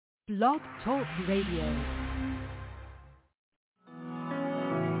Blog Talk Radio.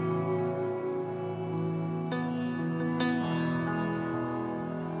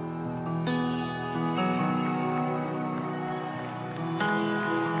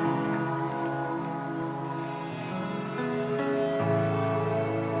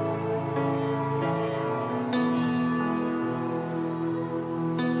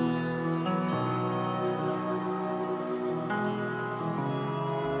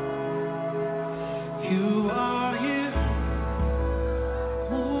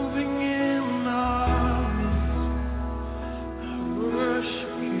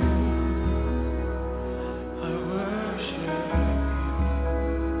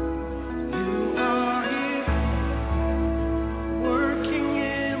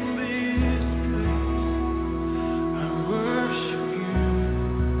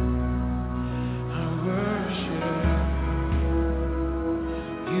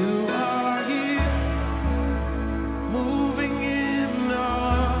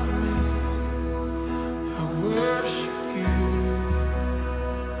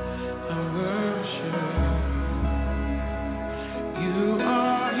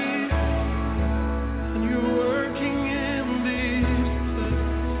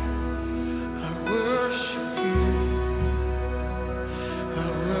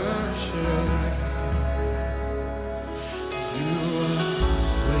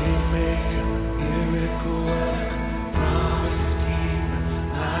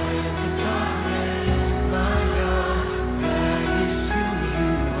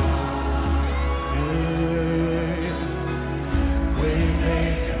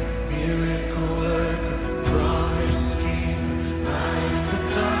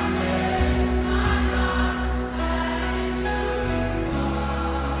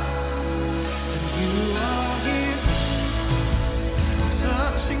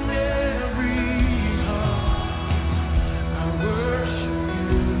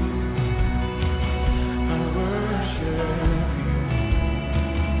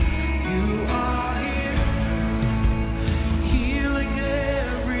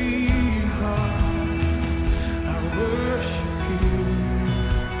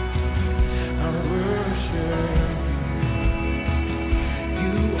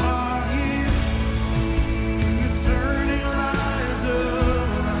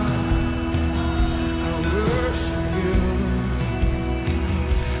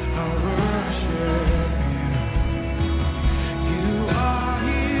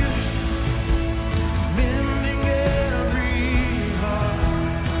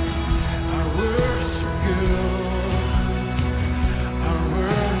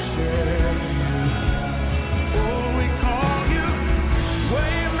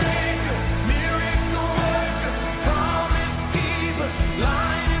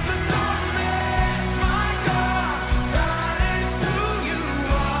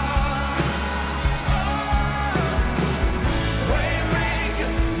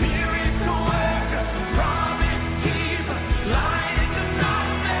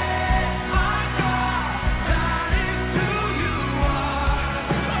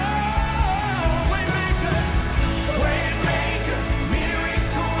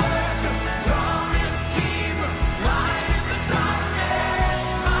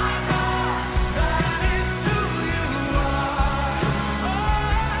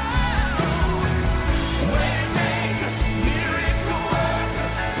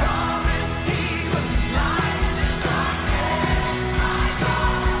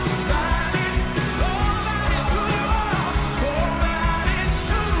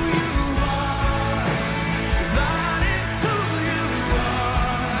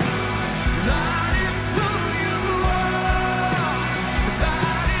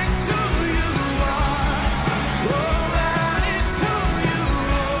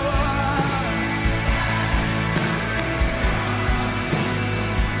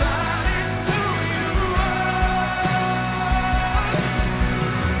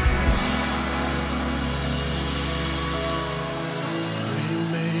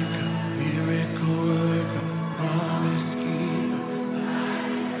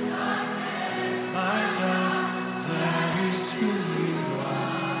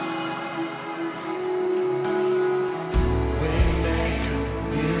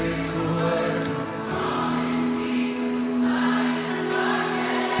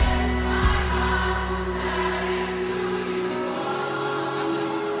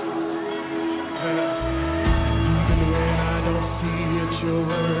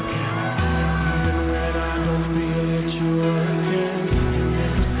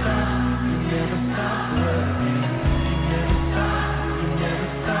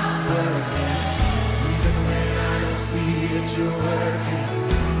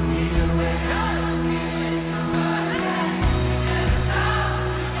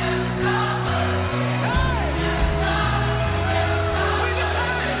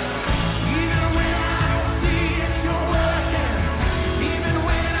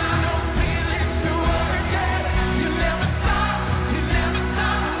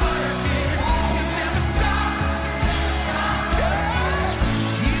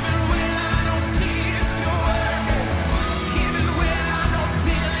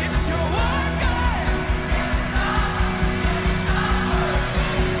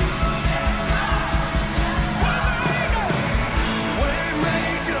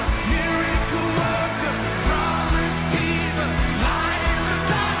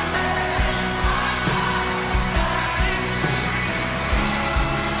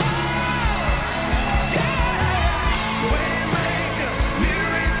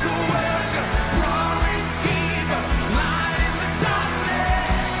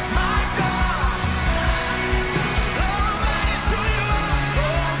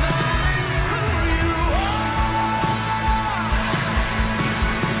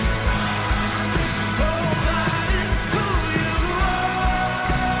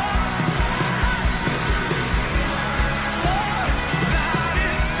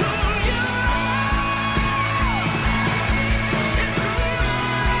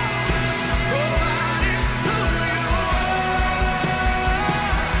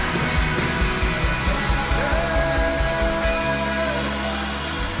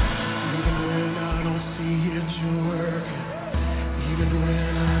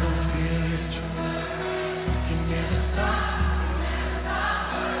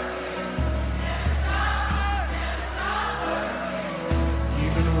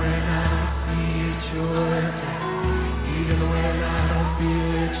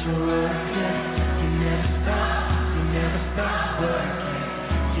 you're working. You never stop working.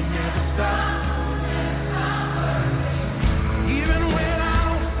 You never stop. Even when I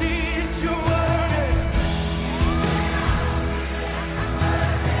don't see it, you're working.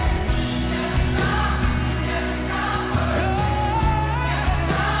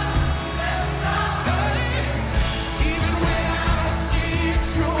 Even when I don't see it,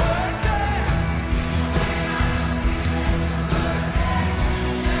 you're working.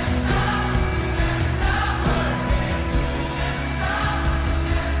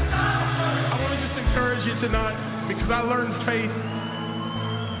 I want to just encourage you tonight, because I learned faith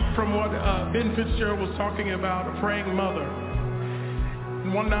from what Ben Fitzgerald was talking about, a praying mother.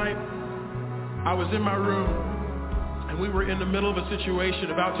 And one night, I was in my room, and we were in the middle of a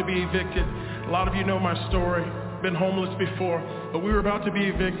situation, about to be evicted. A lot of you know my story, been homeless before, but we were about to be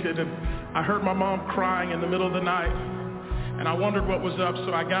evicted, and I heard my mom crying in the middle of the night, and I wondered what was up,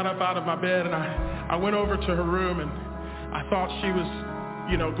 so I got up out of my bed, and I went over to her room, and I thought she was,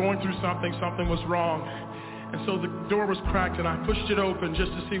 going through something was wrong. And so the door was cracked, and I pushed it open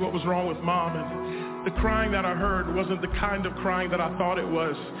just to see what was wrong with Mom. And the crying that I heard wasn't the kind of crying that I thought it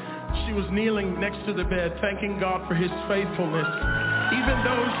was. She was kneeling next to the bed, thanking God for his faithfulness. Even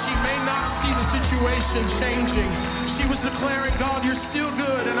though she may not see the situation changing, she was declaring, God, you're still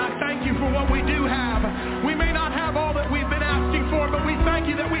good, and I thank you for what we do have. We may not have all that we've been asking for, but we thank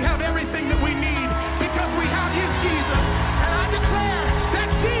you that we have everything that we need because we have you, Jesus. And I declare that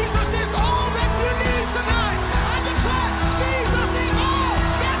Jesus is all that you need tonight. I declare Jesus is all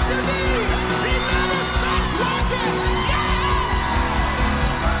that you need. He never stops working.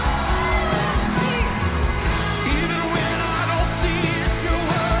 Even when I don't see it, you're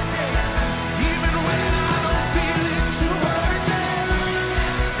working. Even when I don't feel it, you're working.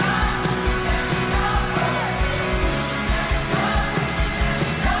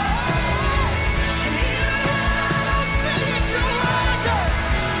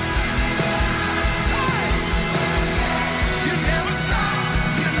 You never stop,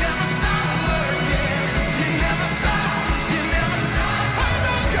 you never stop working. You never stop, you never stop.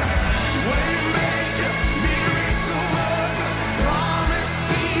 Waymaker, miracle worker, promise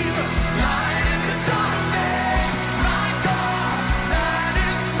keeper, light in the darkness. My God, that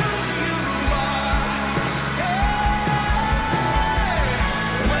is who you are.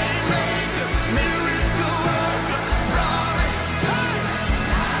 Waymaker, miracle worker, promise.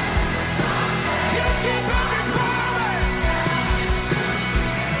 You keep every promise.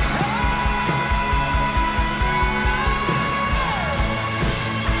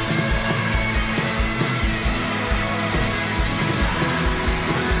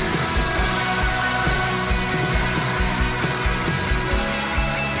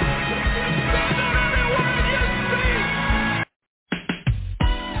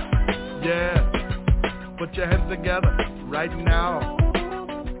 Yeah, put your hands together right now.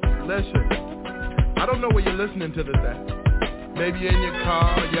 Listen, I don't know where you're listening to this at. Maybe you're in your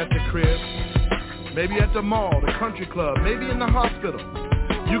car, you're at the crib. Maybe at the mall, the country club, maybe in the hospital.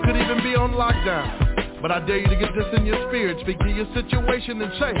 You could even be on lockdown. But I dare you to get this in your spirit. Speak to your situation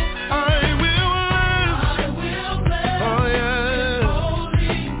and say, I will bless. Oh yeah.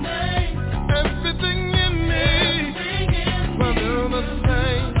 Holy name. Everything in me. Will do the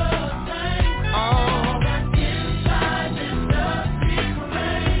same.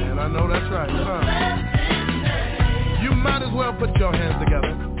 And I know that's right, huh? You might as well put your hands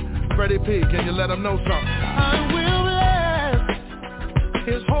together. Freddie P, can you let them know something? I will bless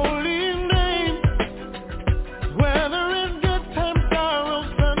his holy name. Whether it's good times, sorrow,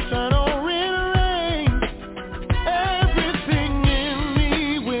 sunshine, or in rain, everything in me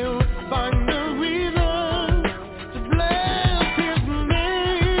will find a reason to bless his name.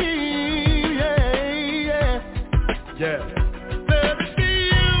 Yeah. Let it be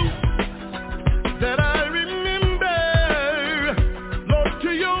you that I remember. Lord, to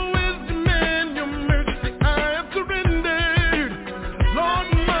your wisdom and your mercy I have surrendered. Lord,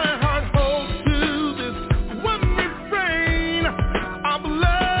 my heart holds to this one refrain. I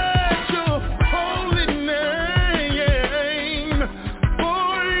bless your holy name. For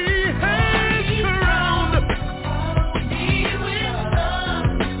he has surrounded me with love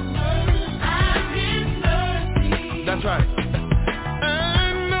and his mercy. That's right.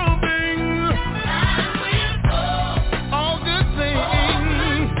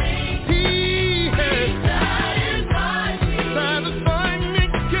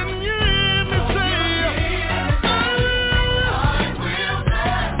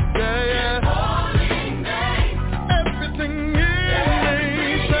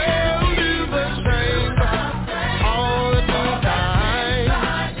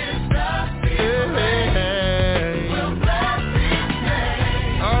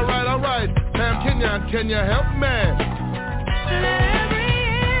 Can you help me?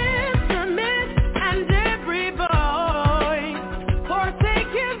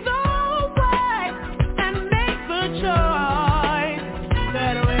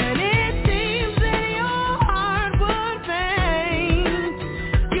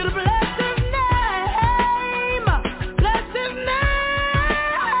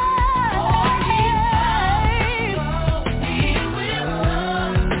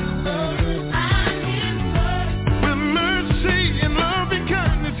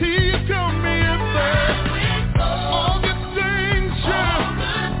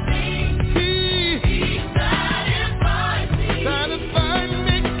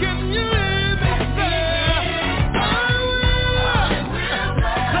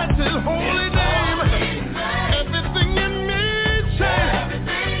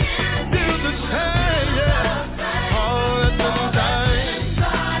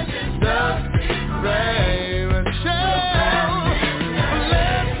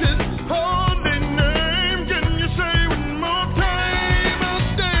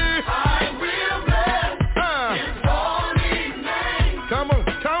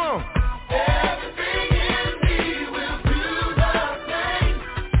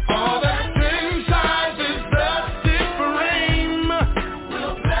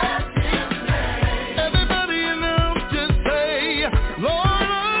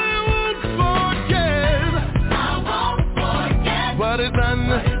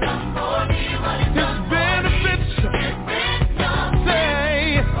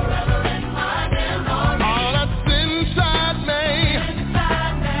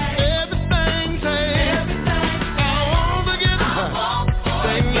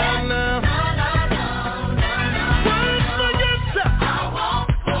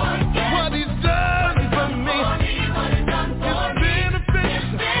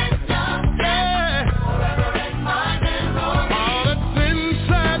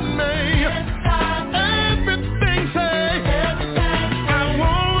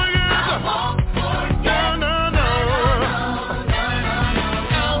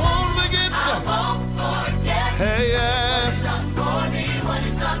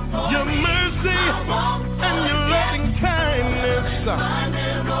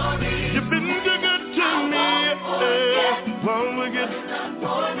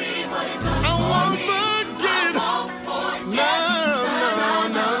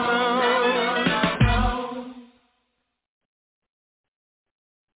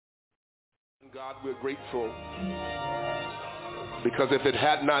 God, we're grateful because if it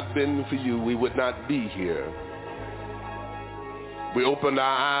had not been for you, we would not be here. We opened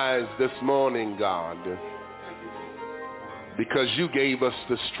our eyes this morning, God, because you gave us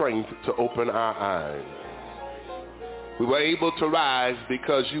the strength to open our eyes. We were able to rise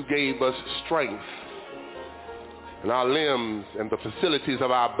because you gave us strength in our limbs and the facilities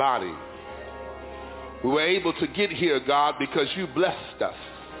of our body. We were able to get here, God, because you blessed us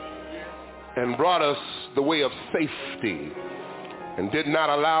and brought us the way of safety and did not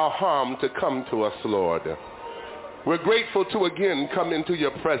allow harm to come to us, Lord. We're grateful to again come into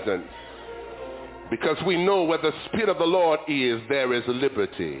your presence because we know where the Spirit of the Lord is, there is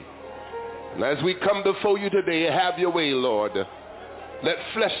liberty. And as we come before you today, have your way, Lord. Let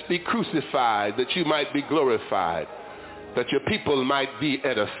flesh be crucified that you might be glorified, that your people might be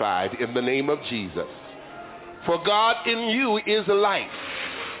edified in the name of Jesus. For God, in you is life.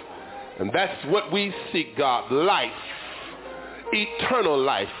 And that's what we seek, God, life, eternal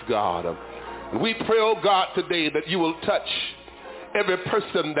life, God. And we pray, oh God, today that you will touch every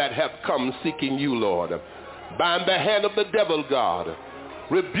person that have come seeking you, Lord. Bind the hand of the devil, God.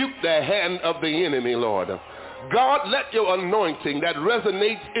 Rebuke the hand of the enemy, Lord. God, let your anointing that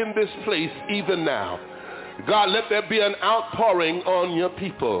resonates in this place even now. God, let there be an outpouring on your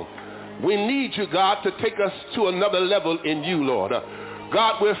people. We need you, God, to take us to another level in you, Lord.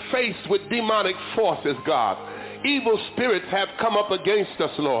 God, we're faced with demonic forces, God. Evil spirits have come up against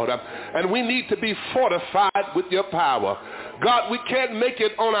us, Lord, and we need to be fortified with your power. God, we can't make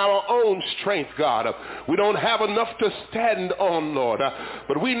it on our own strength, God. We don't have enough to stand on, Lord.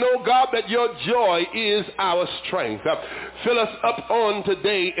 But we know, God, that your joy is our strength. Fill us up on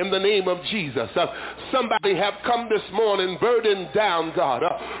today in the name of Jesus. Somebody have come this morning burdened down, God,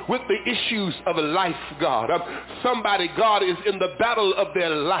 with the issues of life, God. Somebody, God, is in the battle of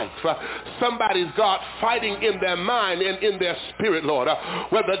their life. Somebody's, God, fighting in their mind and in their spirit, Lord,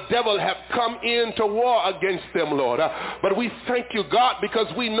 where the devil have come in to war against them, Lord. But we we thank you, God, because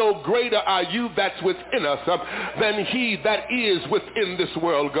we know greater are you that's within us than he that is within this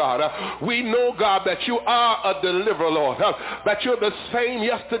world, God. We know, God, that you are a deliverer, Lord, that you're the same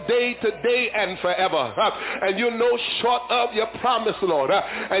yesterday, today, and forever. And you're no short of your promise, Lord,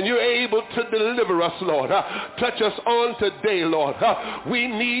 and you're able to deliver us, Lord. Touch us on today, Lord. We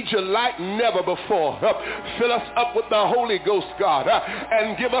need you like never before. Fill us up with the Holy Ghost, God,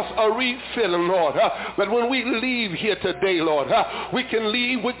 and give us a refilling, Lord, that when we leave here today, Lord, we can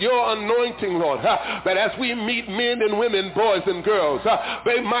leave with your anointing, Lord, that as we meet men and women, boys and girls,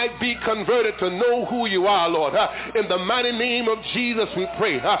 they might be converted to know who you are, Lord. In the mighty name of Jesus we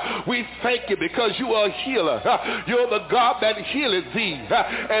pray. We thank you because you are a healer. You're the God that healeth thee,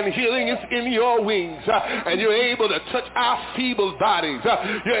 and healing is in your wings, and you're able to touch our feeble bodies.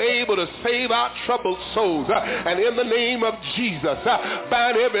 You're able to save our troubled souls, and in the name of Jesus,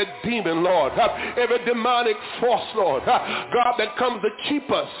 bind every demon, Lord, every demonic force, Lord, God, that comes to keep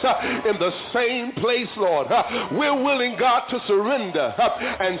us in the same place, Lord. We're willing, God, to surrender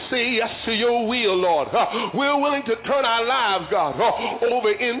and say yes to your will, Lord. We're willing to turn our lives, God,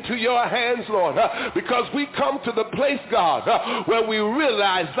 over into your hands, Lord, because we come to the place, God, where we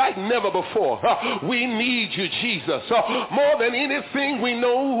realize like never before, we need you, Jesus. More than anything we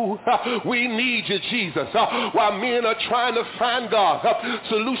know, we need you, Jesus. While men are trying to find, God,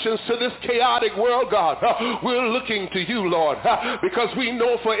 solutions to this chaotic world, God, we're looking to you, Lord, because we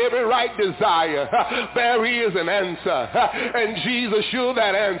know for every right desire, there is an answer. And Jesus, you're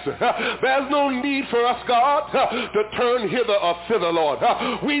that answer. There's no need for us, God, to turn hither or thither, Lord.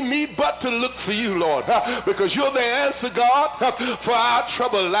 We need but to look for you, Lord, because you're the answer, God, for our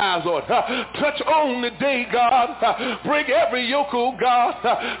troubled lives, Lord. Touch on the day, God. Break every yoke, oh God.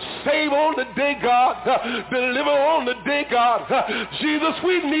 Save on the day, God. Deliver on the day, God. Jesus,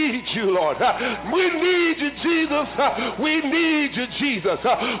 we need you, Lord. We need you, Jesus. We need you, Jesus.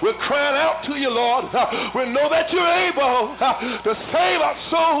 We're crying out to you, Lord. We know that you're able to save our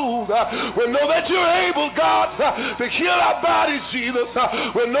souls. We know that you're able, God, to heal our bodies, Jesus.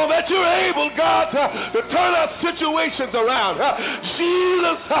 We know that you're able, God, to turn our situations around.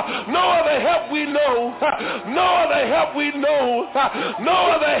 Jesus, no other help we know. No other help we know. No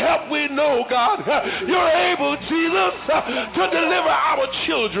other help we know, God. You're able, Jesus, to deliver our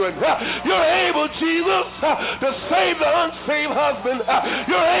children. You're able, Jesus, to save the unsaved husband.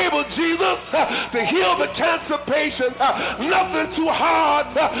 You're able, Jesus, to heal the cancer patient. Nothing too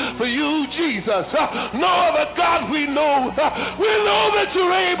hard for you, Jesus. No other God we know. We know that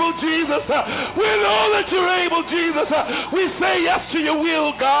you're able, Jesus. We know that you're able, Jesus. We say yes to your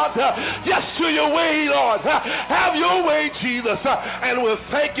will, God. Yes to your way, Lord. Have your way, Jesus. And we'll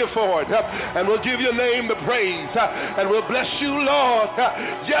thank you for it. And we'll give your name the praise. And we'll bless you, Lord.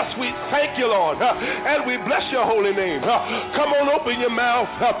 Yes, we thank you, Lord. And we bless your holy name. Come on, open your mouth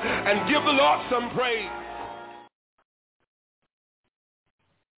and give the Lord some praise.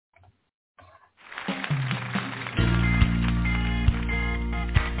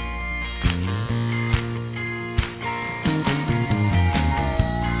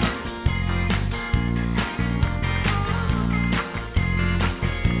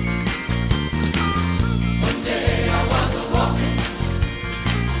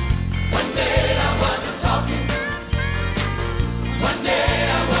 One day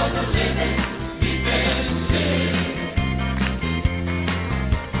I was a living,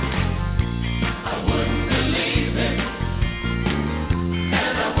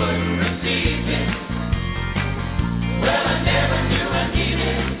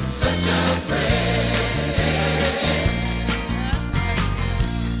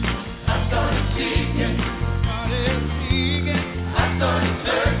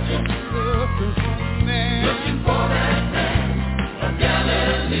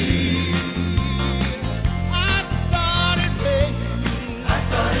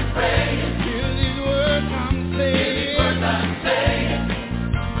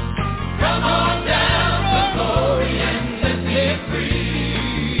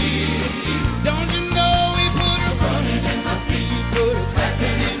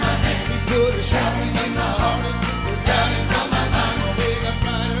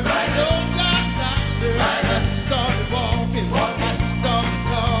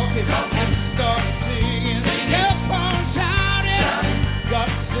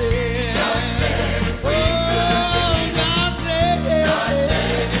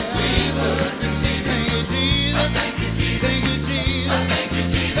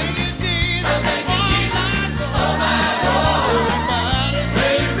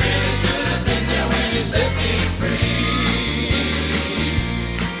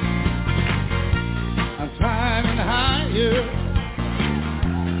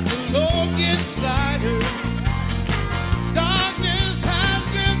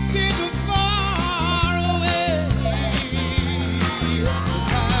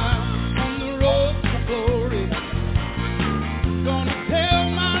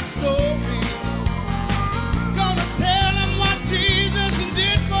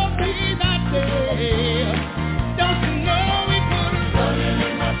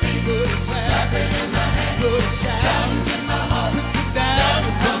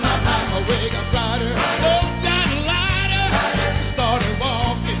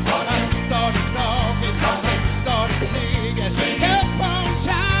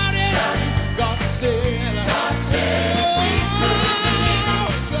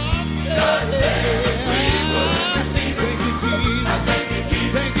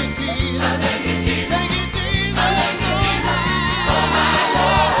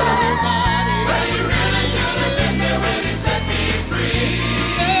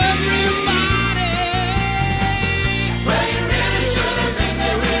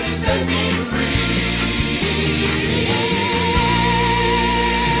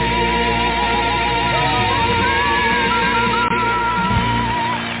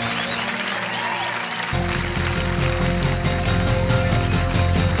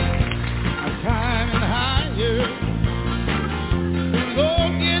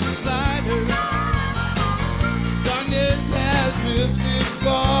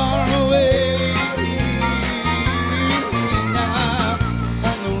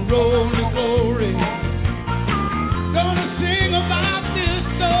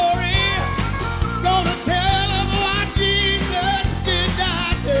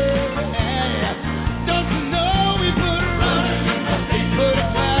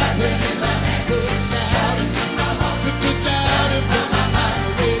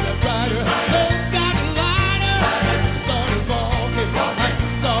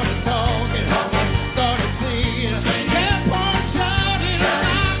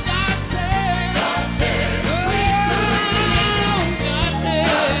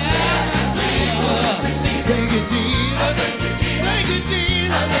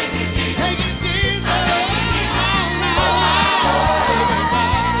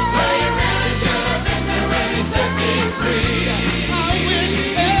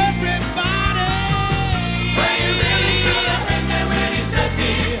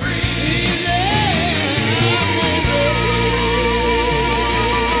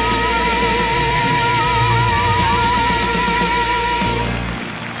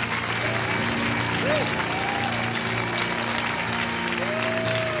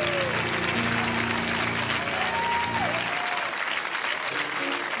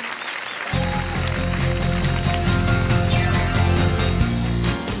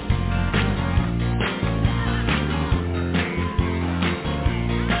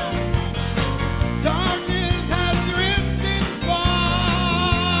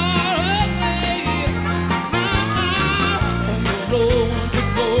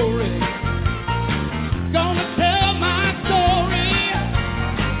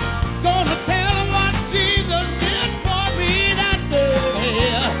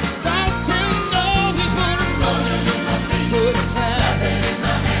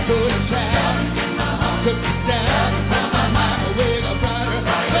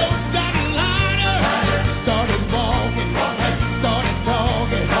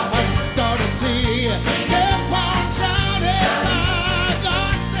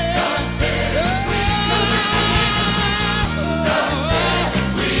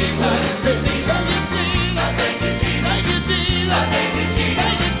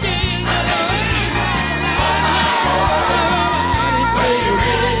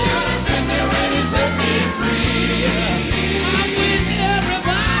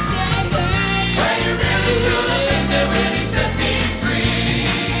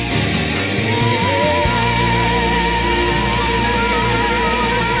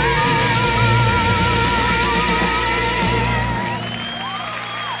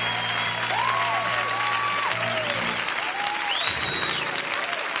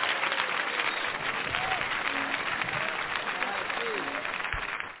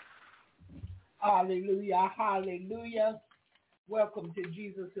 Hallelujah, hallelujah. Welcome to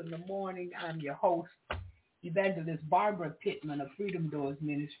Jesus in the Morning. I'm your host, Evangelist Barbara Pittman of Freedom Doors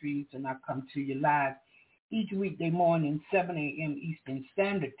Ministries, and I come to you live each weekday morning, 7 a.m. Eastern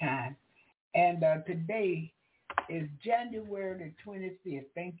Standard Time. And today is January the 25th.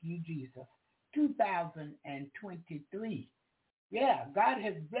 Thank you, Jesus. 2023. Yeah, God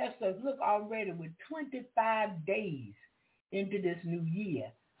has blessed us. Look, already with 25 days into this new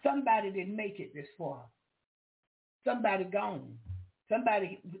year. Somebody didn't make it this far. Somebody gone.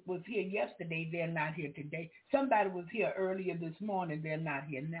 Somebody was here yesterday, they're not here today. Somebody was here earlier this morning, they're not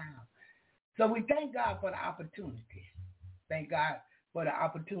here now. So we thank God for the opportunity. Thank God for the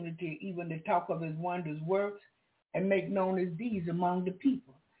opportunity even to talk of his wondrous works and make known his deeds among the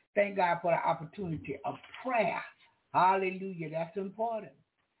people. Thank God for the opportunity of prayer. Hallelujah, that's important.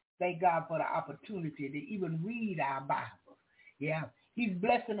 Thank God for the opportunity to even read our Bible. Yeah, he's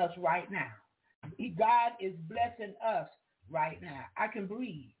blessing us right now. God is blessing us right now. I can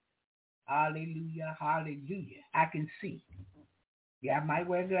breathe. Hallelujah, hallelujah. I can see. Yeah, I might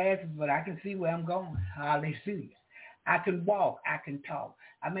wear glasses, but I can see where I'm going. Hallelujah. I can walk. I can talk.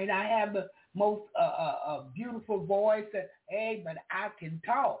 I may not have the most beautiful voice, but I can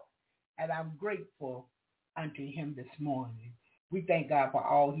talk. And I'm grateful unto him this morning. We thank God for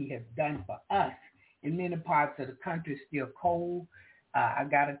all he has done for us. In many parts of the country, it's still cold. I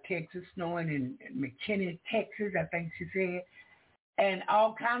got a Texas snowing in McKinney, Texas, I think she said, and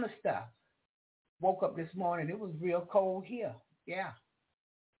all kind of stuff. Woke up this morning, it was real cold here, yeah.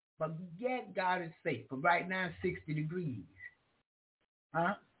 But yet God is faithful. Right now it's 60 degrees.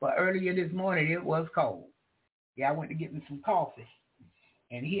 But earlier this morning it was cold. Yeah, I went to get me some coffee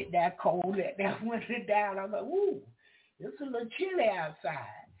and hit that cold, that winter down. I was like, ooh, it's a little chilly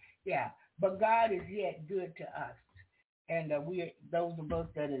outside. Yeah, but God is yet good to us. And those of us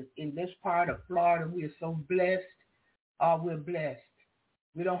that is in this part of Florida, we are so blessed. We're blessed.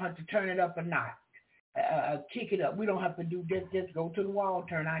 We don't have to turn it up a notch, kick it up. We don't have to do this. Just go to the wall,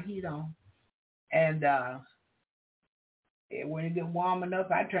 turn our heat on. And when it gets warm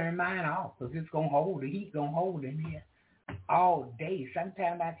enough, I turn mine off because it's going to hold. The heat going to hold in here all day.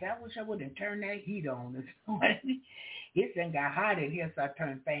 Sometimes I say, I wish I wouldn't turn that heat on this morning. It done got hot in here, so I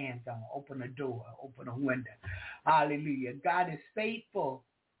turn fans on, open a door, open a window. Hallelujah. God is faithful,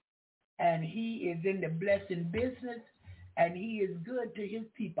 and he is in the blessing business, and he is good to his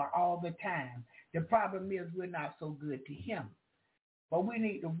people all the time. The problem is we're not so good to him. But we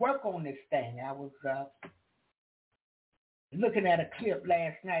need to work on this thing. I was looking at a clip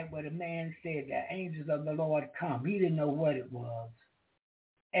last night where the man said the angels of the Lord come. He didn't know what it was.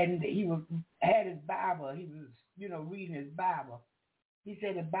 And he had his Bible. He was, reading his Bible. He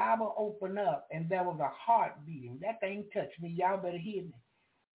said the Bible opened up and there was a heart beating. That thing touched me. Y'all better hear me.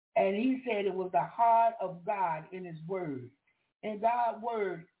 And he said it was the heart of God in his word. And God's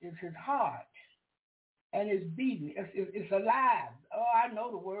word is his heart. And it's beating. It's alive. Oh, I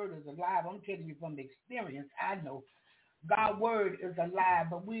know the word is alive. I'm telling you from experience. I know God's word is alive,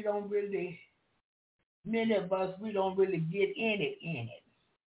 but many of us, we don't really get in it.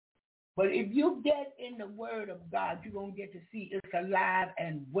 But if you get in the word of God, you're going to get to see it's alive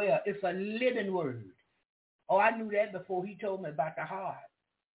and well. It's a living word. Oh, I knew that before he told me about the heart.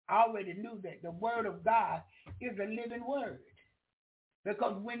 I already knew that the word of God is a living word.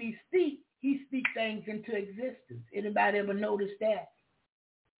 Because when he speaks things into existence. Anybody ever notice that?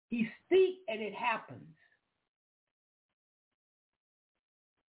 He speaks and it happens.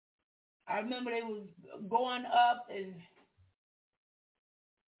 I remember they was going up, and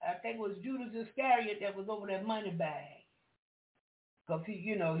I think it was Judas Iscariot that was over that money bag. Because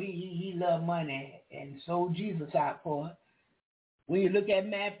he loved money and sold Jesus out for it. When you look at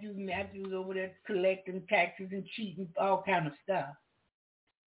Matthew was over there collecting taxes and cheating, all kind of stuff.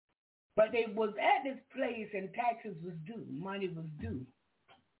 But they was at this place and taxes was due, money was due.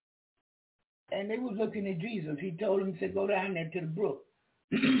 And they was looking at Jesus. He told them to go down there to the brook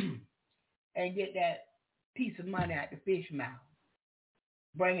and get that piece of money out the fish mouth.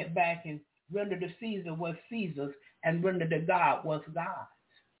 Bring it back and render to Caesar what's Caesar's and render to God what's God's.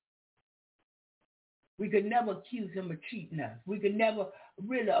 We could never accuse him of cheating us. We could never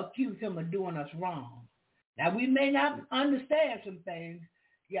really accuse him of doing us wrong. Now, we may not understand some things.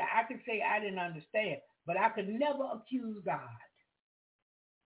 Yeah, I could say I didn't understand, but I could never accuse God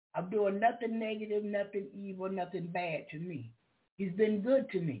of doing nothing negative, nothing evil, nothing bad to me. He's been good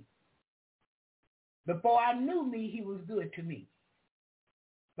to me. Before I knew me, he was good to me.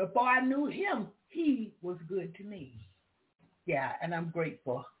 Before I knew him, he was good to me. Yeah, and I'm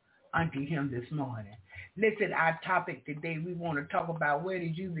grateful unto him this morning. Listen, our topic today, we want to talk about where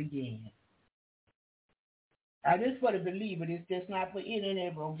did you begin? Now, this is for the believer. This is not for any and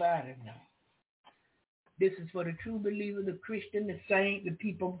everybody, no. This is for the true believer, the Christian, the saint, the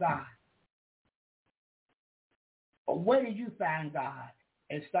people of God. Where did you find God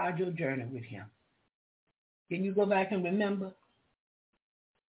and start your journey with him? Can you go back and remember?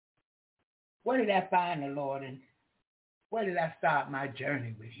 Where did I find the Lord and where did I start my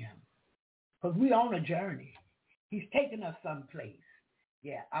journey with him? Because we're on a journey. He's taking us someplace.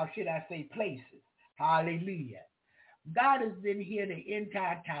 Yeah, or should I say places. Hallelujah. God has been here the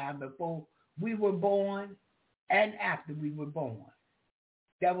entire time before we were born and after we were born.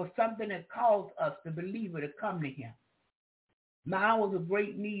 There was something that caused us, the believer, to come to him. Mine was a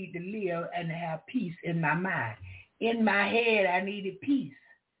great need to live and to have peace in my mind. In my head, I needed peace.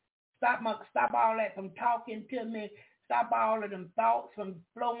 Stop all that from talking to me. Stop all of them thoughts from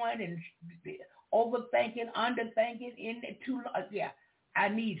flowing and overthinking, underthinking. I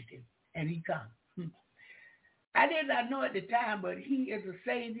needed him, and he come. I did not know at the time, but he is a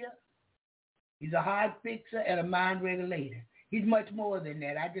savior. He's a heart fixer and a mind regulator. He's much more than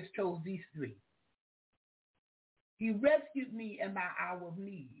that. I just chose these three. He rescued me in my hour of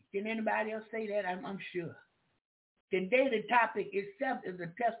need. Can anybody else say that? I'm sure. Today, the topic itself is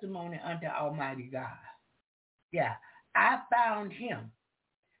a testimony unto Almighty God. Yeah, I found him.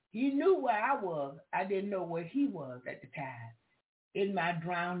 He knew where I was. I didn't know where he was at the time in my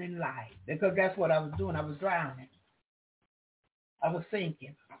drowning life, because that's what I was doing. I was drowning. I was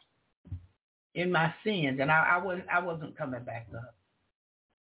sinking in my sins, and I wasn't coming back up.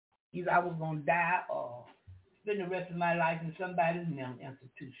 Either I was going to die or spend the rest of my life in somebody's mental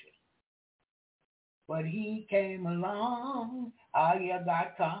institution. But he came along. Oh, yeah, God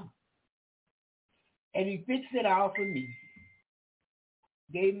come. And he fixed it all for me.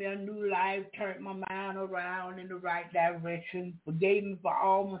 Gave me a new life, turned my mind around in the right direction, forgave me for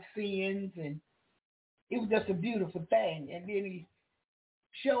all my sins, and it was just a beautiful thing. And then he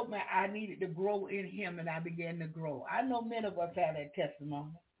showed me I needed to grow in him, and I began to grow. I know many of us have that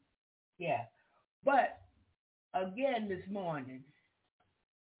testimony. Yeah. But again this morning,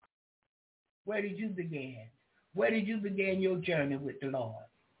 where did you begin? Where did you begin your journey with the Lord?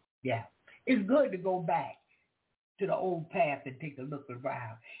 Yeah. It's good to go back to the old path and take a look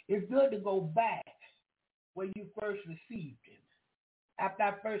around. It's good to go back where you first received him. After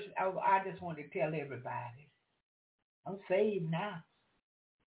I just want to tell everybody, I'm saved now.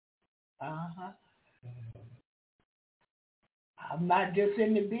 I'm not just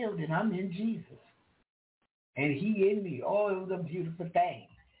in the building. I'm in Jesus. And he in me. Oh, it was a beautiful thing.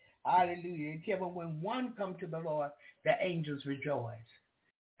 Hallelujah. And tell me, when one come to the Lord, the angels rejoice.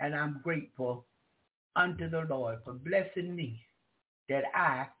 And I'm grateful unto the Lord for blessing me that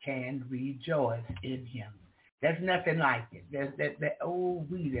I can rejoice in him. There's nothing like it. There's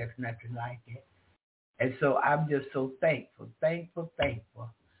nothing like it. And so I'm just so thankful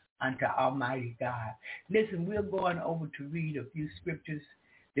unto Almighty God. Listen, we're going over to read a few scriptures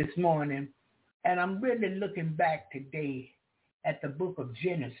this morning, and I'm really looking back today at the book of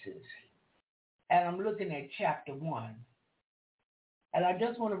Genesis, and I'm looking at chapter 1. And I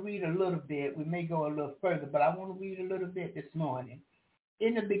just want to read a little bit. We may go a little further, but I want to read a little bit this morning.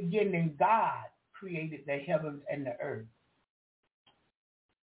 In the beginning, God created the heavens and the earth.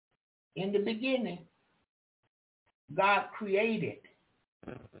 In the beginning, God created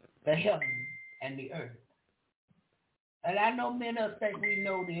the heavens and the earth. And I know many of us think we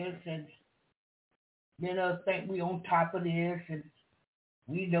know this, and many of us think we on top of this, and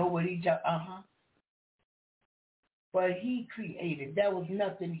we know what each other, But he created. There was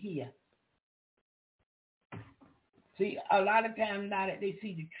nothing here. See, a lot of times now that they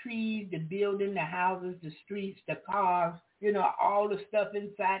see the trees, the building, the houses, the streets, the cars, all the stuff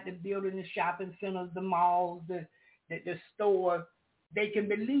inside the building, the shopping centers, the malls, the stores, they can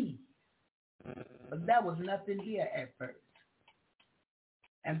believe. But there was nothing here at first.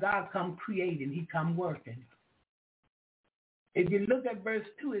 And God come creating. He come working. If you look at verse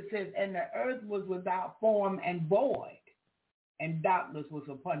 2, it says, and the earth was without form and void, and darkness was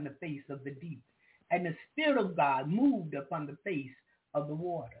upon the face of the deep. And the Spirit of God moved upon the face of the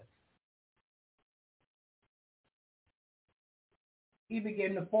waters. He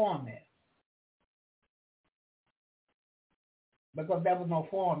began to form it. Because there was no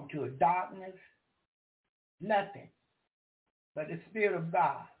form to it. Darkness, nothing. But the Spirit of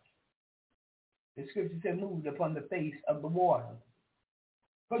God, the scripture said, moved upon the face of the water.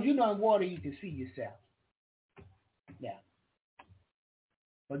 Because in water you can see yourself. Yeah.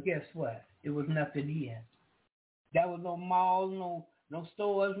 But guess what? It was nothing here. There was no malls, no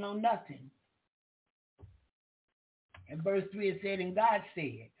stores, no nothing. In verse 3 it said, and God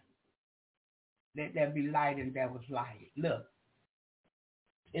said, let there be light, and there was light. Look,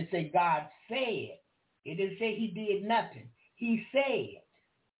 it said God said. It didn't say he did nothing. He said,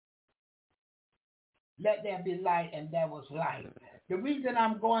 let there be light, and there was light. The reason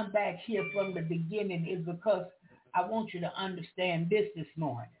I'm going back here from the beginning is because I want you to understand this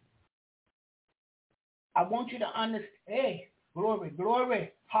morning. I want you to understand, hey,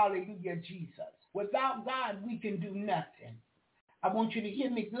 glory, hallelujah, Jesus. Without God, we can do nothing. I want you to hear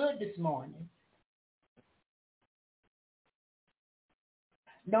me good this morning.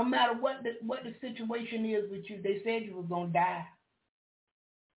 No matter what the situation is with you, they said you were going to die.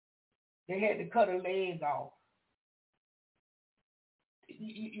 They had to cut a leg off.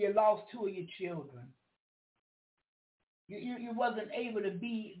 You lost 2 of your children. You wasn't able to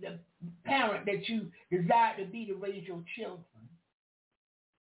be the parent that you desired to be to raise your children.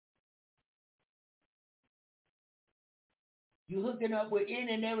 You're hooking up with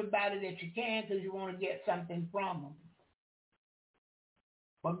any and everybody that you can because you want to get something from them.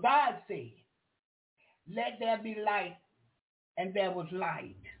 But God said, let there be light, and there was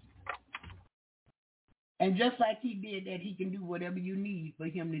light. And just like he did that, he can do whatever you need for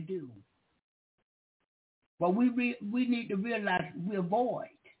him to do. But we need to realize we're void.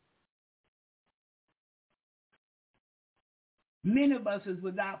 Many of us is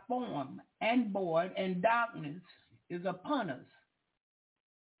without form and void, and darkness is upon us.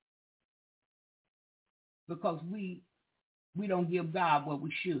 Because we don't give God what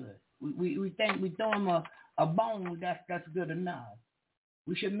we should. We think we throw him a bone, that's good enough.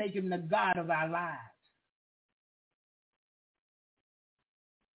 We should make him the God of our lives.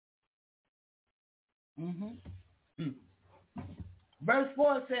 Verse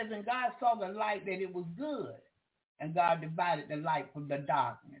 4 says, and God saw the light that it was good, and God divided the light from the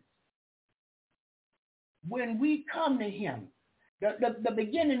darkness. When we come to him, the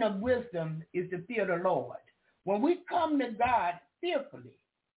beginning of wisdom is to fear the Lord. When we come to God fearfully,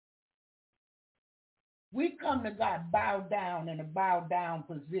 we come to God bow down in a bow down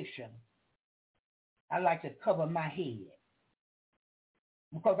position. I like to cover my head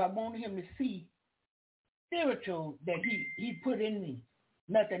because I want him to see spiritual that he put in me,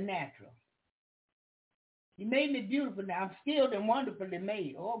 nothing natural. He made me beautiful. Now I'm skilled and wonderfully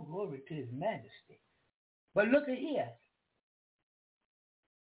made. Oh, glory to his majesty. But look at here.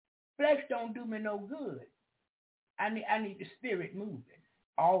 Flesh don't do me no good. I need the spirit moving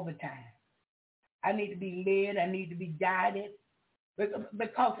all the time. I need to be led. I need to be guided.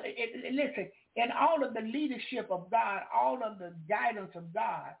 Because, listen, in all of the leadership of God, all of the guidance of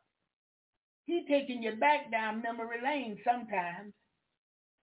God, he's taking you back down memory lane sometimes.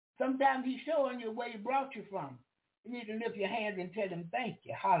 Sometimes he's showing you where he brought you from. You need to lift your hands and tell him thank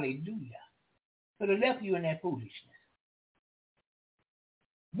you. Hallelujah. For the left you in that foolishness.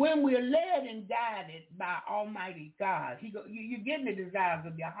 When we're led and guided by Almighty God, you're getting the desires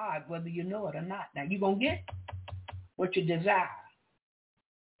of your heart, whether you know it or not. Now, you're going to get what you desire.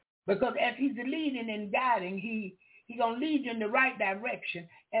 Because as he's leading and guiding, he's going to lead you in the right direction.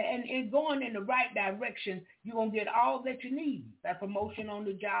 And in going in the right direction, you're going to get all that you need. That promotion on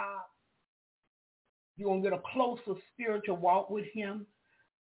the job. You're going to get a closer spiritual walk with him.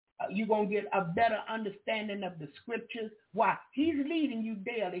 You're going to get a better understanding of the scriptures. Why? He's leading you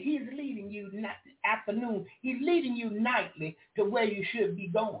daily. He's leading you afternoon. He's leading you nightly to where you should be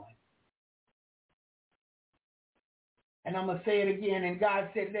going. And I'm going to say it again. And God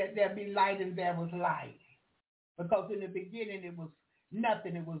said, let there be light, and there was light. Because in the beginning, it was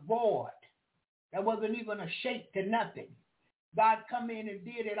nothing. It was void. There wasn't even a shape to nothing. God come in and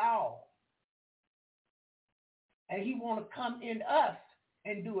did it all. And he want to come in us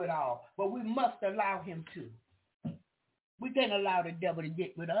and do it all. But we must allow him to. We can't allow the devil to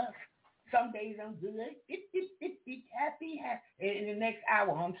get with us. Some days I'm good, happy. In the next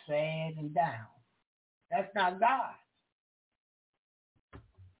hour, I'm sad and down. That's not God.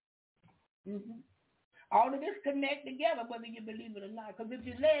 All of this connect together, whether you believe it or not. Because if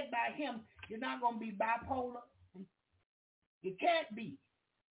you're led by him, you're not going to be bipolar. You can't be.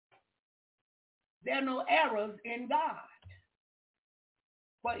 There are no errors in God.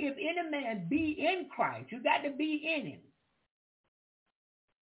 But if any man be in Christ, you got to be in him.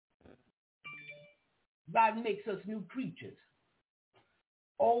 God makes us new creatures.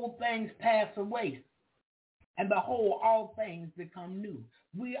 Old things pass away, and behold, all things become new.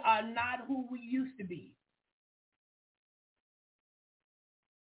 We are not who we used to be.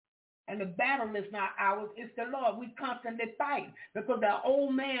 And the battle is not ours, it's the Lord. We constantly fight because the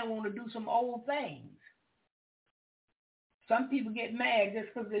old man want to do some old things. Some people get mad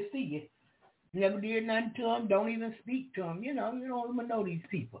just because they see you. Never did nothing to them, don't even speak to them. You don't even know these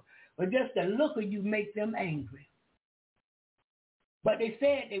people. But just the look of you make them angry. But they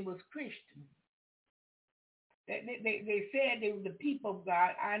said they was Christian. They said they were the people of God.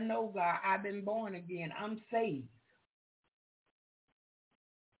 I know God. I've been born again. I'm saved.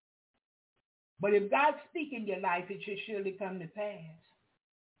 But if God speaks in your life, it should surely come to pass.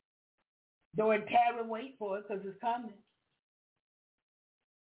 Though it tarry, wait for it because it's coming.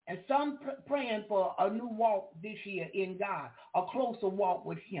 And some praying for a new walk this year in God, a closer walk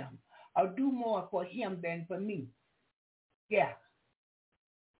with him, or do more for him than for me. Yeah.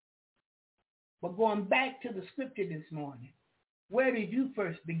 But going back to the scripture this morning, where did you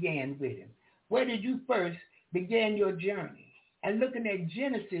first begin with him? Where did you first begin your journey? And looking at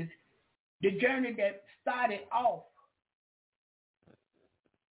Genesis, the journey that started off,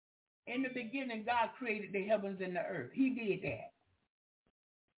 in the beginning, God created the heavens and the earth. He did that.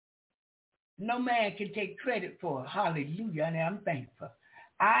 No man can take credit for it. Hallelujah. And I'm thankful.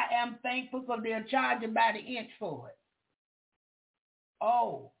 I am thankful because they're charging by the inch for it.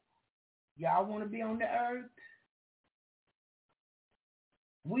 Oh, y'all want to be on the earth?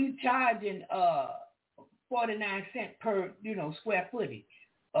 We charging 49 cents per, square footage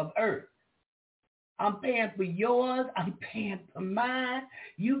of earth. I'm paying for yours. I'm paying for mine.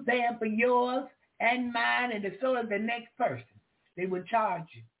 You paying for yours and mine, and so is the next person. They will charge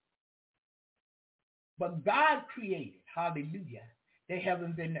you. But God created, hallelujah, the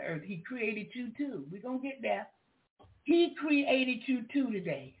heavens and the earth. He created you too. We're going to get there. He created you too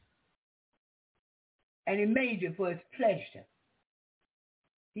today. And he made you for his pleasure.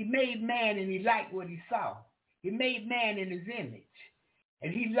 He made man and he liked what he saw. He made man in his image.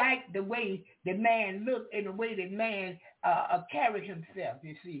 And he liked the way that man looked and the way that man carried himself,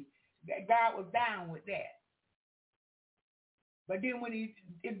 you see. God was down with that. But then when he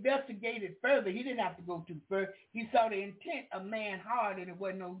investigated further, he didn't have to go too far. He saw the intent of man's heart and it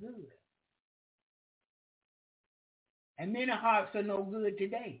wasn't no good. And many hearts are no good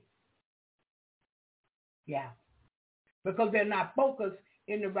today. Yeah. Because they're not focused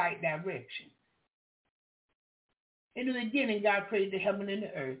in the right direction. In the beginning, God created the heaven and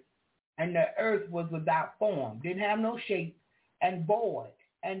the earth, and the earth was without form, didn't have no shape, and void,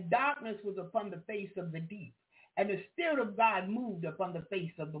 and darkness was upon the face of the deep, and the Spirit of God moved upon the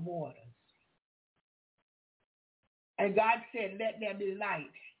face of the waters. And God said, let there be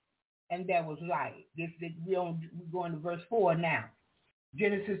light, and there was light. We're going to verse 4 now.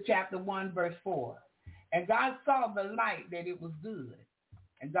 Genesis chapter 1, verse 4. And God saw the light that it was good,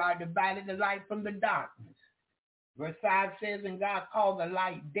 and God divided the light from the darkness. Verse 5 says, and God called the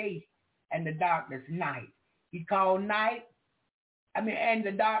light day and the darkness night. He called and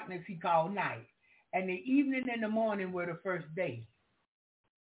the darkness he called night. And the evening and the morning were the first day.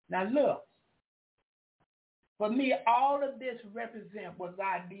 Now look, for me, all of this represents what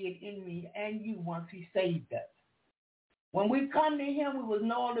God did in me and you once he saved us. When we come to him, we was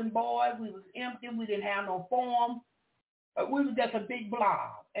northern boys, we was empty, we didn't have no form. We was just a big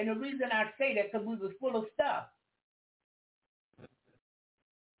blob. And the reason I say that because we was full of stuff.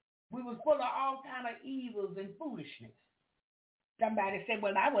 We was full of all kind of evils and foolishness. Somebody said,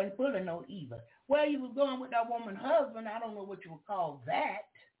 well, I wasn't full of no evil. Well, you was going with that woman's husband. I don't know what you would call that.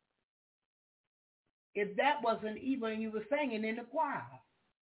 If that wasn't evil and you were singing in the choir.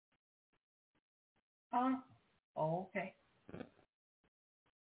 Huh? Oh, okay.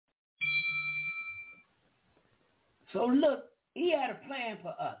 So look, he had a plan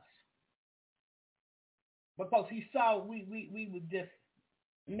for us. Because he saw we were just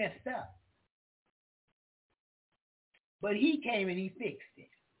messed up. But he came and he fixed it.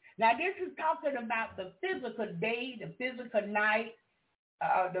 Now this is talking about the physical day, the physical night,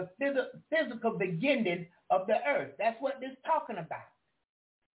 the physical beginning of the earth. That's what this is talking about.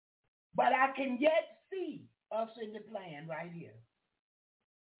 But I can yet see us in the plan right here.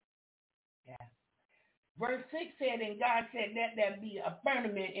 Yeah. Verse 6 said, and God said, let there be a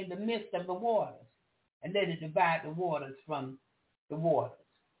firmament in the midst of the waters, and let it divide the waters from the waters.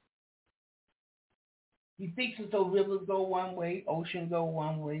 He fixes so rivers go one way, ocean go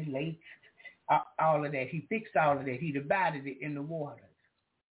one way, lakes, all of that. He fixed all of that. He divided it in the waters.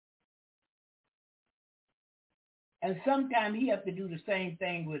 And sometimes he has to do the same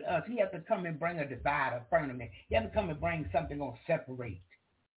thing with us. He has to come and bring a divider, firmament. He has to come and bring something going to separate.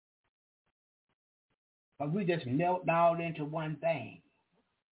 But we just melt all into one thing.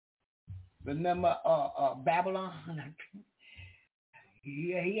 Remember Babylon?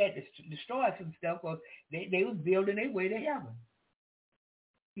 Yeah, he had to destroy some stuff because they was building their way to heaven.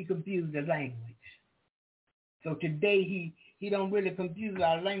 He confused the language. So today he don't really confuse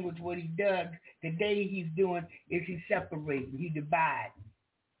our language. What he does today he's doing is he's separating, he dividing.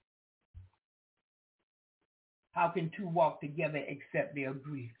 How can two walk together except they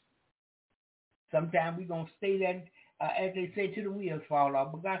agree? Sometimes we're going to stay there, as they say, till the wheels fall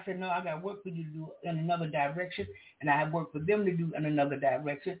off. But God said, no, I got work for you to do in another direction, and I have work for them to do in another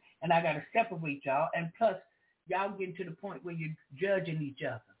direction, and I got to separate y'all. And plus, y'all getting to the point where you're judging each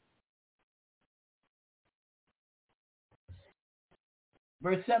other.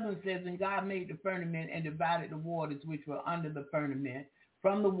 Verse 7 says, and God made the firmament and divided the waters which were under the firmament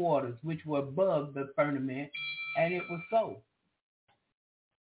from the waters which were above the firmament, and it was so.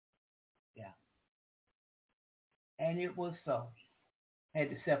 Yeah. And it was so.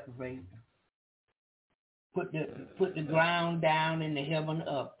 Had to separate them. Put the ground down and the heaven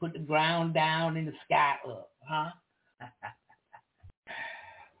up. Put the ground down and the sky up. Huh?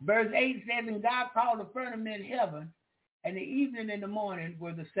 Verse 8 says, and God called the firmament heaven, and the evening and the morning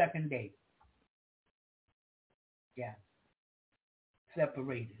were the second day. Yeah.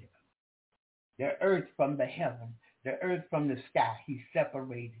 Separated it. The earth from the heaven, the earth from the sky. He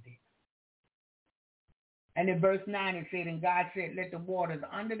separated it. And in verse 9 it said, and God said, let the waters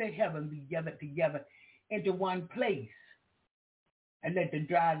under the heaven be gathered together into one place, and let the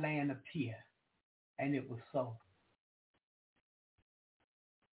dry land appear. And it was so.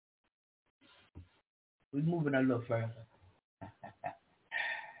 We're moving a little further.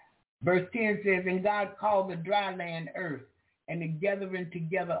 Verse 10 says, and God called the dry land earth, and the gathering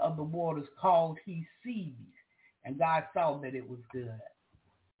together of the waters called he seas. And God saw that it was good.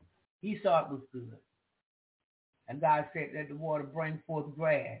 He saw it was good. And God said, let the water bring forth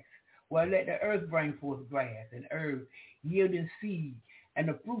grass. Well, let the earth bring forth grass, and herb yielding seed, and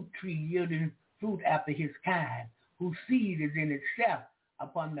the fruit tree yielding fruit after his kind, whose seed is in itself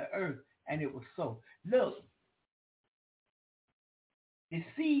upon the earth. And it was so. Look, the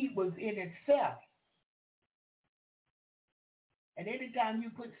seed was in itself. And anytime you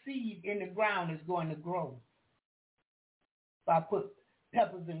put seed in the ground, it's going to grow. If I put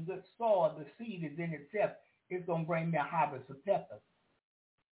peppers in good soil, the seed is in itself. It's going to bring me a harvest of peppers.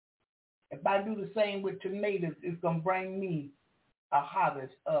 If I do the same with tomatoes, it's going to bring me a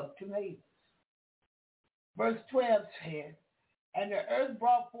harvest of tomatoes. Verse 12 says, and the earth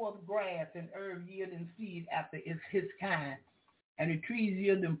brought forth grass and herb yielding seed after his kind, and the trees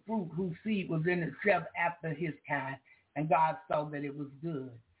yielding fruit whose seed was in itself after his kind. And God saw that it was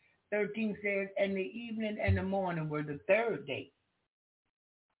good. 13 says, and the evening and the morning were the third day.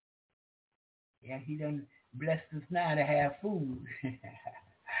 Yeah, he done blessed us now to have food.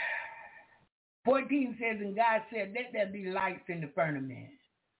 14 says, and God said, let there be lights in the firmament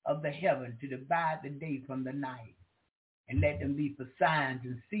of the heaven to divide the day from the night, and let them be for signs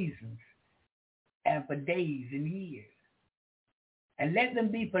and seasons, and for days and years. And let them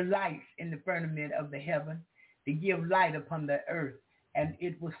be for lights in the firmament of the heaven, to give light upon the earth. And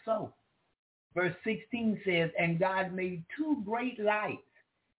it was so. Verse 16 says, and God made two great lights,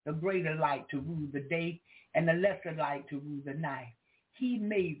 the greater light to rule the day, and the lesser light to rule the night. He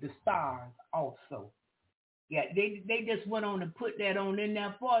made the stars also. Yeah, they just went on and put that on in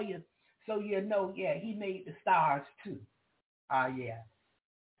there for you, so you know, yeah, he made the stars too. Yeah.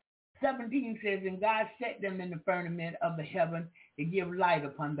 17 says, and God set them in the firmament of the heaven to give light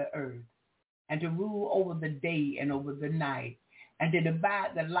upon the earth, and to rule over the day and over the night, and to divide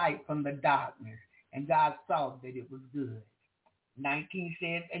the light from the darkness. And God saw that it was good. 19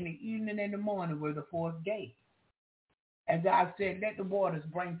 says, and the evening and the morning were the fourth day. And God said, let the waters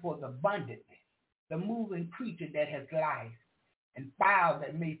bring forth abundantly the moving creature that has life, and fowl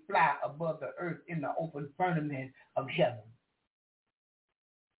that may fly above the earth in the open firmament of heaven.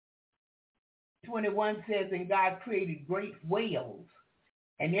 21 says, and God created great whales,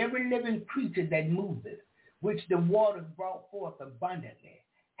 and every living creature that moveth, which the waters brought forth abundantly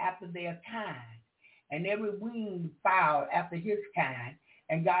after their kind, and every winged fowl after his kind.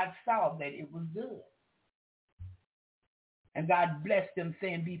 And God saw that it was good. And God blessed them,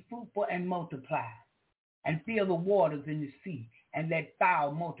 saying, be fruitful and multiply, and fill the waters in the sea, and let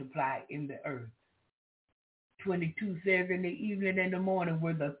fowl multiply in the earth. 22 says, in the evening and the morning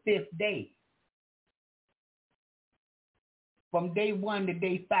were the fifth day. From day 1 to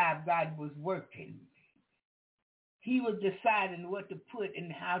day 5, God was working. He was deciding what to put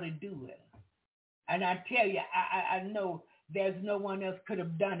and how to do it. And I tell you, I know there's no one else could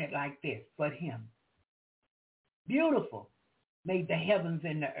have done it like this but him. Beautiful. Made the heavens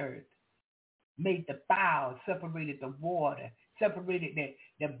and the earth. Made the fowl, separated the water, separated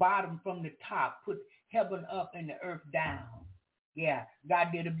the bottom from the top, put heaven up and the earth down. Yeah, God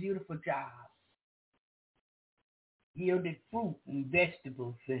did a beautiful job. Yielded fruit and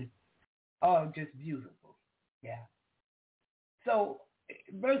vegetables and just beautiful. Yeah. So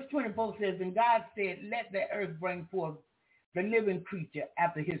verse 24 says, and God said, let the earth bring forth the living creature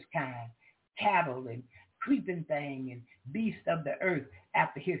after his kind, cattle and creeping thing and beasts of the earth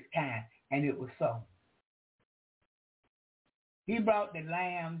after his kind. And it was so. He brought the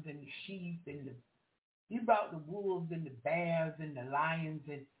lambs and the sheep and he brought the wolves and the bears and the lions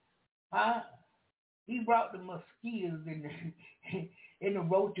and he brought the mosquitoes and and the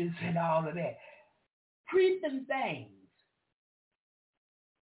roaches and all of that. Creeping things.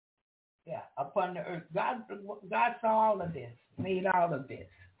 Yeah, upon the earth. God saw all of this, made all of this.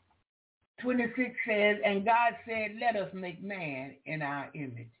 26 says, and God said, let us make man in our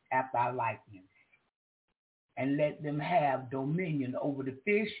image, after our likeness, and let them have dominion over the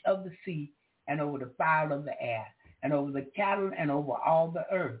fish of the sea, and over the fowl of the air, and over the cattle, and over all the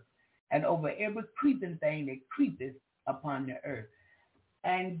earth, and over every creeping thing that creepeth upon the earth.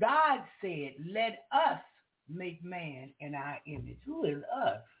 And God said, let us make man in our image. Who is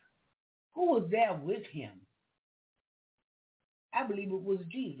us? Who was there with him? I believe it was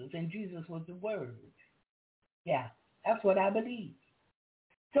Jesus, and Jesus was the Word. Yeah, that's what I believe.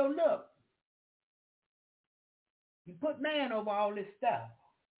 So look, you put man over all this stuff.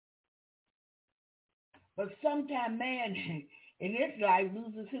 But sometimes man in this life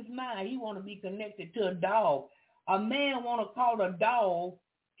loses his mind. He want to be connected to a dog. A man want to call a dog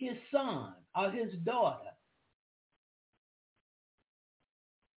his son or his daughter.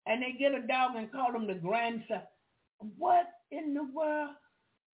 And they get a dog and call him the grandson. What in the world?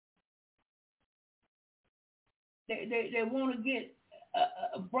 They want to get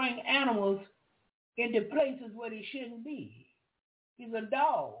bring animals into places where they shouldn't be. He's a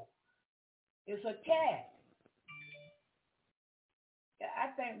dog. It's a cat. I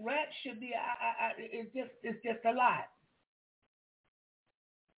think rats should be. It's just a lot.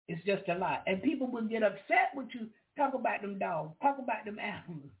 It's just a lot, and people will get upset with you. Talk about them dogs. Talk about them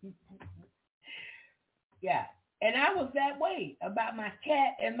animals. Yeah, and I was that way about my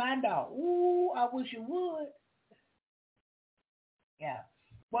cat and my dog. Ooh, I wish you would. Yeah.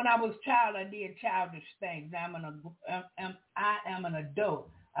 When I was a child, I did childish things. I am an adult.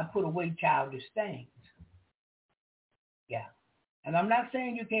 I put away childish things. Yeah. And I'm not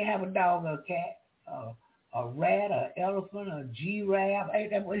saying you can't have a dog or a cat, a rat, an elephant, a giraffe.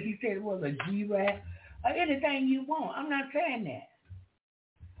 Ain't that what he said it was, a giraffe? Or anything you want. I'm not saying that.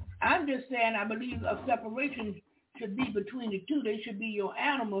 I'm just saying I believe a separation should be between the two. They should be your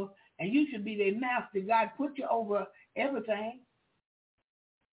animal, and you should be their master. God put you over everything.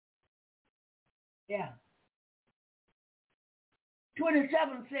 Yeah.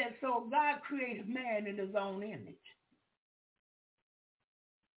 27 says, so God created man in his own image.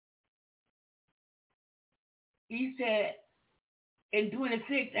 He said in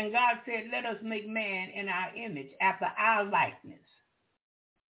 26, and God said, let us make man in our image, after our likeness.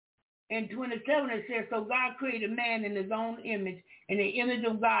 In 27, it says, so God created man in his own image. In the image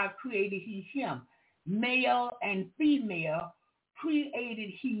of God created he him. Male and female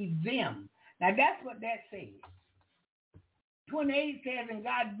created he them. Now that's what that says. 28 says, and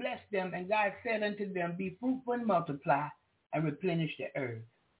God blessed them, and God said unto them, be fruitful and multiply, and replenish the earth,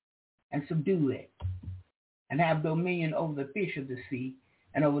 and subdue it, and have dominion over the fish of the sea,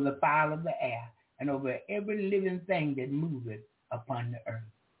 and over the fowl of the air, and over every living thing that moveth upon the earth.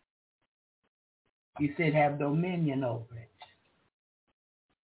 He said, have dominion over it.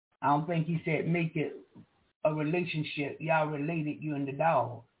 I don't think he said make it a relationship. Y'all related, you and the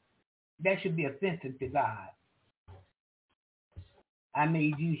dog. That should be offensive to God. I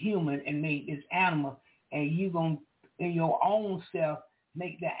made you human and made this animal, and you going to, in your own self,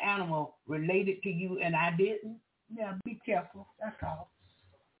 make the animal related to you, and I didn't? Yeah, be careful. That's all.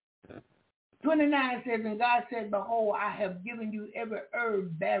 29 says, and God said, behold, I have given you every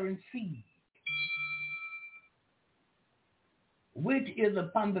herb bearing seed, which is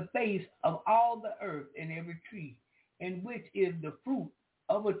upon the face of all the earth, and every tree, and which is the fruit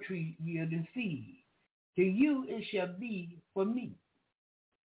of a tree yielding seed. To you it shall be for meat.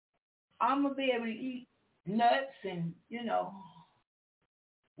 I'm going to be able to eat nuts and,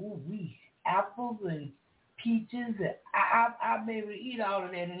 apples and peaches. And I'll be able to eat all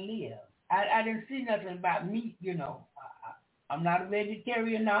of that and live. I didn't see nothing about meat, I'm not a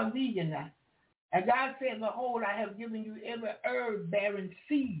vegetarian nor vegan now. And God said, behold, I have given you every herb bearing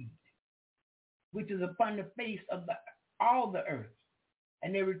seed, which is upon the face of all the earth,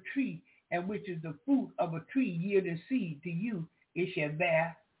 and every tree, and which is the fruit of a tree yielding seed. To you it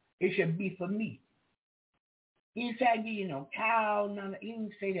shall be for meat. He didn't say I give you no cow, none. He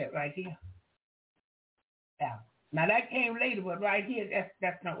didn't say that right here. Yeah. Now that came later, but right here,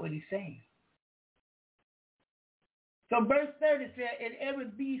 that's not what he's saying. So verse 30 said, "And every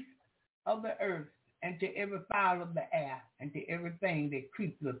beast of the earth, and to every fowl of the air, and to everything that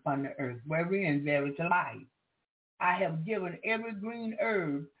creepeth upon the earth, wherein there is life, I have given every green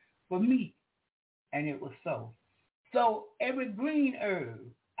herb for meat." And it was so. So every green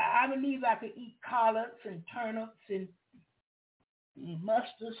herb, I believe I could eat collards and turnips and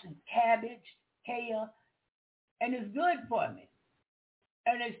mustards and cabbage, kale, and it's good for me.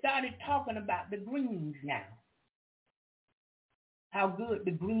 And they started talking about the greens now, how good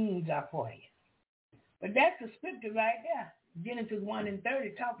the greens are for you. But that's the scripture right there. Genesis 1:30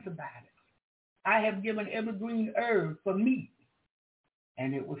 talks about it. I have given every green herb for meat,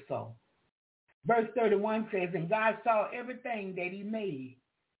 and it was so. Verse 31 says, "And God saw everything that he made,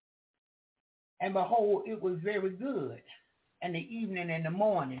 and behold, it was very good. And the evening and the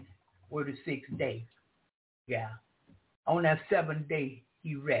morning were the sixth day." Yeah. On that seventh day,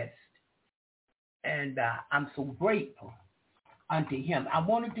 he rested. And I'm so grateful unto him. I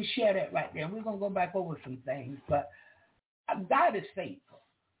wanted to share that right there. We're going to go back over some things, but God is faithful.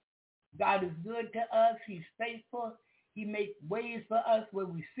 God is good to us. He's faithful. He makes ways for us where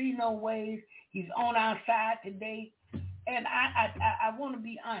we see no ways. He's on our side today. And I want to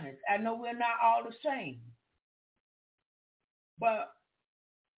be honest. I know we're not all the same. But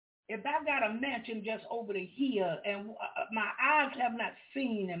if I got a mansion just over the hill and my eyes have not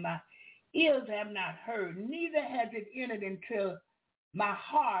seen and my ears have not heard, neither has it entered into my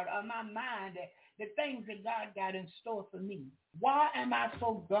heart or my mind that the things that God got in store for me. Why am I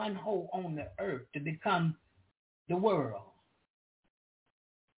so gun-ho on the earth to become the world?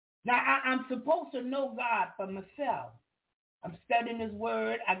 Now, I'm supposed to know God for myself. I'm studying his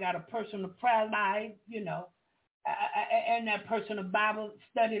word. I got a personal prayer life, and that personal Bible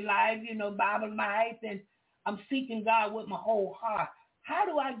study life, Bible life, and I'm seeking God with my whole heart. How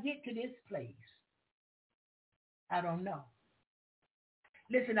do I get to this place? I don't know.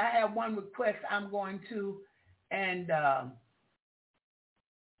 Listen, I have one request I'm going to, and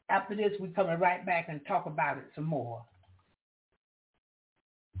after this, we're coming right back and talk about it some more.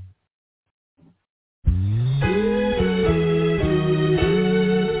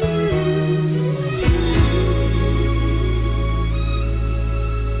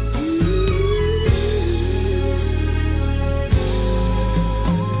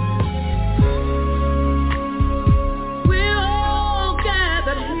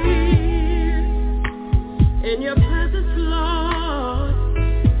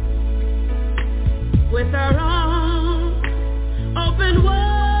 With our arms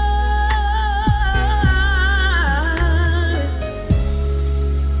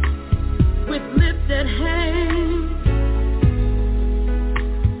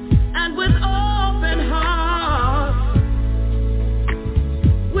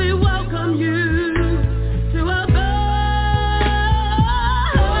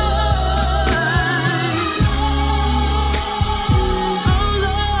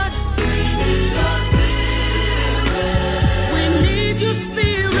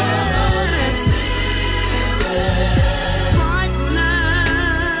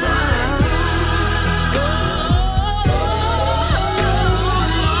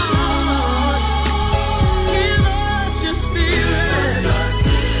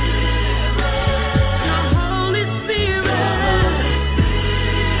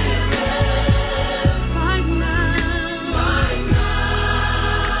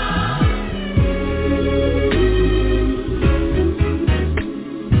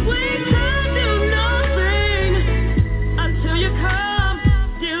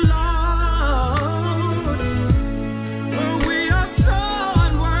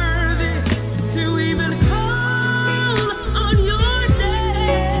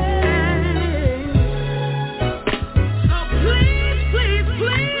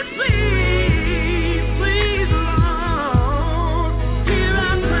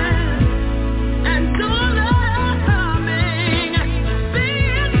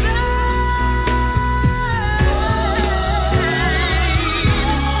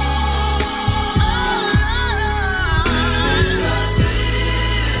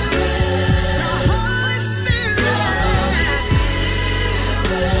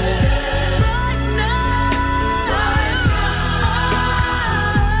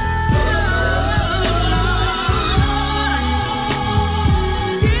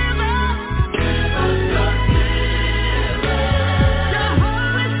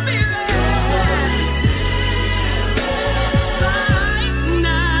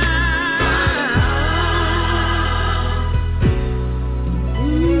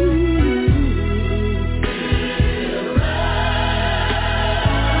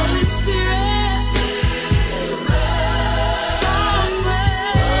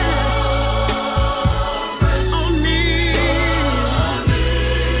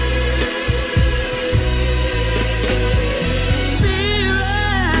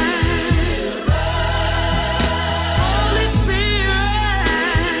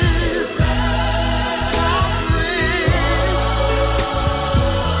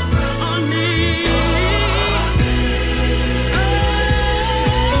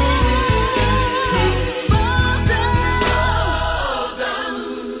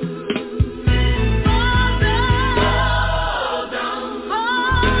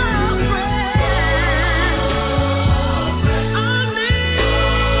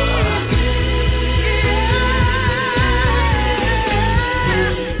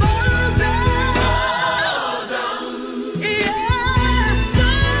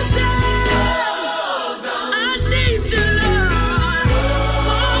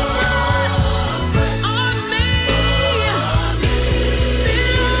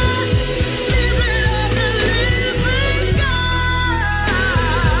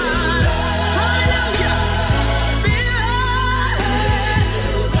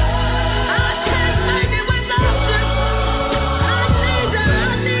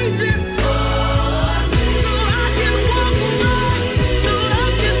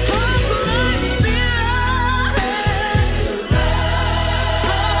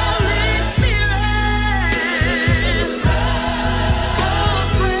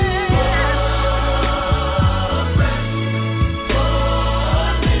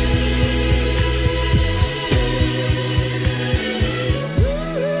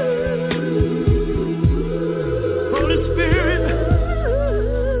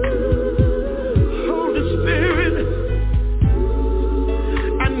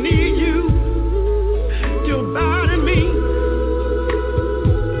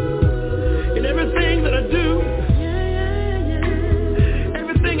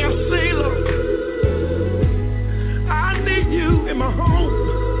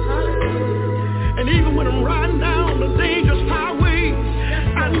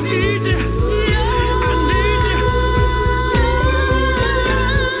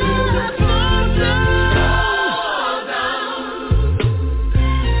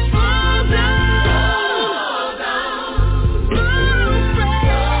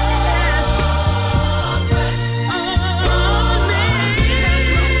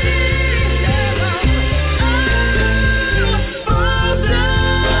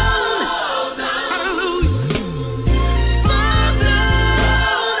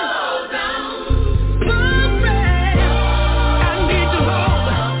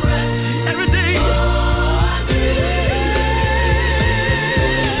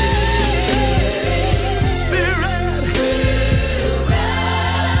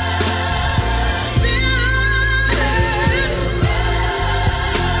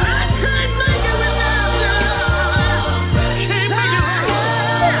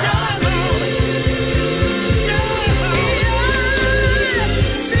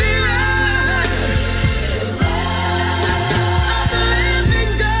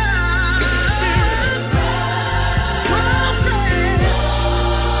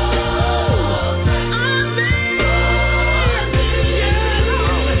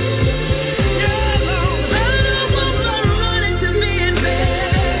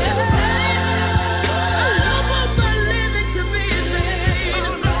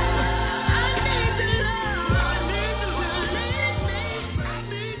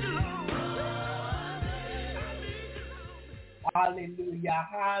Hallelujah,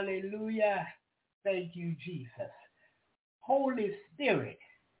 hallelujah. Thank you, Jesus. Holy Spirit,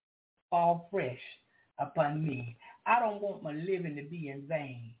 fall fresh upon me. I don't want my living to be in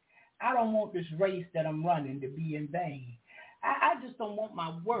vain. I don't want this race that I'm running to be in vain. I just don't want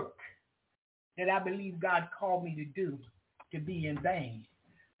my work that I believe God called me to do to be in vain.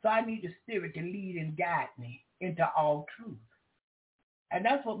 So I need the Spirit to lead and guide me into all truth. And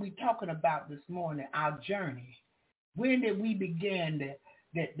that's what we're talking about this morning, our journey. When did we begin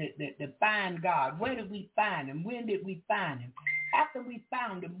to find God? Where did we find him? When did we find him? After we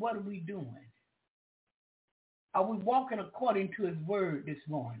found him, what are we doing? Are we walking according to his word this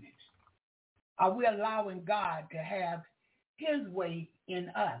morning? Are we allowing God to have his way in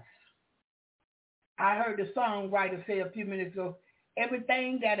us? I heard the songwriter say a few minutes ago,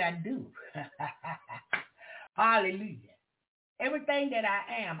 everything that I do, hallelujah, everything that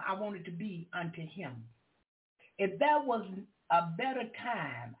I am, I want it to be unto him. If there was a better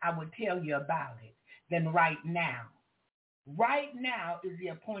time, I would tell you about it than right now. Right now is the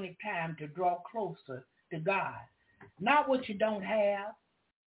appointed time to draw closer to God. Not what you don't have,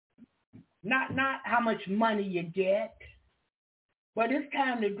 not how much money you get, but it's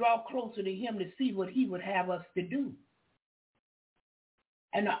time to draw closer to him to see what he would have us to do.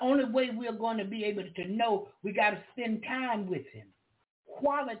 And the only way we're going to be able to know, we got to spend time with him,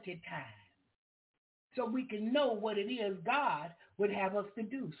 quality time, so we can know what it is God would have us to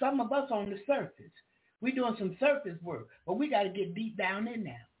do. Some of us on the surface, we're doing some surface work, but we got to get deep down in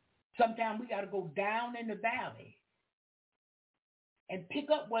there. Sometimes we got to go down in the valley and pick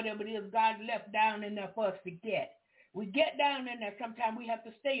up whatever it is God left down in there for us to get. We get down in there, sometimes we have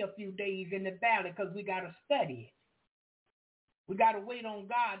to stay a few days in the valley because we got to study it. We got to wait on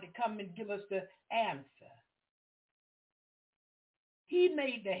God to come and give us the answer. He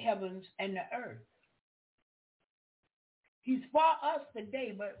made the heavens and the earth. He's for us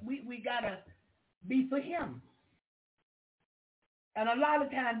today, but we got to be for him. And a lot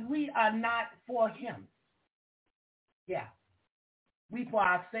of times we are not for him. Yeah. We for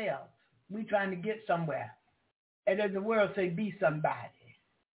ourselves. We trying to get somewhere. And as the world say, be somebody.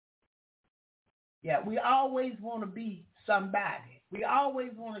 Yeah, we always want to be somebody. We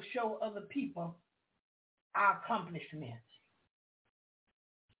always want to show other people our accomplishments.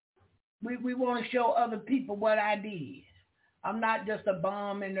 We want to show other people what I did. I'm not just a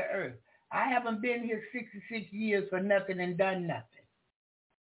bomb in the earth. I haven't been here 66 years for nothing and done nothing.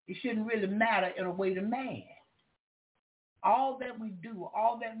 It shouldn't really matter in a way to man. All that we do,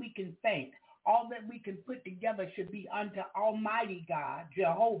 all that we can think, all that we can put together should be unto Almighty God,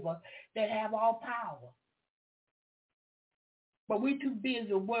 Jehovah, that have all power. But we're too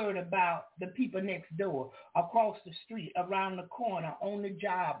busy worried about the people next door, across the street, around the corner, on the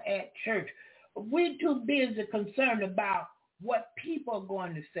job, at church. We're too busy concerned about what people are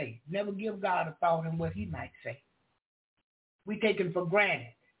going to say. Never give God a thought in what he might say. We take him for granted.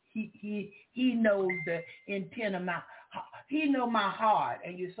 He knows the intent of my heart. He know my heart,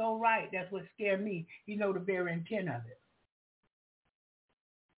 and you're so right. That's what scared me. He know the very intent of it.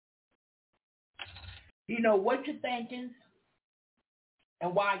 He know what you're thinking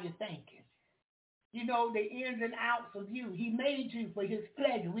and why you're thinking. You know the ins and outs of you. He made you for his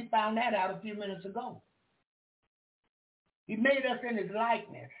pleasure. We found that out a few minutes ago. He made us in his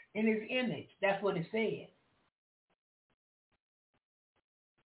likeness, in his image. That's what it said.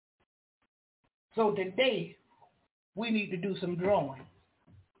 So today, we need to do some drawing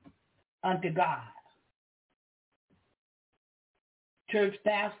unto God. Church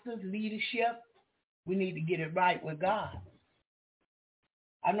pastors, leadership, we need to get it right with God.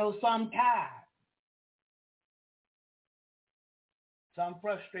 I know some tired, some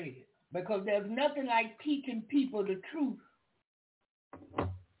frustrated, because there's nothing like teaching people the truth,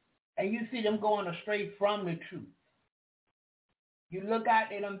 and you see them going astray from the truth. You look out,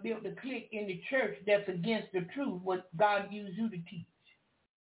 they done built a clique in the church that's against the truth, what God used you to teach.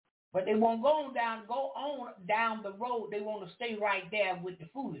 But they won't go on down the road. They want to stay right there with the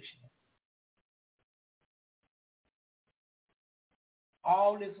foolishness.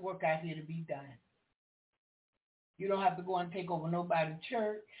 All this work out here to be done. You don't have to go and take over nobody's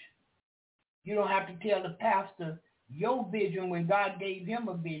church. You don't have to tell the pastor your vision when God gave him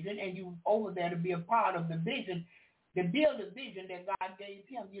a vision and you over there to be a part of the vision, to build a vision that God gave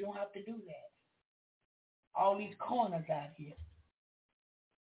him. You don't have to do that. All these corners out here.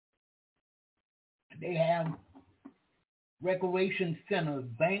 They have recreation centers,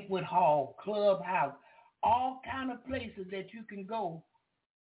 banquet hall, clubhouse, all kind of places that you can go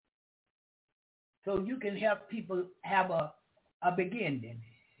so you can help people have a beginning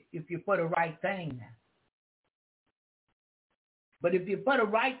if you put the right thing now. But if you for the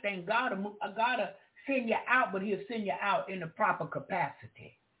right thing, God will send you out, but he'll send you out in the proper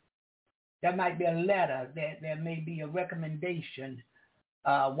capacity. There might be a letter, there may be a recommendation.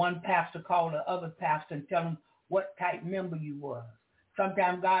 One pastor called the other pastor and tell him what type member you was.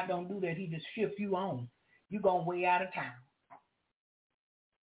 Sometimes God don't do that. He just shifts you on. You're going way out of town.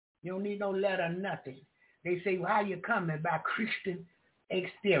 You don't need no letter or nothing. They say, well, how you coming? By Christian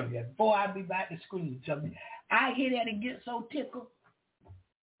exterior. Boy, I be about to scream something. I hear that and get so tickled.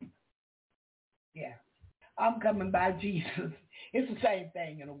 Yeah. I'm coming by Jesus. It's the same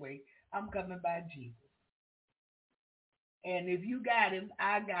thing in a way. I'm coming by Jesus. And if you got him,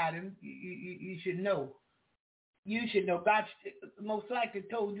 I got him, you should know. You should know. God most likely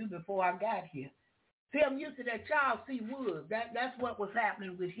told you before I got here. See, I'm used to that Charles C. Wood. That's what was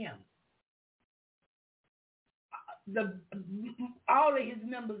happening with him. All of his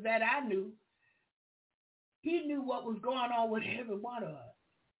members that I knew, he knew what was going on with every one of us.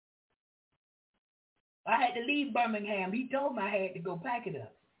 I had to leave Birmingham. He told me I had to go pack it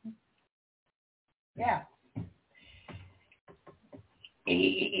up. Yeah.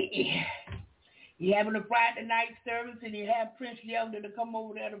 You having a Friday night service and you have Prince Yelder to come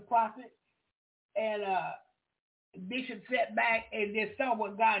over there to prophet, and Bishop sat back and just saw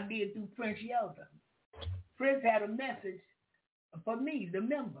what God did through Prince Yelder. Prince had a message for me, the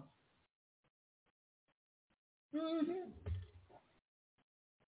member.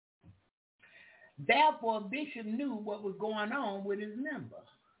 Therefore, Bishop knew what was going on with his member.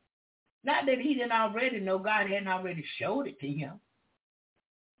 Not that he didn't already know, God hadn't already showed it to him.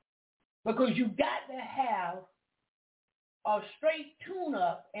 Because you got to have a straight tune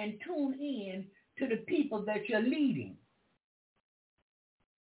up and tune in to the people that you're leading.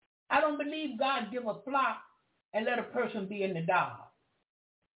 I don't believe God give a flock and let a person be in the dark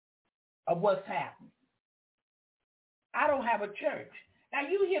of what's happening. I don't have a church. Now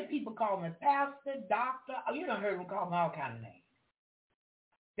you hear people call me pastor, doctor. Oh, you done heard them call me all kind of names.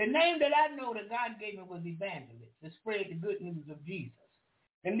 The name that I know that God gave me was evangelist, to spread the good news of Jesus,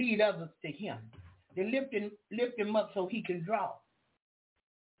 to lead others to him, to lift him up so he can draw.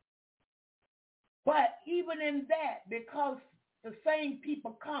 But even in that, because the same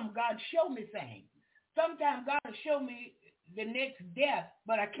people come, God show me things. Sometimes God will show me the next death,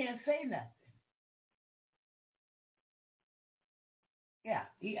 but I can't say nothing. Yeah,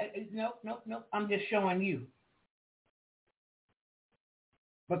 nope. I'm just showing you.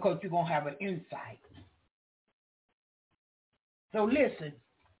 Because you're going to have an insight. So listen,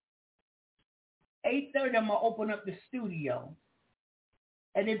 8:30, I'm going to open up the studio.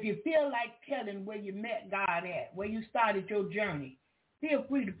 And if you feel like telling where you met God at, where you started your journey, feel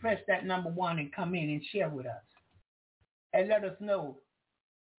free to press that number 1 and come in and share with us. And let us know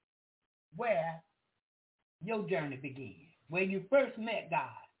where your journey began, where you first met God.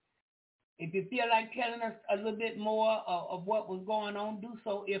 If you feel like telling us a little bit more of what was going on, do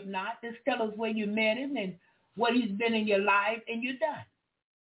so. If not, just tell us where you met him and what he's been in your life, and you're done.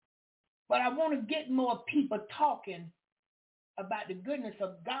 But I want to get more people talking about the goodness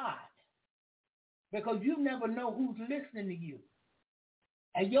of God, because you never know who's listening to you.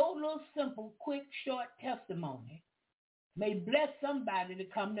 And your little simple, quick, short testimony may bless somebody to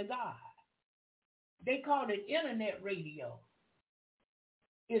come to God. They call it internet radio.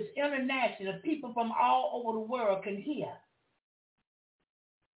 It's international. People from all over the world can hear.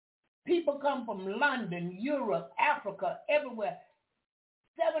 People come from London, Europe, Africa, everywhere.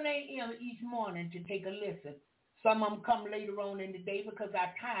 7 a.m. each morning to take a listen. Some of them come later on in the day because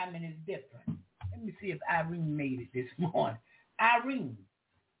our timing is different. Let me see if Irene made it this morning. Irene,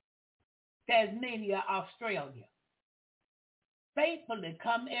 Tasmania, Australia. Faithfully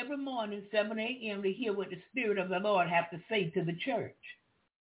come every morning, 7 a.m. to hear what the Spirit of the Lord has to say to the church.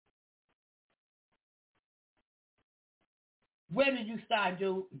 Where did you start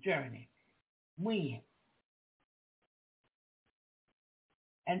your journey? When?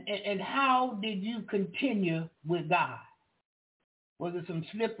 And how did you continue with God? Was it some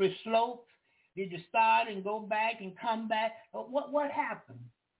slippery slopes? Did you start and go back and come back? What happened?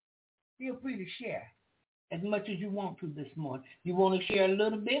 Feel free to share as much as you want to this morning. You want to share a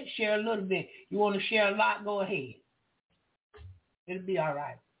little bit? Share a little bit. You want to share a lot? Go ahead. It'll be all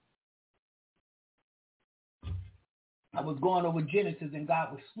right. I was going over Genesis and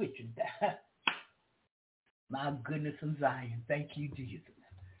God was switching. My goodness of Zion. Thank you, Jesus.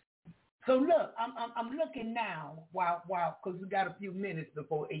 So look, I'm looking now while because we got a few minutes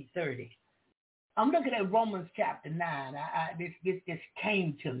before 8:30. I'm looking at Romans chapter 9. This just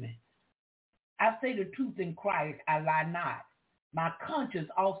came to me. I say the truth in Christ, I lie not. My conscience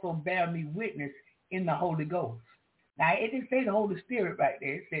also bear me witness in the Holy Ghost. Now, it didn't say the Holy Spirit right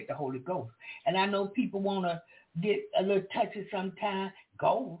there. It said the Holy Ghost. And I know people want to get a little touchy sometimes.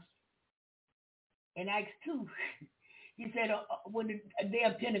 Ghost. In Acts 2, he said when the day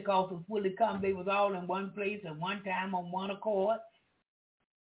of Pentecost was fully come, they was all in one place at one time on one accord.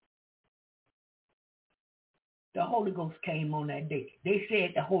 The Holy Ghost came on that day. They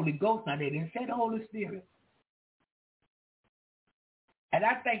said the Holy Ghost. Now, they didn't say the Holy Spirit. And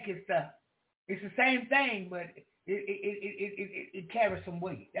I think it's the same thing, but it carries some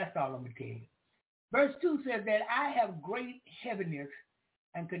weight. That's all I'm going to tell you. Verse 2 says that I have great heaviness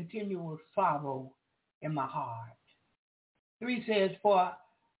and continual sorrow in my heart. 3 says, for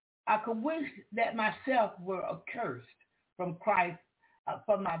I could wish that myself were accursed from Christ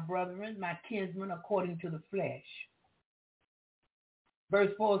for my brethren, my kinsmen, according to the flesh.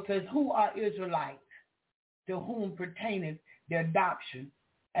 Verse 4 says, who are Israelites, to whom pertaineth the adoption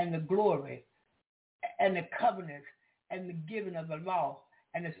and the glory and the covenants and the giving of the law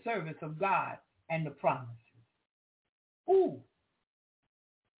and the service of God and the promises. Ooh.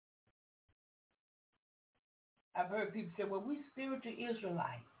 I've heard people say, well, we spiritual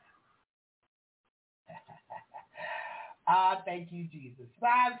Israelites. Thank you, Jesus.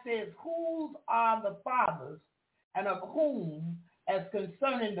 5 says, whose are the fathers, and of whom, as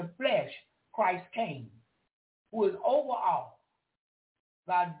concerning the flesh, Christ came, who is over all.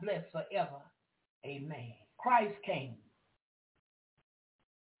 God bless forever. Amen. Christ came.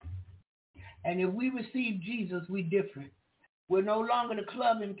 And if we receive Jesus, we're different. We're no longer the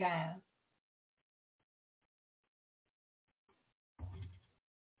clubbing kind.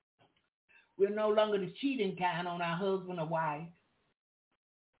 We're no longer the cheating kind on our husband or wife.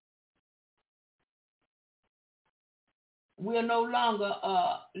 We're no longer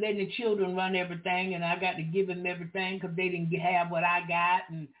letting the children run everything, and I got to give them everything because they didn't have what I got,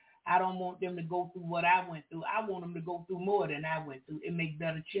 and I don't want them to go through what I went through. I want them to go through more than I went through. It makes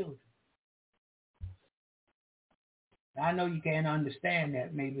better children. I know you can't understand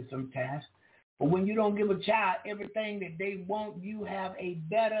that maybe sometimes, but when you don't give a child everything that they want, you have a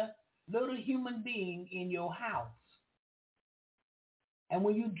better little human being in your house. And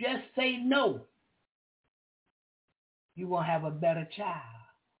when you just say no, you will have a better child.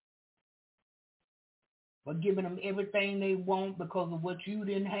 But giving them everything they want because of what you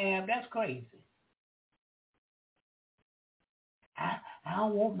didn't have, that's crazy. I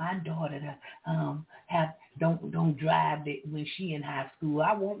don't want my daughter to don't drive when she in high school.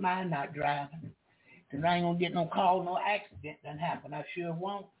 I want mine not driving. Because I ain't going to get no call, no accident done happen. I sure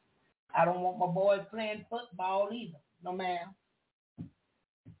won't. I don't want my boys playing football either. No, ma'am.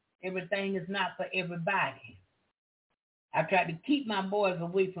 Everything is not for everybody. I tried to keep my boys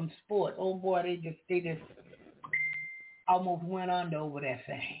away from sports. Oh, boy, they just almost went under over that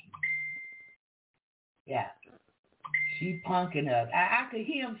thing. Yeah. She punking us. I could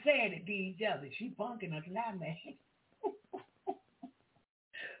hear them saying it to each other. She punking us now, man.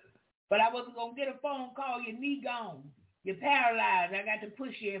 But I wasn't going to get a phone call. Your knee gone. You're paralyzed. I got to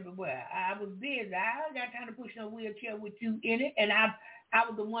push you everywhere. I was busy. I ain't got time to push no wheelchair with you in it. And I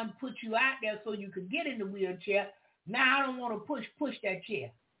was the one to put you out there so you could get in the wheelchair. Now I don't want to push that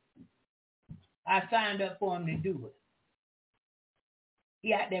chair. I signed up for him to do it.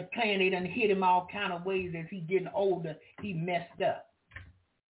 He out there playing. They done hit him all kind of ways as he getting older. He messed up.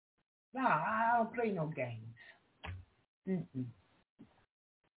 No, I don't play no games. Mm-mm.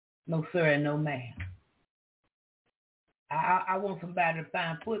 No sir and no ma'am. I want somebody to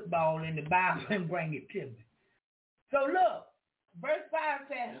find football in the Bible and bring it to me. So look, verse 5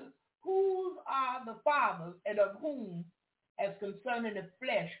 says, whose are the fathers, and of whom, as concerning the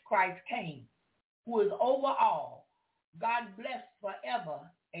flesh, Christ came, who is over all. God bless forever.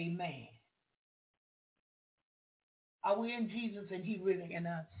 Amen. Are we in Jesus and he really in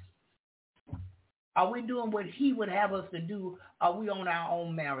us? Are we doing what he would have us to do? Are we on our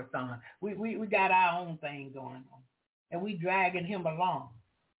own marathon? We got our own thing going on. And we dragging him along.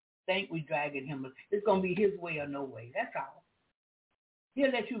 Think we dragging him. It's going to be his way or no way. That's all. He'll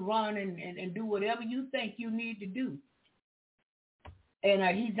let you run and do whatever you think you need to do. And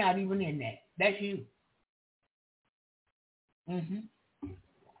he's not even in that. That's you.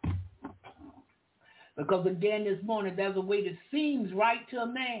 Because again this morning, there's a way that seems right to a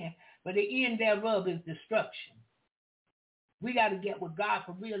man, but the end thereof is destruction. We got to get with God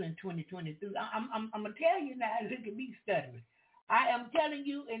for real in 2023. I'm going to tell you now, look at me stuttering. I am telling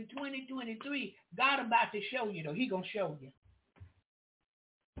you in 2023, God about to show you, though. He going to show you.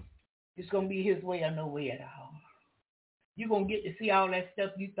 It's going to be his way or no way at all. You're going to get to see all that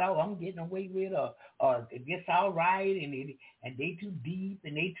stuff you thought I'm getting away with or it's all right and they too deep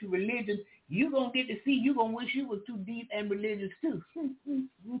and they too religious. You're going to get to see, you're going to wish you were too deep and religious too.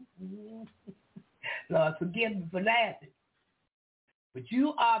 Lord, forgive me for laughing. But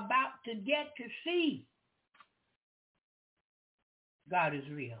you are about to get to see God is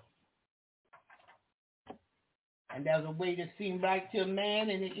real. And there's a way that seems right to a man,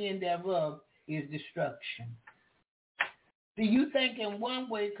 and the end thereof is destruction. Do you think in one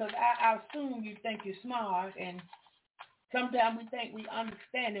way, because I assume you think you're smart, and sometimes we think we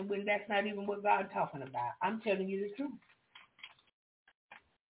understand it when that's not even what God's talking about. I'm telling you the truth.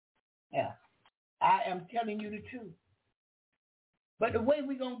 Yeah, I am telling you the truth. But the way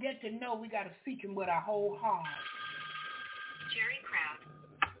we're going to get to know, we got to seek him with our whole heart. Jerry Crowd.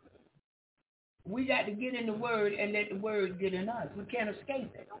 We got to get in the word and let the word get in us. We can't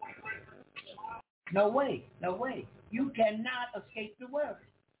escape it. No way. No way. You cannot escape the word.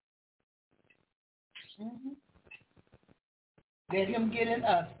 Mm-hmm. Let him get in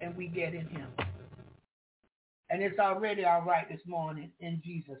us and we get in him. And it's already all right this morning in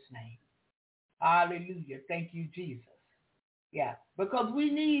Jesus' name. Hallelujah. Thank you, Jesus. Yeah, because we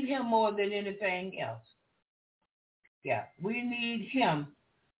need him more than anything else. Yeah, we need him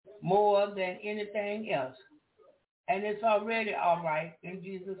more than anything else. And it's already all right in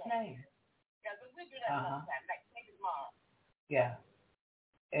Jesus' name. Yeah.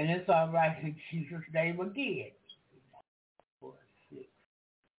 And it's all right in Jesus' name again. 4, 6,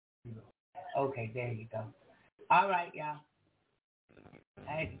 0. Okay, there you go. All right, y'all.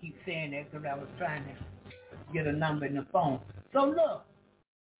 I had to keep saying that because I was trying to get a number in the phone. So look,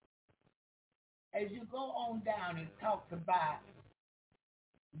 as you go on down and talk about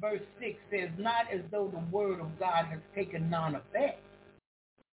verse 6 says, not as though the word of God has taken none effect,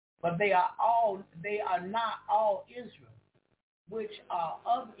 but they are not all Israel, which are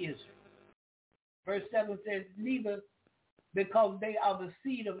of Israel. Verse 7 says, neither because they are the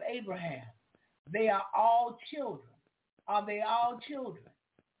seed of Abraham. They are all children. Are they all children?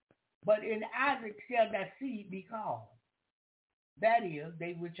 But in Isaac shall that seed be called. That is,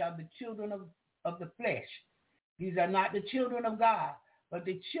 they which are the children of the flesh. These are not the children of God, but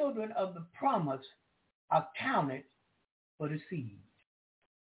the children of the promise are counted for the seed.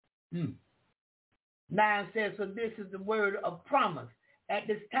 9 says, so this is the word of promise. At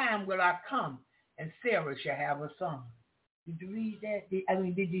this time will I come, and Sarah shall have a son. Did you read that?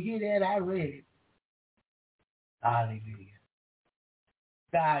 Did you hear that? I read it. Hallelujah.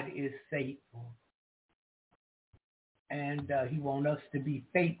 God is faithful. And he wants us to be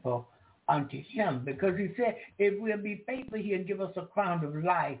faithful unto him. Because he said, if we'll be faithful, he'll give us a crown of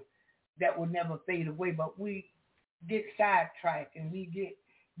life that will never fade away. But we get sidetracked and we get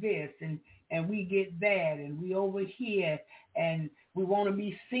this and we get that and we over here and we want to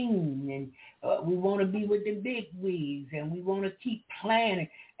be seen and we want to be with the big wigs and we want to keep planning.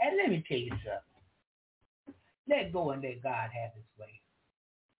 And let me tell you something. Let go and let God have his way.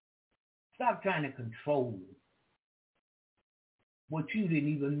 Stop trying to control what you didn't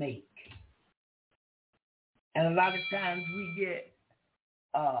even make. And a lot of times we get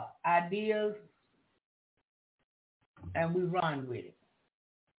ideas and we run with it.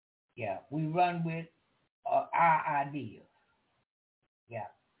 Yeah, we run with our ideas. Yeah.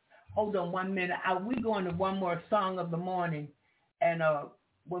 Hold on 1 minute. We're going to one more song of the morning. And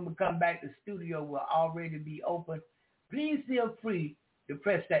when we come back, the studio will already be open. Please feel free to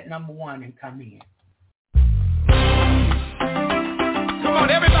press that number 1 and come in. Come on,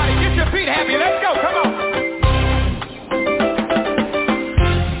 everybody, get your feet happy. Let's go. Come on.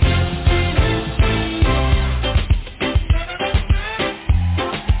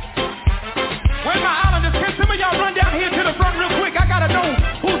 Where my islanders? Can some of y'all run down here to the front real quick? I got to know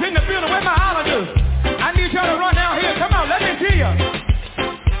who's in the building. Where my islanders? I need y'all to run down here. Come on, let me see you.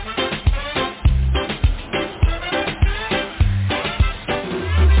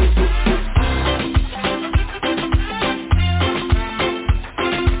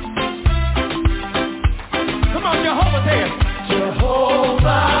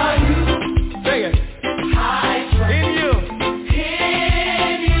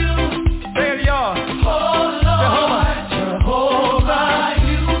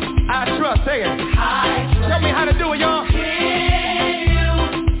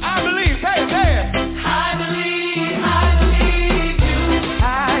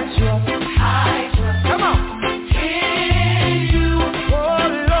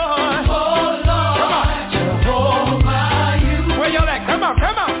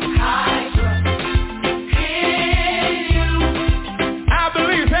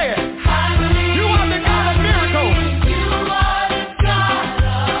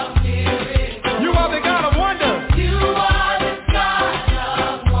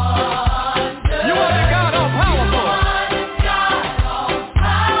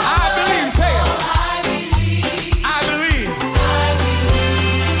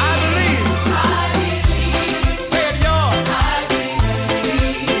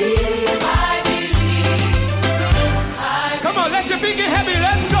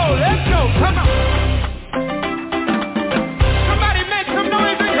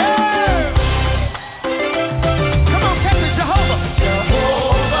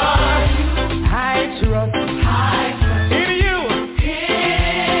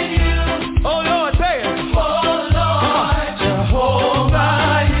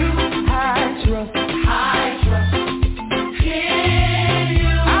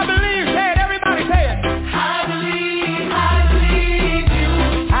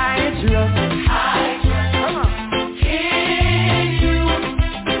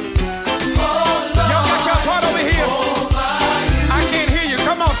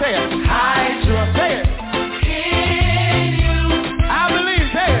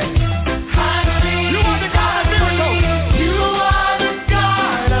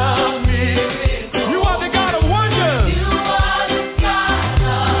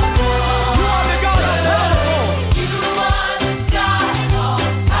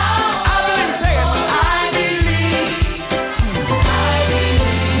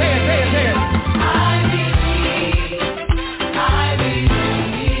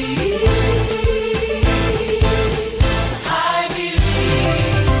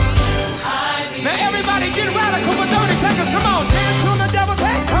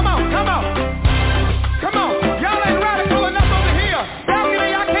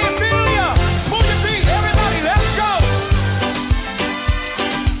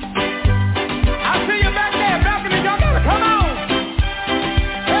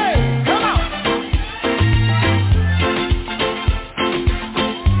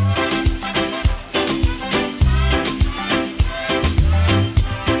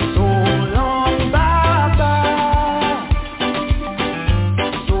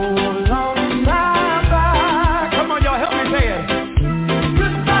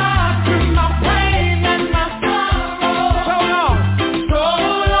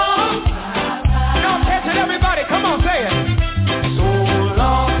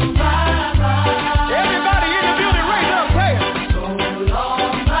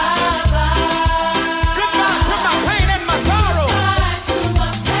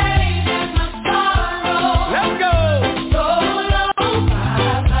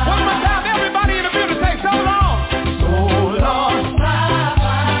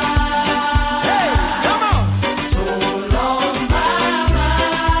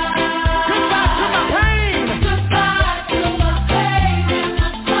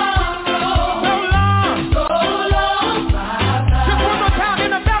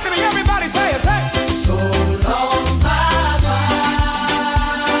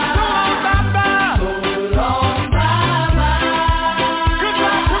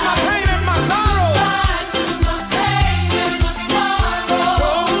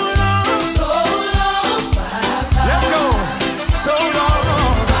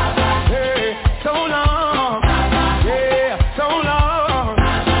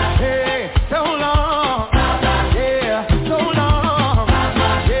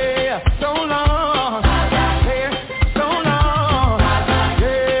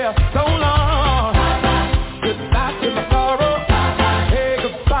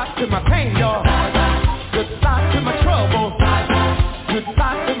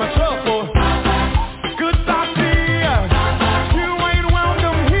 to my trouble. Goodbye, fear. You ain't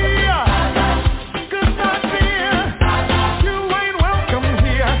welcome here. Goodbye, fear. You ain't welcome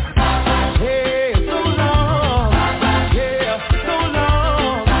here. Hey, so long. Yeah, so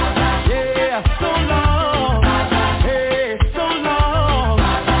long. Yeah, so long. Hey, so long.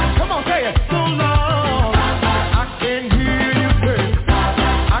 Come on, say it. So long. I can hear you say.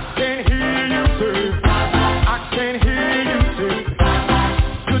 I can hear you say. I can hear you say.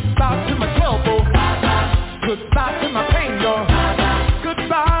 Goodbye to my trouble. Goodbye to my pain, y'all.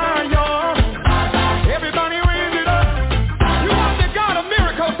 Goodbye, y'all. Everybody raise it up. You are the God of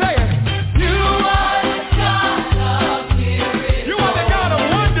miracles, say it. You are the God of miracles. You are the God of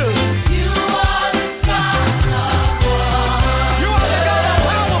wonders. You are the God of wonders. You are the God of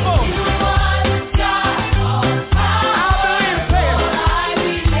powerful. You are the God of power. I believe, say it.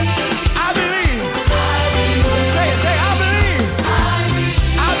 I believe. Say it, say I believe.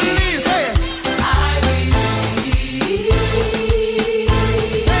 I believe, say it.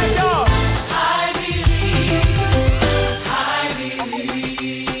 Say it, y'all.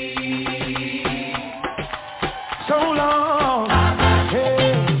 So long,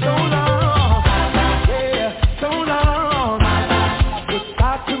 hey, so long, yeah, so long.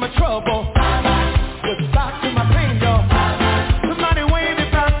 Goodbye to my trouble, goodbye to my pain, y'all. Somebody wave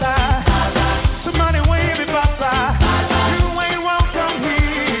it bye-bye, somebody wave it bye-bye. You ain't welcome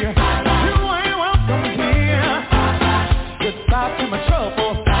here, you ain't welcome here. Goodbye to my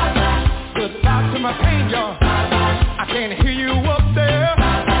trouble, goodbye to my pain, y'all. I can't hear you up there.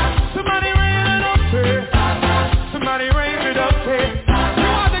 Somebody raise it up there. Somebody raise it up there. You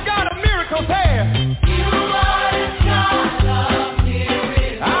are the God of miracles there. You are the God of miracles.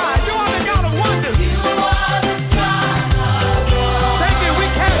 You are the God of wonders. You are the God of wonders. Thank you. We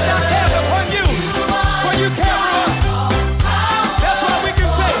cast our cares upon you. For you care for us. That's what we can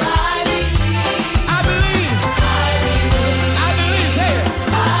say. I believe. I believe. Say it.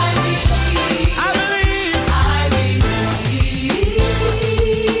 I believe.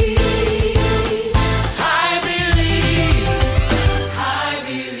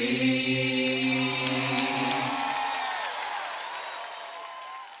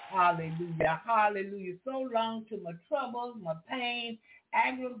 Hallelujah, hallelujah. So long to my troubles, my pain,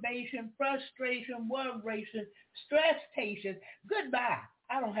 aggravation, frustration, worration, stressation. Goodbye.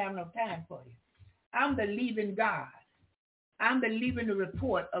 I don't have no time for you. I'm believing God. I'm believing the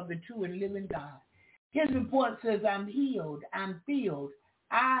report of the true and living God. His report says I'm healed, I'm filled,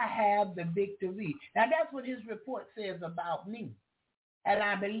 I have the victory. Now that's what his report says about me. And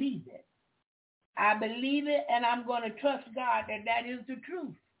I believe it. I believe it, and I'm going to trust God that that is the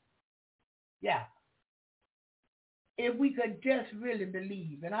truth. Yeah. If we could just really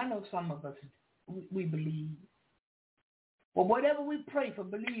believe, and I know some of us, we believe. But whatever we pray for,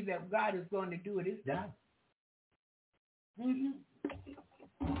 believe that God is going to do it, it's done. The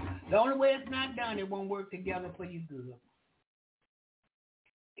only way it's not done, it won't work together for you good.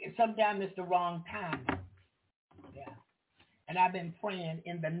 Sometimes it's the wrong time. Yeah. And I've been praying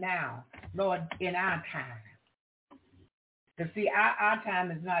in the now, Lord, in our time. Because see, our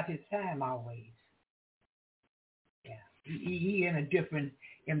time is not his time always. Yeah. He in a different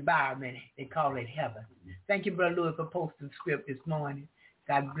environment. They call it heaven. Thank you, Brother Lewis, for posting script this morning.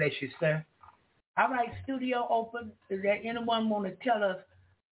 God bless you, sir. All right, studio open. Is there anyone want to tell us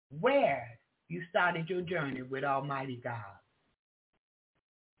where you started your journey with Almighty God?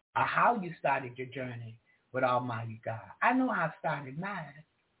 Or how you started your journey with Almighty God? I know how I started mine.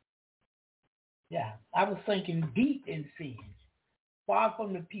 Yeah, I was sinking deep in sin, far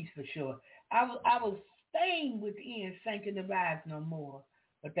from the peace for sure. I was staying within, sinking the rise no more.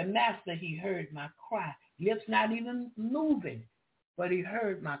 But the master, he heard my cry. Lips not even moving, but he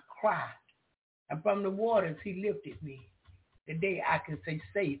heard my cry. And from the waters, he lifted me. Today I can say,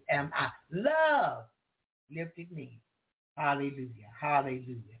 safe am I. Love lifted me. Hallelujah.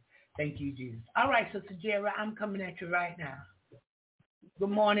 Hallelujah. Thank you, Jesus. All right, Sister Jerry, I'm coming at you right now. Good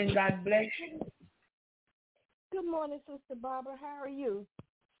morning. God bless you. Good morning, Sister Barbara. How are you?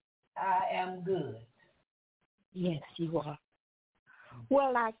 I am good. Yes, you are.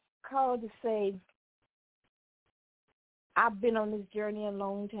 Well, I called to say I've been on this journey a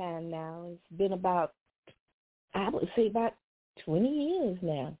long time now. It's been about, I would say about 20 years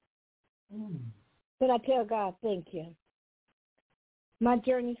now. But I tell God, thank you. My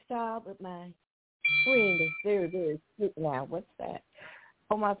journey started with my friend that's very, very sick now. What's that?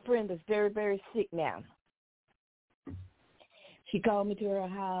 Oh, my friend that's very, very sick now. She called me to her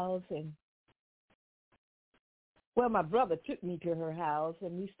house, and, well, my brother took me to her house,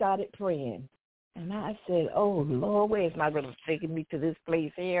 and we started praying. And I said, oh, Lord, where is my going to take me to this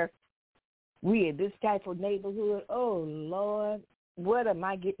place here? We in this type of neighborhood. Oh, Lord, what am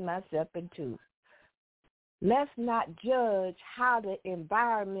I getting myself into? Let's not judge how the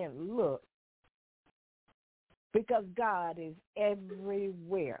environment looks, because God is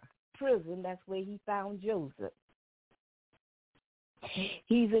everywhere. Prison, that's where he found Joseph.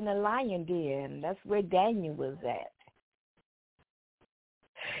 He's in a lion den. That's where Daniel was at.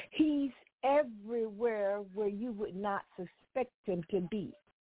 He's everywhere where you would not suspect him to be.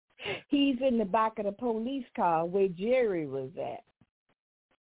 He's in the back of the police car where Jerry was at.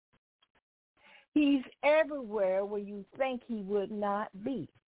 He's everywhere where you think he would not be.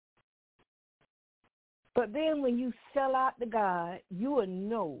 But then when you sell out to God, you will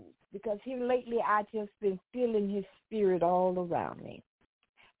know, because here lately I just been feeling his spirit all around me.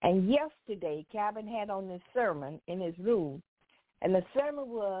 And yesterday, Calvin had on this sermon in his room, and the sermon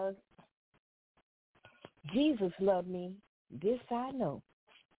was, Jesus loved me, this I know,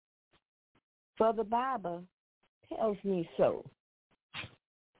 for the Bible tells me so.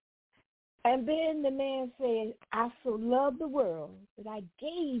 And then the man said, I so loved the world that I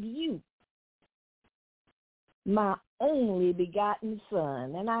gave you my only begotten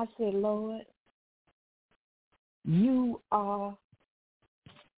son. And I said, Lord, you are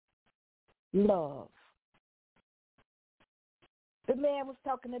love. The man was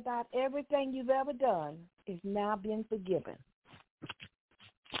talking about everything you've ever done is now being forgiven.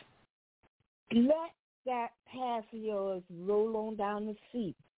 Let that past of yours roll on down the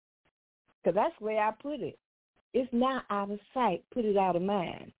seat, because that's where I put it. It's now out of sight. Put it out of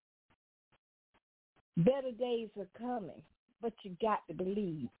mind. Better days are coming, but you got to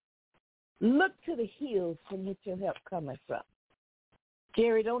believe. Look to the hills from which your help cometh from.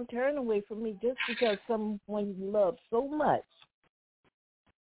 Jerry, don't turn away from me just because someone you love so much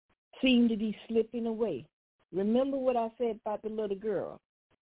seemed to be slipping away. Remember what I said about the little girl.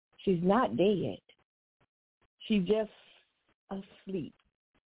 She's not dead. She's just asleep.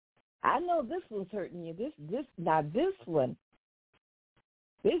 I know this one's hurting you. This one.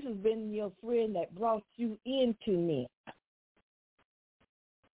 This has been your friend that brought you into me.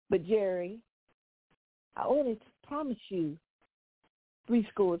 But Jerry, I only promise you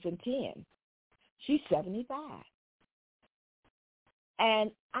 70. She's 75.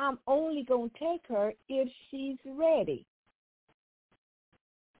 And I'm only going to take her if she's ready.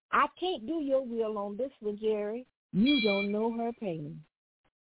 I can't do your will on this one, Jerry. You don't know her pain.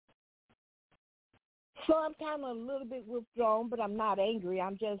 So I'm kind of a little bit withdrawn, but I'm not angry.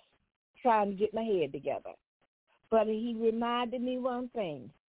 I'm just trying to get my head together. But he reminded me one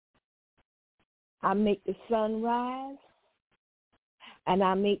thing. I make the sun rise, and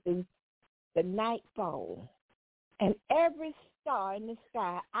I make the night fall. And every star in the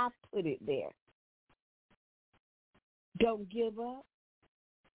sky, I put it there. Don't give up,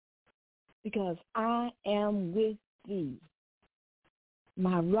 because I am with thee.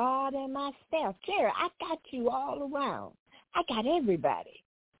 My rod and my staff. Jerry, I got you all around. I got everybody.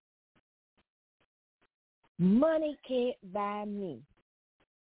 Money can't buy me,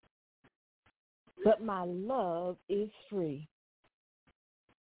 but my love is free.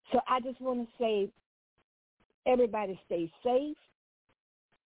 So I just want to say, everybody stay safe.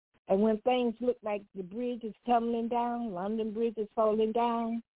 And when things look like the bridge is tumbling down, London Bridge is falling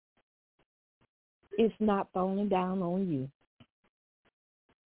down, it's not falling down on you.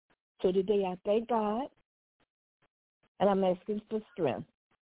 So today I thank God, and I'm asking for strength.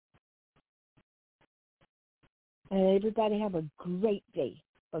 And everybody have a great day,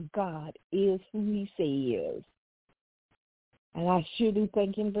 for God is who he say he is. And I sure do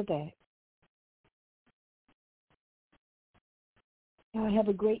thank him for that. Y'all have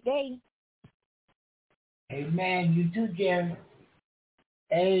a great day. Amen. You too, Jerry.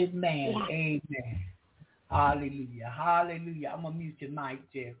 Amen. Yeah. Amen. Hallelujah. Hallelujah. I'm going to mute your mic,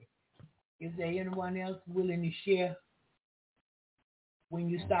 Jerry. Is there anyone else willing to share when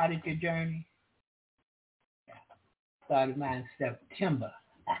you started your journey? Started mine September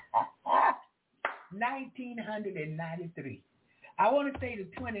 1993. I want to say the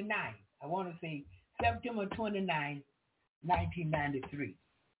 29th. I want to say September 29, 1993.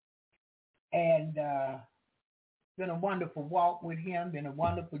 And been a wonderful walk with him, been a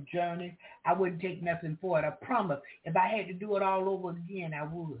wonderful journey. I wouldn't take nothing for it. I promise. If I had to do it all over again, I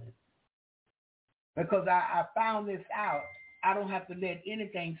would. Because I found this out. I don't have to let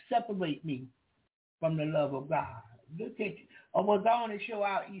anything separate me from the love of God. Look at you. I was on to show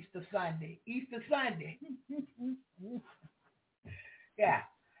out Easter Sunday. Easter Sunday. Yeah.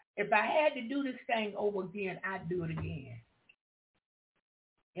 If I had to do this thing over again, I'd do it again.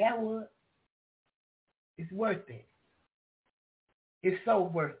 Yeah, I would. It's worth it. It's so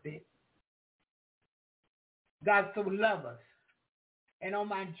worth it. God so loves us. And on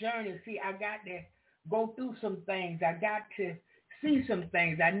my journey, see, I got to go through some things. I got to see some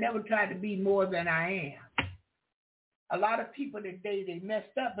things. I never tried to be more than I am. A lot of people today, they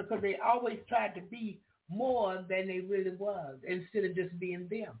messed up because they always tried to be more than they really was instead of just being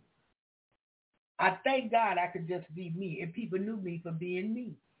them. I thank God I could just be me, and people knew me for being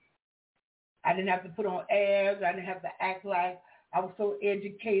me. I didn't have to put on airs. I didn't have to act like I was so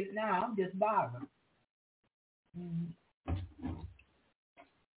educated. Now I'm just Barbara.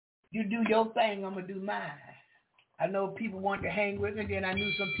 You do your thing, I'm going to do mine. I know people want to hang with me, then I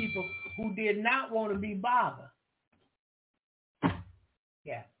knew some people who did not want to be bothered.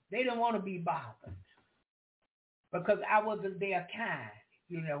 Yeah, they didn't want to be bothered because I wasn't their kind,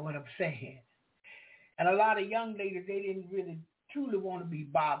 you know what I'm saying. And a lot of young ladies, they didn't really truly want to be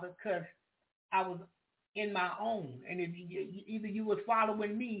bothered because I was in my own. And if either you was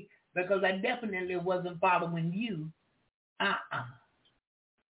following me, because I definitely wasn't following you,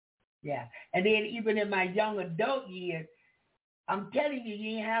 Yeah. And then even in my young adult years, I'm telling you,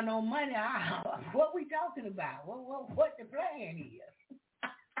 you ain't have no money. What we talking about? What the plan is?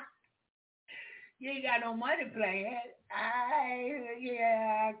 You ain't got no money plan.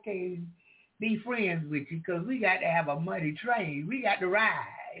 I can't be friends with you because we got to have a money train. We got to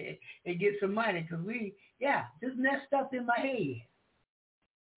ride and get some money because just messed up in my head.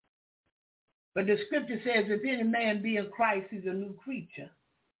 But the scripture says, if any man be in Christ, he's a new creature.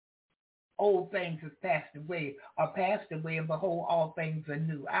 Old things have passed away, and behold, all things are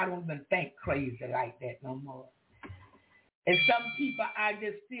new. I don't even think crazy like that no more. And some people, I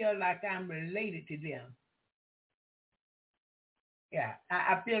just feel like I'm related to them. Yeah,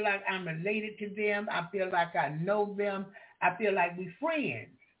 I feel like I'm related to them. I feel like I know them. I feel like we're friends.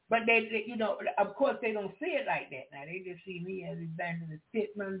 But they, of course, they don't see it like that. Now, they just see me as Evangelist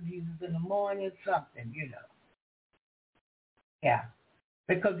Pittman, Jesus in the morning, something, Yeah.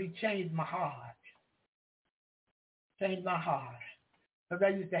 Because he changed my heart. Because I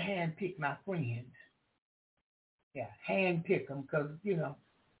used to handpick my friends. Yeah, handpick them because,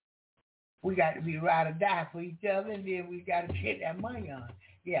 we got to be ride or die for each other, and then we got to get that money on.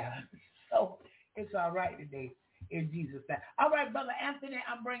 Yeah, so it's all right today in Jesus' name. All right, Brother Anthony,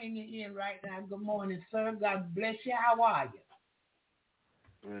 I'm bringing you in right now. Good morning, sir. God bless you. How are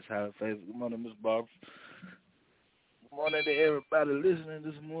you? Bless highly favored. Good morning, Miss Barbara. Good morning to everybody listening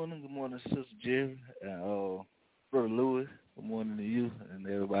this morning. Good morning, Sister Jerry and Brother Louis. Good morning to you and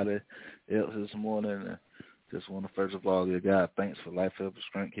everybody else this morning. And just want to first of all give God thanks for life, health, and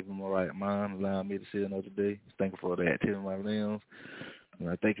strength, keeping my right mind, allowing me to see another day. Thank you for the activity of my limbs. And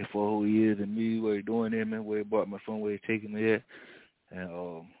I thank you for who he is in me, what he's doing in me, where he brought me from, where he's taking me at.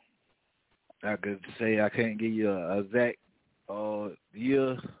 And I could say I can't give you an exact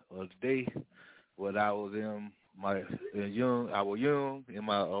year or day when I was in I was young,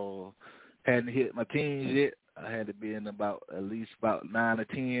 and hadn't hit my teens yet. I had to be in at least about 9 or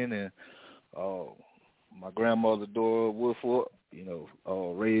 10, and my grandmother Dora Woodford,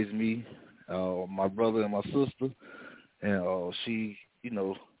 raised me, my brother and my sister, and she,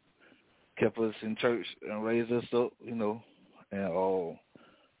 kept us in church and raised us up, and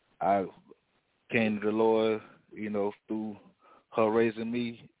I came to the Lord, through her raising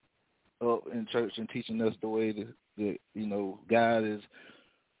me up in church and teaching us the way that God is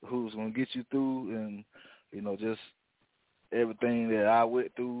who's going to get you through, and, just everything that I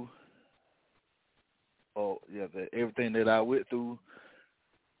went through, everything that I went through,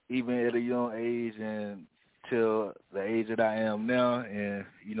 even at a young age and till the age that I am now, and,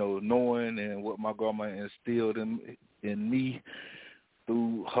 knowing and what my grandma instilled in me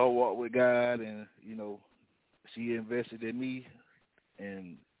through her walk with God, and, she invested in me,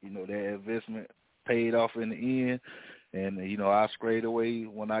 and, that investment paid off in the end. And, I strayed away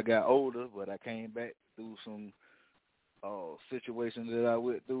when I got older, but I came back through some situations that I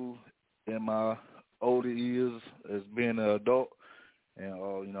went through in my older years as being an adult.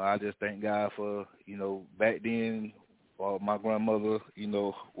 And, I just thank God for, back then, my grandmother,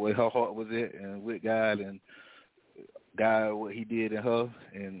 where her heart was at and with God, and God, what he did in her.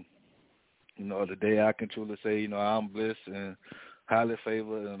 And, today I can truly say, I'm blessed and highly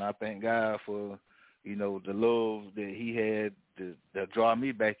favored, and I thank God for, the love that he had to draw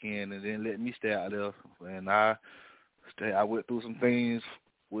me back in and then let me stay out there. And I went through some things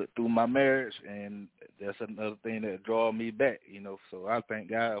through my marriage, and that's another thing that draw me back, So I thank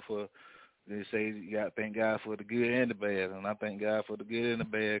God for, they say you got to thank God for the good and the bad, and I thank God for the good and the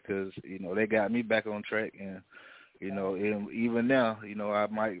bad because, they got me back on track, and, you know, and even now, you know, I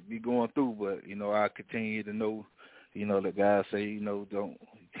might be going through, but, you know, I continue to know, you know, that God say, you know, you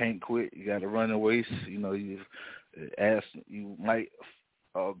can't quit. You got to run the race. You know, you might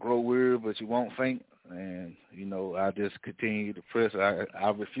grow weary, but you won't faint. And, you know, I just continue to press. I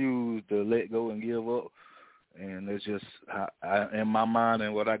refuse to let go and give up. And it's just in my mind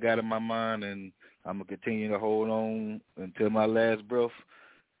and what I got in my mind, and I'm going to continue to hold on until my last breath,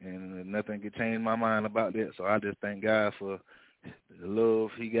 and nothing can change my mind about that. So I just thank God for the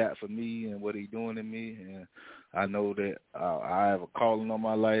love he got for me and what he's doing in me. And I know that I have a calling on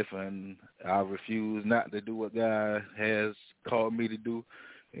my life, and I refuse not to do what God has called me to do.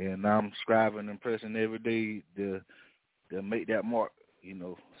 And I'm striving and pressing every day to make that mark, you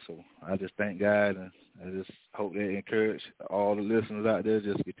know. So I just thank God, and I just hope that encourage all the listeners out there.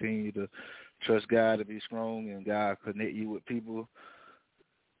 Just continue to trust God to be strong, and God connect you with people,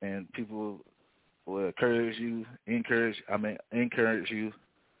 and people will encourage you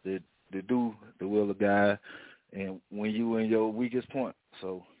to do the will of God, and when you in your weakest point.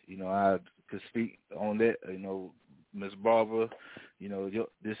 So, you know, I could speak on that, you know, Miss Barbara, you know,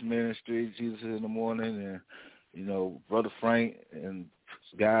 this ministry, Jesus in the Morning, and, you know, Brother Frank, and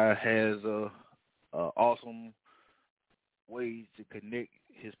God has a awesome way to connect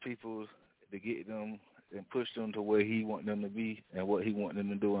his people, to get them and push them to where he want them to be and what he want them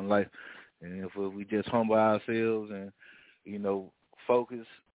to do in life. And if we just humble ourselves and, you know, focus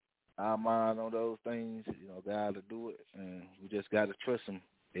our mind on those things, you know, God will do it, and we just got to trust him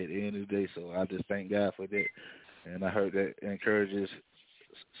at the end of the day. So I just thank God for that, and I heard that encourages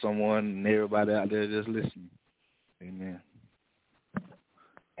someone and everybody out there just listening. Amen.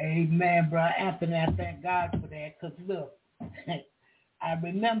 Amen, Brother Anthony. I thank God for that, because look, I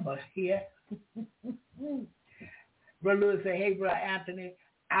remember here, Brother Lewis said, hey, Brother Anthony,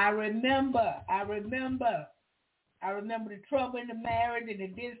 I remember the trouble in the marriage and the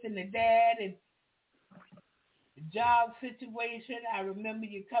this and the that and the job situation. I remember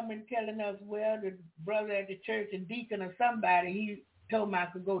you coming telling us, well, the brother at the church and deacon or somebody, he told me I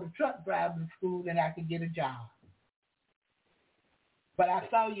could go to truck driving school and I could get a job. But I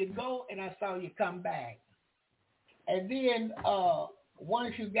saw you go and I saw you come back. And then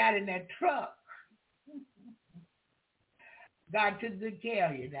once you got in that truck, God took good care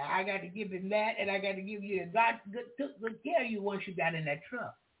of you. Now, I got to give him that, and I got to give you, God took good care of you once you got in that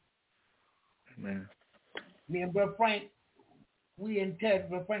truck. Amen. Me and Brother Frank, we in touch.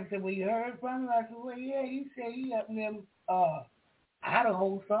 Brother Frank said, well, you heard from him? I said, well, yeah, he said he up in them,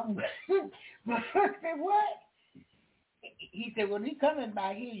 Idaho something. Brother Frank said, what? He said, well, he coming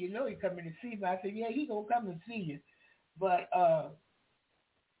by here. You know he coming to see me. I said, yeah, he going to come and see you. But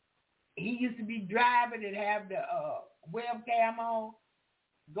he used to be driving and have the webcam on,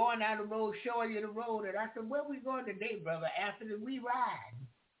 going down the road, showing you the road. And I said, where we going today, brother? After we ride.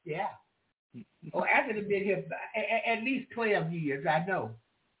 Yeah. Oh, after they've been here at least 12 years, I know.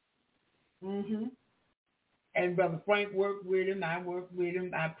 Mm-hmm. And Brother Frank worked with him. I worked with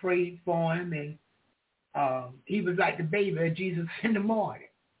him. I prayed for him. And he was like the baby of Jesus in the morning.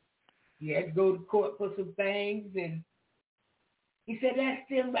 He had to go to court for some things, and he said, that's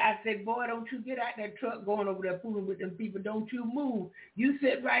them. I said, boy, don't you get out that truck going over there fooling with them people. Don't you move. You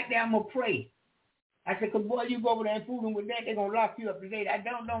sit right there. I'm going to pray. I said, because, boy, you go over there and fooling with that, they're going to lock you up today. I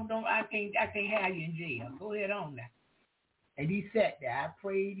can't have you in jail. Go ahead on now. And he sat there. I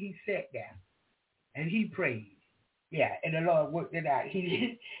prayed. He sat there. And he prayed. Yeah, and the Lord worked it out.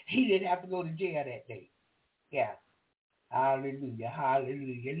 He didn't have to go to jail that day. Yeah. Hallelujah.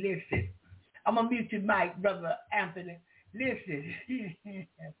 Hallelujah. Listen, I'm going to mute your mic, Brother Anthony. Listen,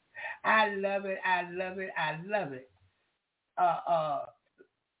 I love it. I love it. I love it.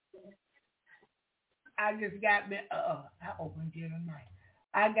 I just got me, I opened Jeremiah.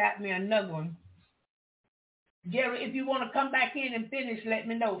 I got me another one. Jerry, if you want to come back in and finish, let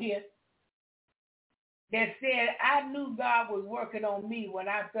me know here. That said, I knew God was working on me when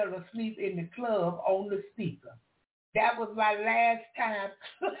I fell asleep in the club on the speaker. That was my last time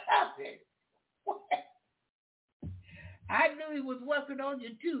clubbing. I knew he was working on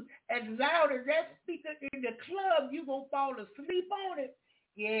you too. As loud as that speaker in the club, you gonna fall asleep on it.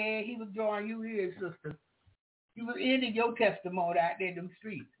 Yeah, he was drawing you in, sister. He was ending your testimony out there in them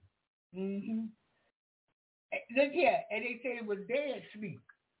streets. Mm-hmm. Look here, and they said it was dead sleep.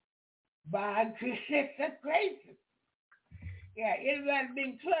 By that's crazy. Yeah, anybody's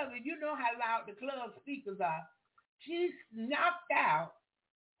been clubbing, you know how loud the club speakers are. She's knocked out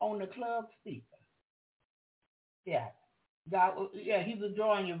on the club speaker. Yeah. God, yeah, he was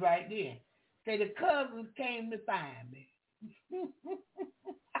drawing you right then. Say the cousins came to find me.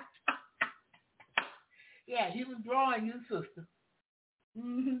 Yeah, he was drawing you, sister.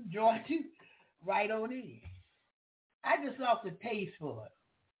 Drawing you right on in. I just lost a taste for it.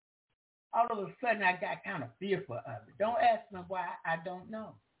 All of a sudden, I got kind of fearful of it. Don't ask me why, I don't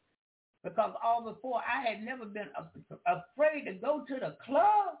know. Because all before, I had never been afraid to go to the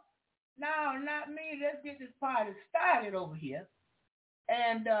club. No, not me. Let's get this party started over here.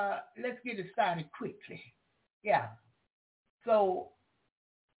 And let's get it started quickly. Yeah. So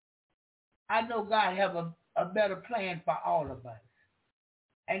I know God have a better plan for all of us.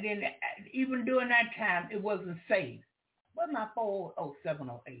 And then even during that time, it wasn't safe. Where's my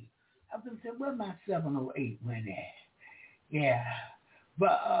 40708? I was going to say, where my 708 went at? Yeah.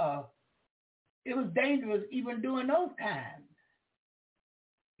 But it was dangerous even during those times.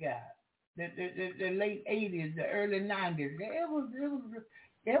 Yeah. The late 80s, the early 90s.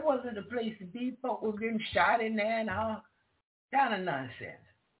 There wasn't a place to be. Folk was getting shot in there and all kind of nonsense.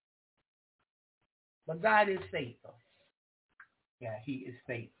 But God is faithful. Yeah, he is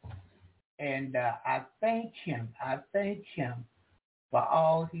faithful. And I thank him. I thank him for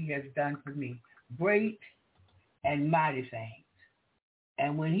all he has done for me. Great and mighty things.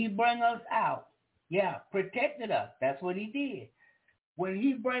 And when he bring us out, protected us. That's what he did. When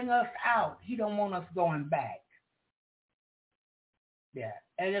he bring us out, he don't want us going back. Yeah.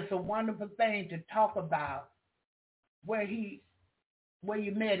 And it's a wonderful thing to talk about where you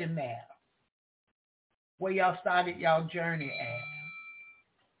met him at. Where y'all started y'all journey at.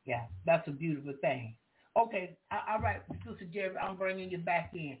 Yeah, that's a beautiful thing. Okay, all right, Sister Jerry, I'm bringing you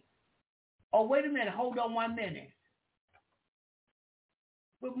back in. Oh, wait a minute. Hold on 1 minute.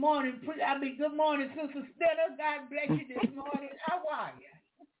 Good morning. Good morning, Sister Stella. God bless you this morning. How are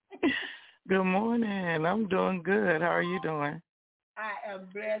you? Good morning. I'm doing good. How are you doing? I am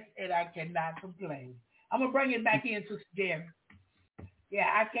blessed and I cannot complain. I'm going to bring it back in, Sister Jerry. Yeah,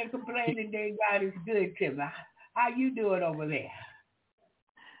 I can't complain today. God is good to me. How you doing over there?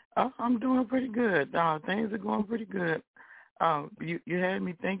 Oh, I'm doing pretty good. Things are going pretty good. You had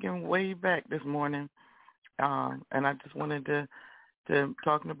me thinking way back this morning, and I just wanted to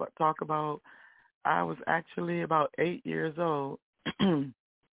talk about. I was actually about 8 years old, and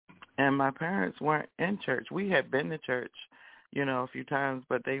my parents weren't in church. We had been to church, a few times,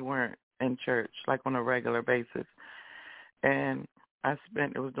 but they weren't in church like on a regular basis. And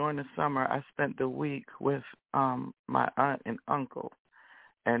it was during the summer, I spent the week with my aunt and uncle.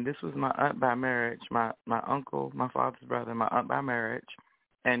 And this was my aunt by marriage, my uncle, my father's brother, my aunt by marriage.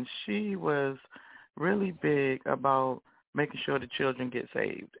 And she was really big about making sure the children get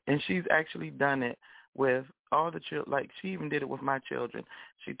saved. And she's actually done it with all the children. Like, she even did it with my children.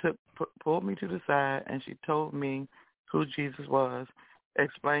 She pulled me to the side, and she told me who Jesus was,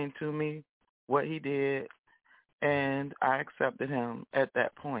 explained to me what he did, and I accepted him at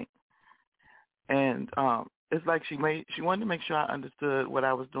that point. And it's like she wanted to make sure I understood what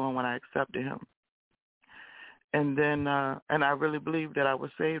I was doing when I accepted him. And then, and I really believed that I was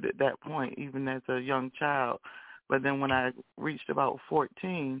saved at that point, even as a young child. But then when I reached about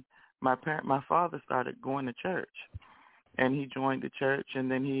 14, my father started going to church, and he joined the church, and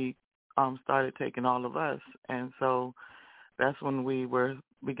then he started taking all of us. And so that's when we were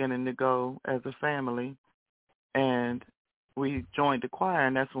beginning to go as a family, and we joined the choir,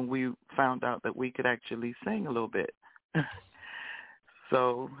 and that's when we found out that we could actually sing a little bit.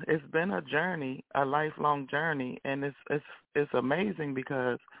 So it's been a journey, a lifelong journey, and it's amazing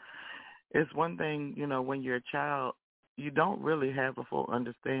because it's one thing, when you're a child, you don't really have a full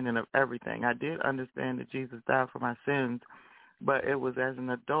understanding of everything. I did understand that Jesus died for my sins, but it was as an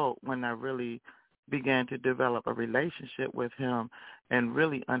adult when I really began to develop a relationship with him and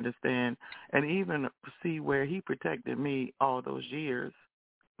really understand and even see where he protected me all those years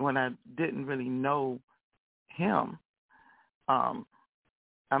when I didn't really know him.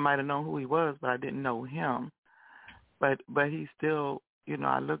 I might have known who he was, but I didn't know him. But he still,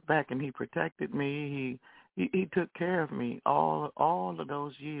 I look back and he protected me. He took care of me all of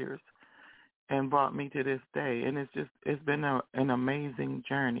those years and brought me to this day. And it's been an amazing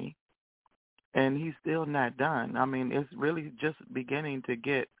journey. And he's still not done. I mean, it's really just beginning to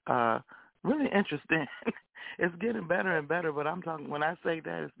get really interesting. It's getting better and better. But I'm talking, when I say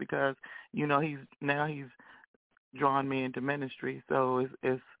that, it's because he's drawn me into ministry. So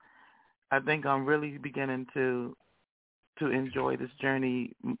it's I think I'm really beginning to enjoy this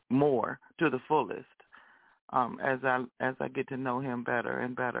journey more to the fullest as I get to know him better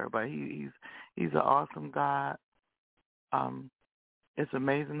and better. But he's an awesome God. It's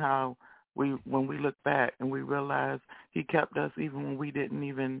amazing how when we look back and we realize he kept us even when we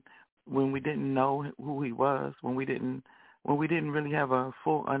didn't know who he was, when we didn't really have a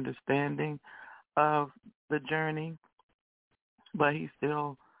full understanding of the journey, but he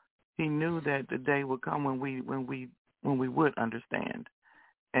knew that the day would come when we would understand,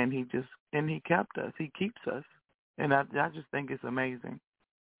 and he kept us. He keeps us, and I just think it's amazing.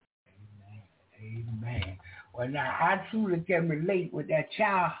 Amen. Well, now I truly can relate with that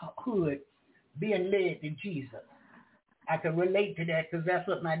childhood being led to Jesus. I can relate to that because that's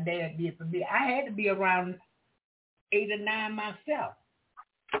what my dad did for me. I had to be around 8 or 9 myself.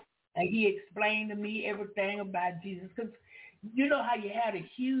 And he explained to me everything about Jesus. Because you know how you had a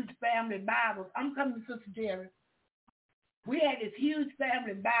huge family Bible. I'm coming to Sister Jerry. We had this huge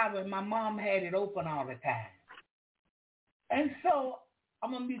family Bible, and my mom had it open all the time. And so,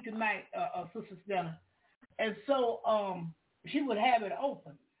 I'm going to mute the mic, Sister Stella. And so she would have it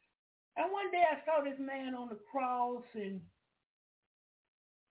open. And one day I saw this man on the cross, and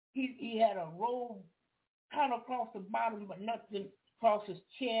he had a robe kind of across the bottom, but nothing across his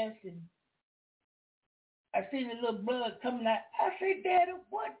chest. And I seen the little blood coming out. I said, Daddy,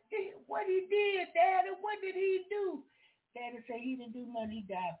 what he did, Daddy? What did he do? Daddy said, he didn't do nothing. He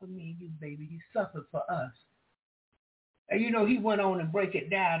died for me and you, baby. He suffered for us. And, you know, he went on and break it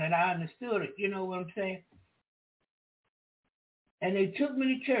down, and I understood it. You know what I'm saying? And they took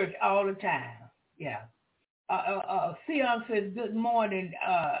me to church all the time. Yeah. Sion says, good morning,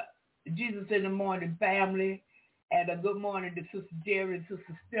 Jesus in the morning, family. And a good morning to Sister Jerry and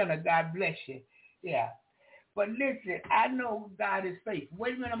Sister Stella. God bless you. Yeah. But listen, I know God is faithful.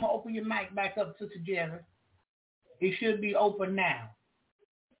 Wait a minute, I'm going to open your mic back up, Sister Jerry. It should be open now.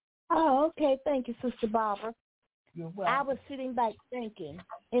 Oh, okay. Thank you, Sister Barbara. You're welcome. I was sitting back thinking,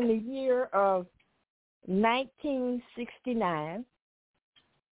 in the year of 1969,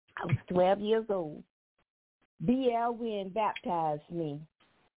 I was 12 years old. B.L. Wynn baptized me.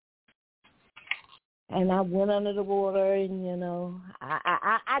 And I went under the water, and, you know,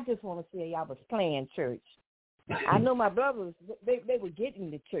 I just want to say I was playing church. I know my brothers, they were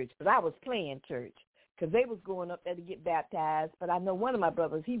getting to church, but I was playing church because they was going up there to get baptized. But I know one of my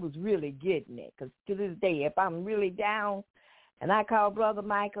brothers, he was really getting it, because to this day, if I'm really down and I call Brother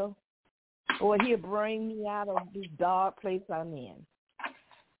Michael, or he'll bring me out of this dark place I'm in.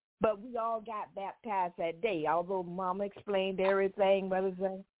 But we all got baptized that day, although Mama explained everything. Brother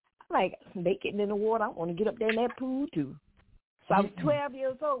said, I'm like, they getting in the water. I want to get up there in that pool, too. So I was 12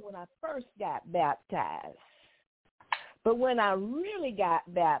 years old when I first got baptized. But when I really got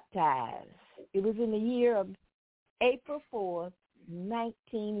baptized, it was in the year of April 4th,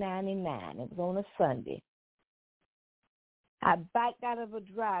 1999. It was on a Sunday. I biked out of a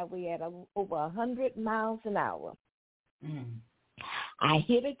driveway at over 100 miles an hour. I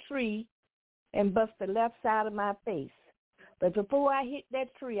hit a tree and bust the left side of my face. But before I hit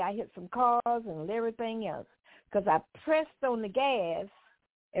that tree, I hit some cars and everything else because I pressed on the gas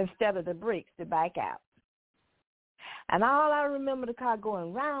instead of the brakes to back out. And all I remember the car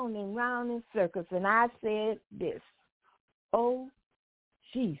going round and round in circles, and I said this, oh,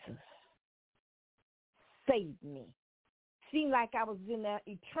 Jesus, save me. Seemed like I was in there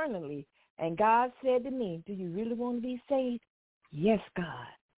eternally, and God said to me, do you really want to be saved? Yes, God.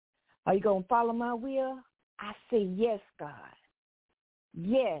 Are you going to follow my will? I say, yes, God.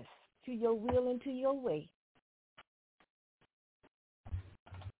 Yes, to your will and to your way.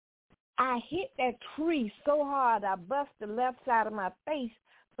 I hit that tree so hard I bust the left side of my face,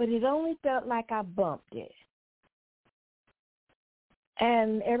 but it only felt like I bumped it.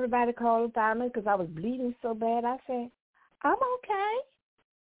 And everybody called the fireman because I was bleeding so bad. I said, I'm okay.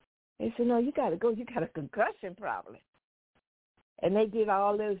 They said, no, you got to go. You got a concussion probably. And they did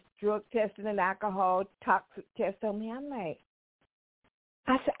all this drug testing and alcohol toxic test on me. I'm like,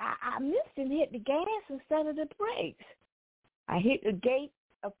 I said, I missed and hit the gas instead of the brakes. I hit the gate,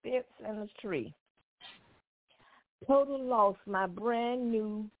 a fence, and a tree. Total loss. My brand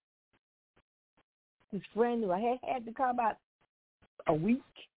new. It's brand new. I had the car about a week.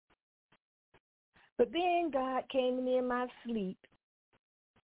 But then God came to me in my sleep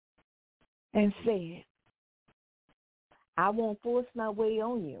and said, I won't force my way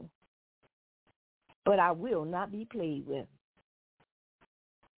on you, but I will not be played with.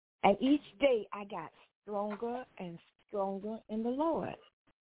 And each day I got stronger and stronger in the Lord.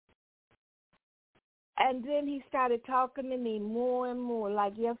 And then he started talking to me more and more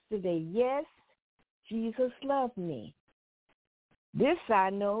like yesterday. Yes, Jesus loved me. This I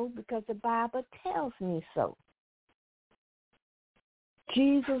know because the Bible tells me so.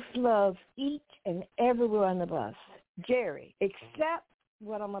 Jesus loves each and every one of us, Jerry, except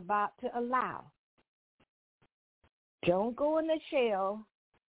what I'm about to allow. Don't go in the shell.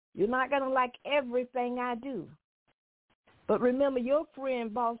 You're not going to like everything I do. But remember, your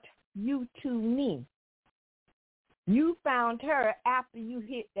friend brought you to me. You found her after you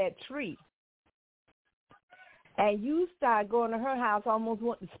hit that tree. And you started going to her house, almost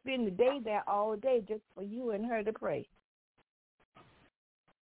wanting to spend the day there all day just for you and her to pray.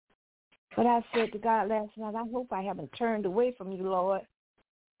 But I said to God last night, I hope I haven't turned away from you, Lord.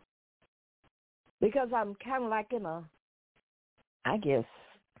 Because I'm kind of like in a, I guess,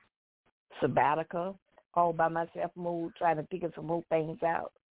 sabbatical, all by myself mode, trying to figure some more things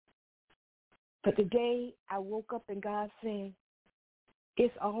out. But today I woke up and God said,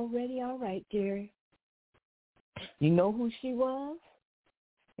 it's already all right, Jerry. You know who she was,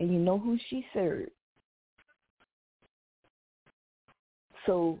 and you know who she served.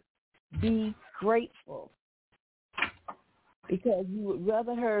 So be grateful, because you would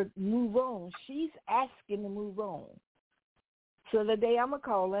rather her move on. She's asking to move on. So today I'm going to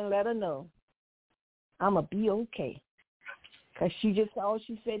call her and let her know I'm going to be okay. Because all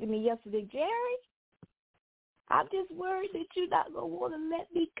she said to me yesterday, Jerry, I'm just worried that you're not going to want to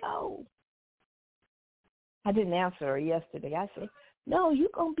let me go. I didn't answer her yesterday. I said, no, you're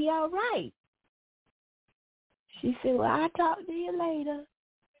going to be all right. She said, well, I'll talk to you later.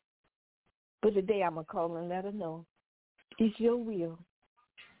 But today I'm going to call her and let her know it's your will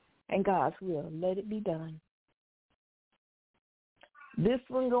and God's will. Let it be done. This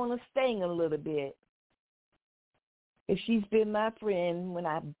one going to sting a little bit. If she's been my friend when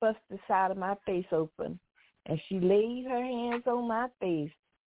I bust the side of my face open and she laid her hands on my face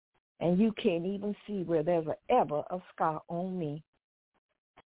and you can't even see where there's ever a scar on me.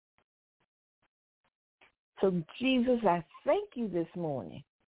 So, Jesus, I thank you this morning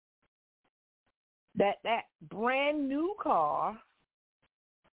that brand new car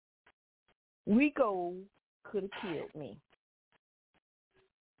we go could have killed me.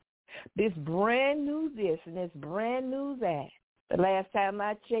 This brand new this and this brand new that. The last time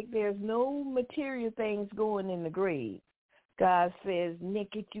I checked, there's no material things going in the grave. God says,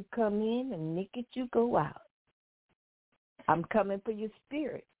 Nicket, you come in and Nicket, you go out. I'm coming for your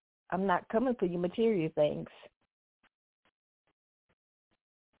spirit. I'm not coming for your material things.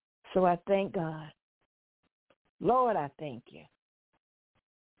 So I thank God. Lord, I thank you.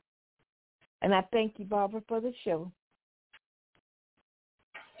 And I thank you, Barbara, for the show.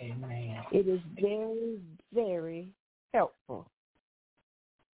 Amen. It is very, very helpful.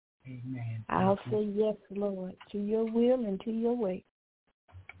 Amen. I'll say yes, Lord, to your will and to your way.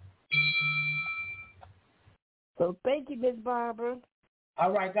 So thank you, Miss Barbara.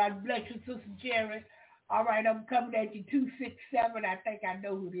 All right, God bless you, Sister Jerry. All right, I'm coming at you, 267. I think I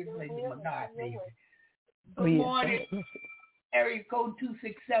know who this is, my God, baby. Good morning. Area code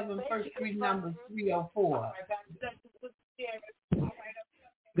 267, first three numbers 304.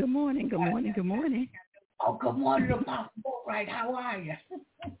 Good morning, good morning, good morning. Oh, good morning, Apostle. Right, how are you?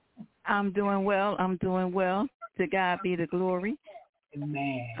 I'm doing well. To God be the glory.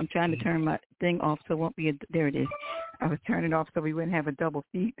 Amen. I'm trying to turn my thing off so it won't be there it is. I was turning it off so we wouldn't have a double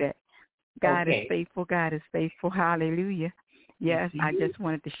feedback. God is faithful. God is faithful. Hallelujah. Yes, I just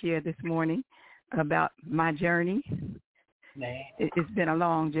wanted to share this morning about my journey. It's been a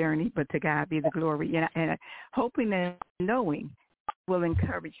long journey, but to God be the glory. And hoping and knowing will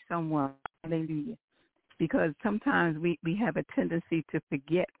encourage someone. Hallelujah. Because sometimes we have a tendency to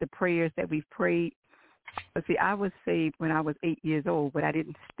forget the prayers that we've prayed. But see, I was saved when I was 8 years old, but I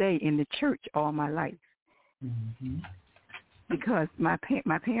didn't stay in the church all my life. Mm-hmm. Because my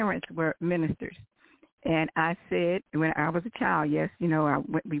parents were ministers. And I said, when I was a child, yes,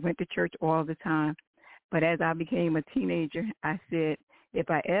 we went to church all the time. But as I became a teenager, I said, if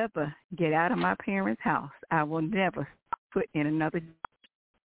I ever get out of my parents' house, I will never put in another church.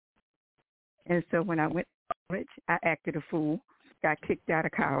 And so when I went to college, I acted a fool, got kicked out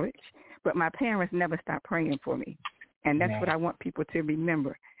of college. But my parents never stopped praying for me. And that's what I want people to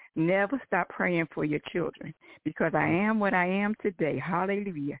remember. Never stop praying for your children, because I am what I am today.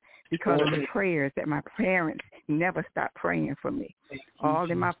 Hallelujah. Because of the prayers that my parents never stopped praying for me.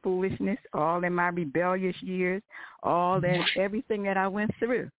 All in my foolishness, all in my rebellious years, all in everything that I went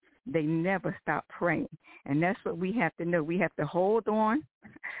through, they never stopped praying. And that's what we have to know. We have to hold on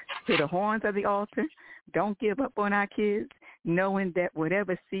to the horns of the altar. Don't give up on our kids, knowing that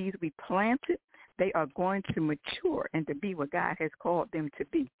whatever seeds we planted, they are going to mature and to be what God has called them to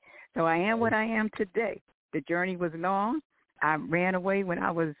be. So I am what I am today. The journey was long. I ran away when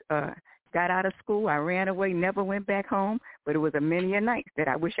I was got out of school. I ran away, never went back home, but it was a many a night that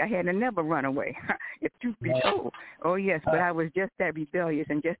I wish I hadn't never run away, if truth be told. Oh, yes, but I was just that rebellious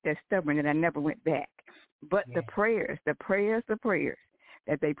and just that stubborn that I never went back. But the prayers that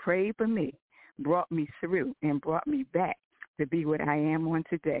they prayed for me brought me through and brought me back to be what I am on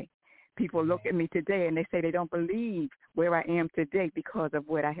today. people look at me today and they say they don't believe where I am today because of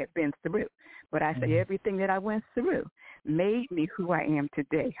what I have been through. But I say everything that I went through made me who I am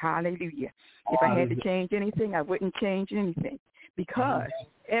today. Hallelujah. If I had to change anything, I wouldn't change anything, because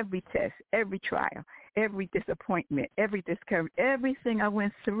every test, every trial, every disappointment, every discouragement, everything I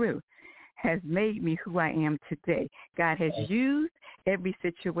went through has made me who I am today. God has used every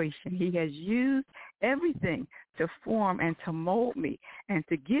situation. He has used everything to form and to mold me and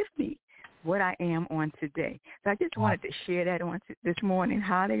to give me what I am on today. So I just wanted to share that on this morning.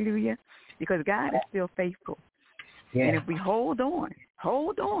 Hallelujah. Because God is still faithful. Yeah. And if we hold on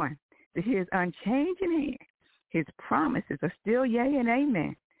to his unchanging hand, his promises are still yea and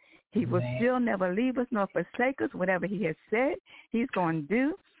amen. He will still never leave us nor forsake us. Whatever he has said, he's going to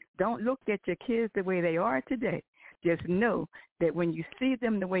do. Don't look at your kids the way they are today. Just know that when you see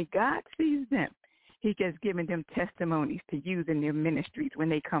them the way God sees them, he has given them testimonies to use in their ministries when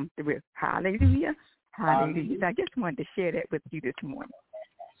they come through. Hallelujah. Hallelujah. I just wanted to share that with you this morning.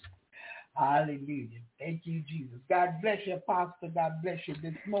 Hallelujah. Thank you, Jesus. God bless you, Apostle. God bless you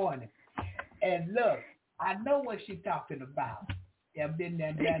this morning. And look, I know what she's talking about. I've been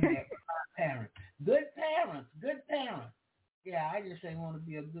there, done that with my parents. Good parents. Yeah, I just ain't want to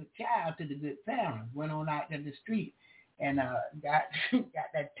be a good child to the good parents. Went on out in the street and got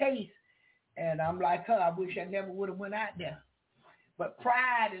that taste. And I'm like her. I wish I never would have went out there. But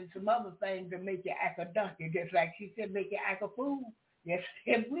pride and some other things that make you act a donkey, just like she said, make you act a fool. Yes,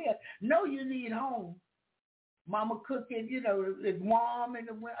 it will. No, you need home. Mama cooking, it's warm in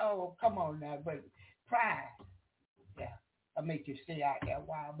the winter. Oh, come on now. But pride, yeah, I'll make you stay out there a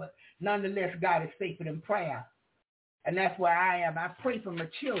while. But nonetheless, God is faithful in prayer. And that's where I am. I pray for my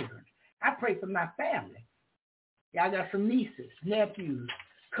children. I pray for my family. Yeah, I got some nieces, nephews,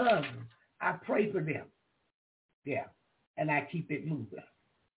 cousins. I pray for them. Yeah, and I keep it moving.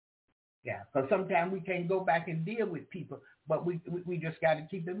 Yeah, because sometimes we can't go back and deal with people, but we just got to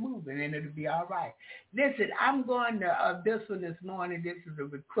keep it moving, and it'll be all right. Listen, I'm going to this one this morning. This is a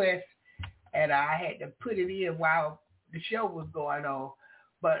request, and I had to put it in while the show was going on.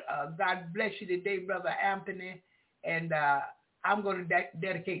 But God bless you today, Brother Anthony, and I'm going to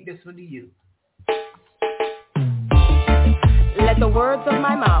dedicate this one to you. Let the words of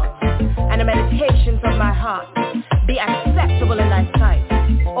my mouth and the meditations of my heart be acceptable in thy sight,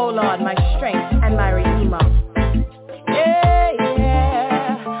 O Lord, my strength and my redeemer. Yeah,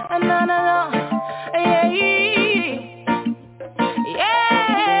 yeah, no, no, no, yeah,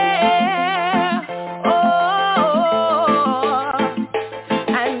 yeah, oh,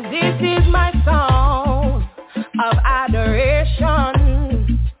 and this is my song of adoration,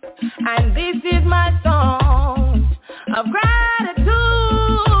 and this is my song of gratitude.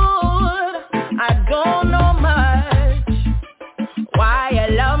 I don't know much why you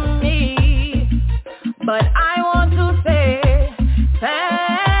love me, but I want to say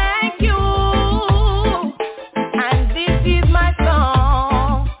thank you. And this is my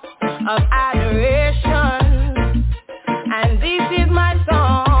song of adoration, and this is my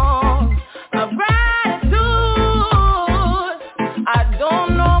song of gratitude. I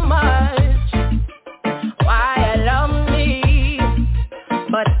don't know much why you love me,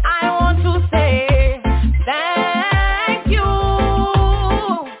 but I want to say thank you.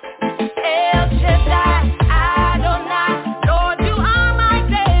 El Shaddai, Adonai, Lord, you are my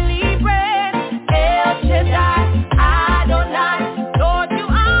daily bread. El Shaddai, Adonai, Lord, you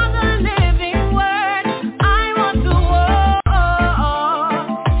are the living word. I want to walk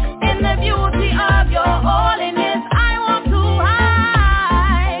in the beauty of your holiness. I want to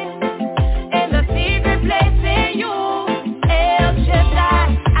hide in the secret place in you. El Shaddai,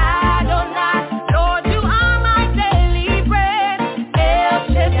 Adonai, Lord, you are my daily bread. El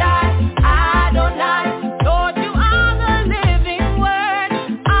Shaddai, Adonai, Lord, you are the living word.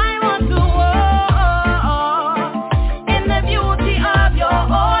 I want to walk in the beauty of your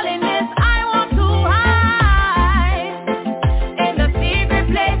holiness. I want to hide in the secret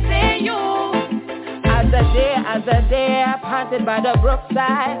place in you. As the day I planted by the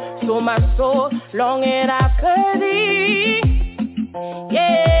brookside, so my soul longing after thee.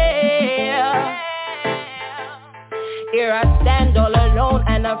 Yeah. Here I stand all alone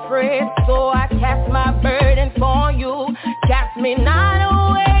and afraid, so I cast my burden for you. Cast me not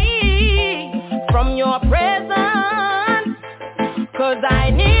away from your presence, 'cause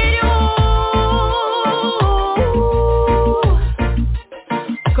I need you.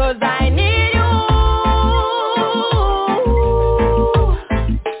 'Cause I need you.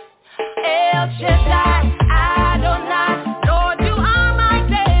 El Shaddai, Adonai, Lord, you are my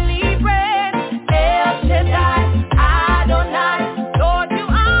daily bread. El Shaddai, Adonai, Lord, you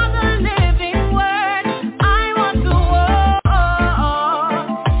are the living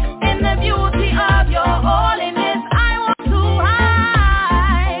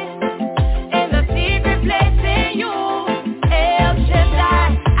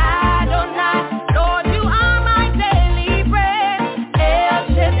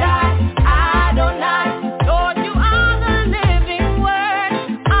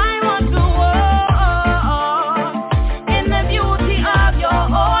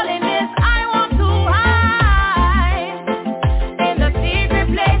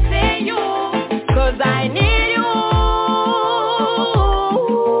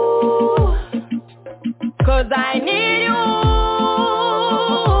 'cause I need you.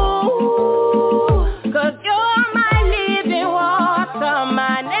 'Cause you're my living water,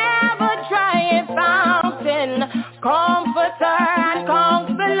 my never drying fountain, comforter and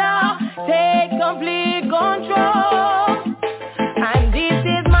counselor, take complete control. And this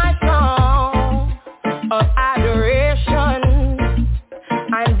is my song of adoration,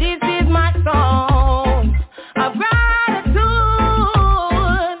 and this is my song of gratitude.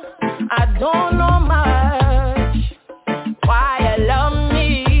 I don't know much why you love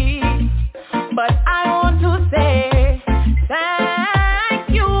me, but I want to say thank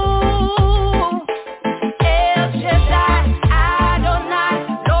you. El Shaddai, Adonai,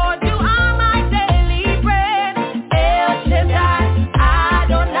 Lord, you are my daily bread. El Shaddai,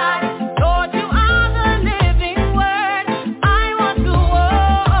 Adonai, Lord, you are the living word. I want to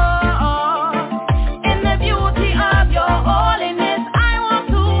walk in the beauty of your holiness. I want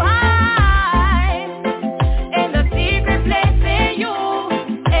to hide in the secret place in you.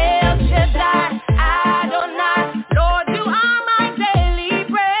 El Shaddai, Adonai, Lord, you are my daily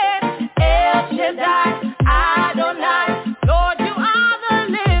bread. El Shaddai, Adonai, Lord, you are the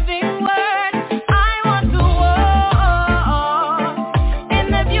living word. I want to walk in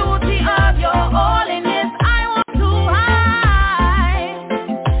the beauty of your holiness. I want to hide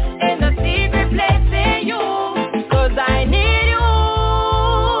in the secret place in you, 'cause I need you.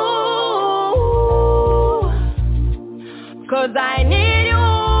 'Cause I need you.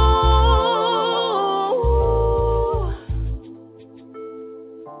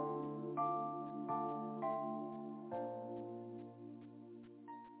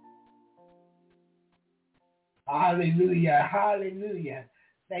 Hallelujah, hallelujah.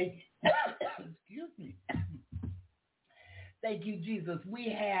 Thank excuse me. Thank you, Jesus. We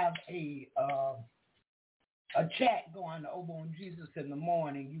have a chat going over on Jesus in the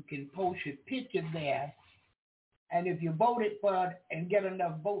Morning. You can post your picture there. And if you voted for it and get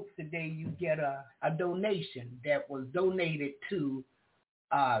enough votes today, you get a donation that was donated to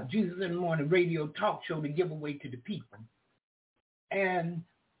Jesus in the Morning radio talk show to give away to the people. And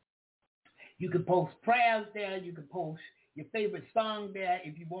you can post prayers there. You can post your favorite song there.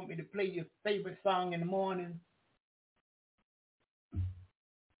 If you want me to play your favorite song in the morning,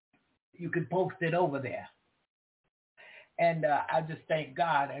 you can post it over there. And I just thank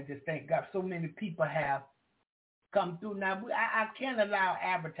God. So many people have come through. Now, I can't allow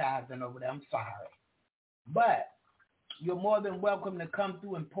advertising over there. I'm sorry. But you're more than welcome to come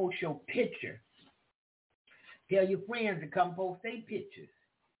through and post your picture. Tell your friends to come post their pictures.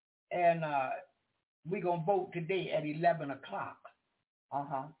 And we're going to vote today at 11 o'clock.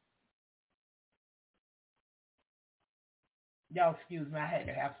 Y'all excuse me, I had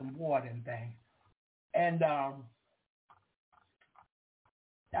to have some water and things. And I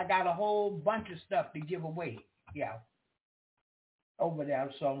got a whole bunch of stuff to give away, over there.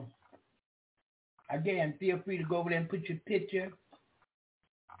 So, again, feel free to go over there and put your picture,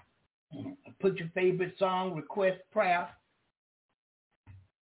 put your favorite song, request prayer.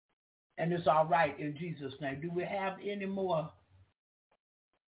 And it's all right in Jesus' name. Do we have any more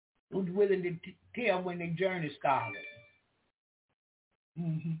who's willing to tell when their journey started?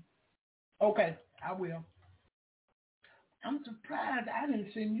 Okay, I will. I'm surprised I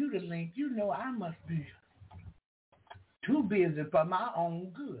didn't send you the link. You know I must be too busy for my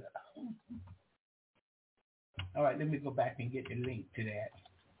own good. All right, let me go back and get the link to that.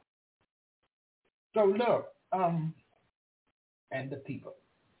 So look, and the people.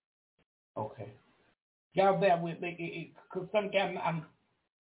 Okay. Y'all bear with me, because sometimes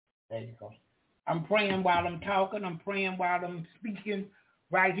there you go. I'm praying while I'm talking. I'm praying while I'm speaking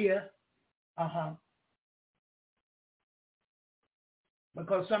right here.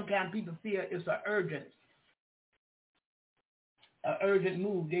 Because sometimes people feel it's an urgent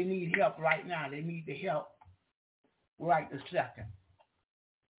move. They need help right now. They need the help right this second.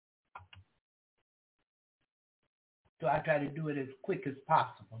 So I try to do it as quick as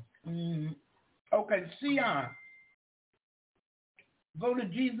possible. Okay, Sion. Go to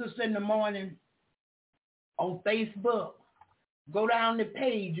Jesus in the Morning on Facebook. Go down the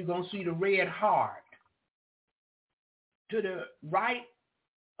page, you're going to see the red heart. To the right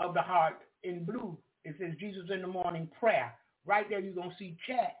of the heart in blue, it says Jesus in the Morning prayer. Right there, you're going to see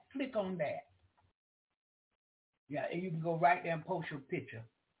chat. Click on that. Yeah, and you can go right there and post your picture.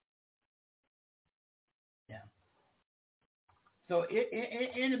 Yeah. So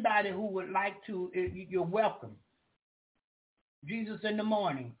anybody who would like to, you're welcome. Jesus in the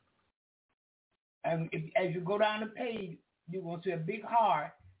Morning. And as you go down the page, you're going to see a big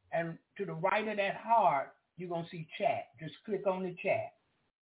heart. And to the right of that heart, you're going to see chat. Just click on the chat.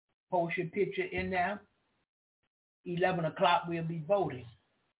 Post your picture in there. 11 o'clock we'll be voting.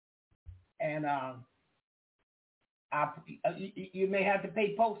 And you may have to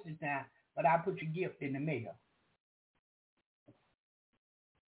pay postage now, but I'll put your gift in the mail.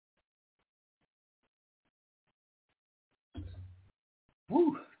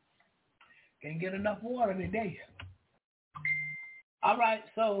 Woo! Can't get enough water today. All right,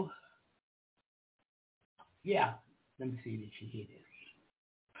 so, yeah. Let me see that she hit it.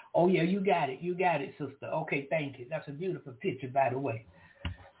 Oh, yeah, you got it. You got it, sister. Okay, thank you. That's a beautiful picture, by the way.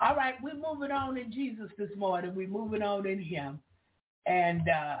 All right, we're moving on in Jesus this morning. We're moving on in him. And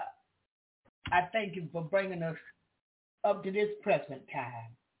I thank you for bringing us up to this present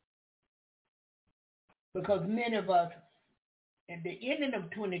time. Because many of us, at the ending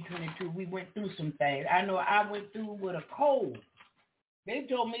of 2022, we went through some things. I know I went through with a cold. They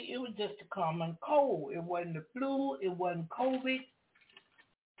told me it was just a common cold. It wasn't the flu. It wasn't COVID.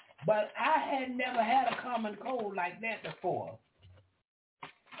 But I had never had a common cold like that before.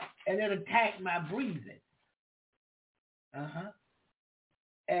 And it attacked my breathing.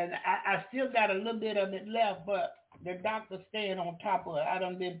 And I still got a little bit of it left, but the doctor's staying on top of it. I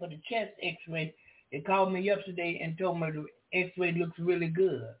done been for the chest x-ray. They called me yesterday and told me the x-ray looks really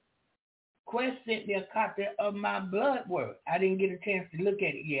good. Quest sent me a copy of my blood work. I didn't get a chance to look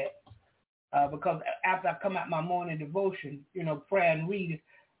at it yet because after I come out my morning devotion, prayer and reading,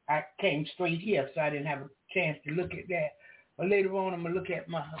 I came straight here, so I didn't have a chance to look at that. But later on, I'm going to look at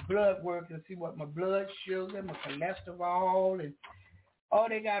my blood work and see what my blood sugar, my cholesterol, and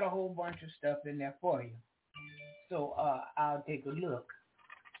they got a whole bunch of stuff in there for you. So I'll take a look.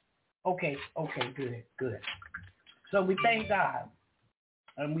 Okay, good. So we thank God,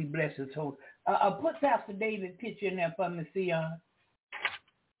 and we bless his whole. Put Pastor David's picture in there for me, Sion.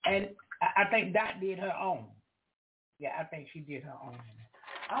 And I think Dot did her own. Yeah, I think she did her own.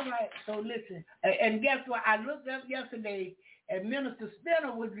 All right, so listen. And guess what? I looked up yesterday, and Minister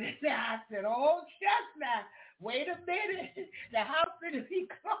Spinner was there. I said, oh, shucks now. Wait a minute. The hospital, he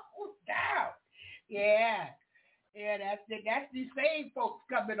closed down. Yeah, that's the saved folks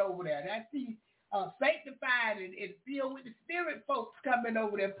coming over there. That's the sanctified and filled with the Spirit folks coming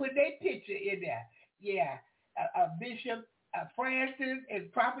over there. Put their picture in there. Yeah, Bishop Francis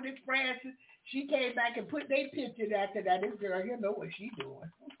and Prophetess Francis. She came back and put their picture there. I said, now this girl, you know what she's doing.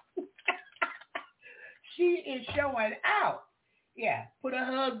 She is showing out. Yeah, put her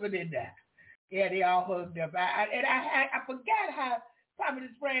husband in there. Yeah, they all hugged up. I forgot how Prophetess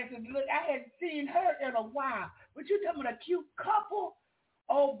Francis looked. I hadn't seen her in a while. But you talking about a cute couple?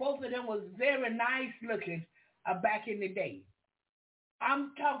 Oh, both of them was very nice looking back in the day.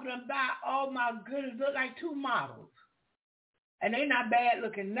 I'm talking about, oh my goodness, look like two models. And they not bad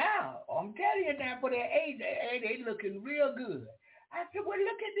looking now. I'm telling you now, for their age, they looking real good. I said, well,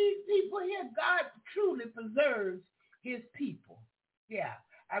 look at these people here. God truly preserves his people. Yeah.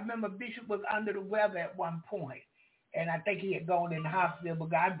 I remember Bishop was under the weather at one point, and I think he had gone in the hospital,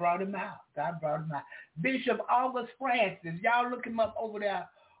 but God brought him out. Bishop August Francis, y'all look him up over there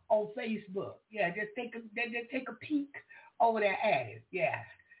on Facebook. Yeah, just take a peek over there at him. Yeah.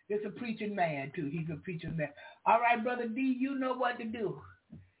 It's a preaching man, too. He's a preaching man. All right, Brother D, you know what to do.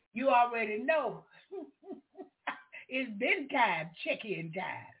 You already know. It's been time, check-in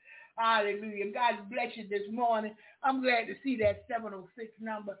time. Hallelujah. God bless you this morning. I'm glad to see that 706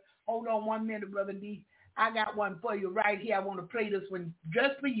 number. Hold on 1 minute, Brother D. I got one for you right here. I want to play this one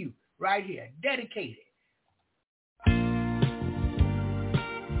just for you right here. Dedicated.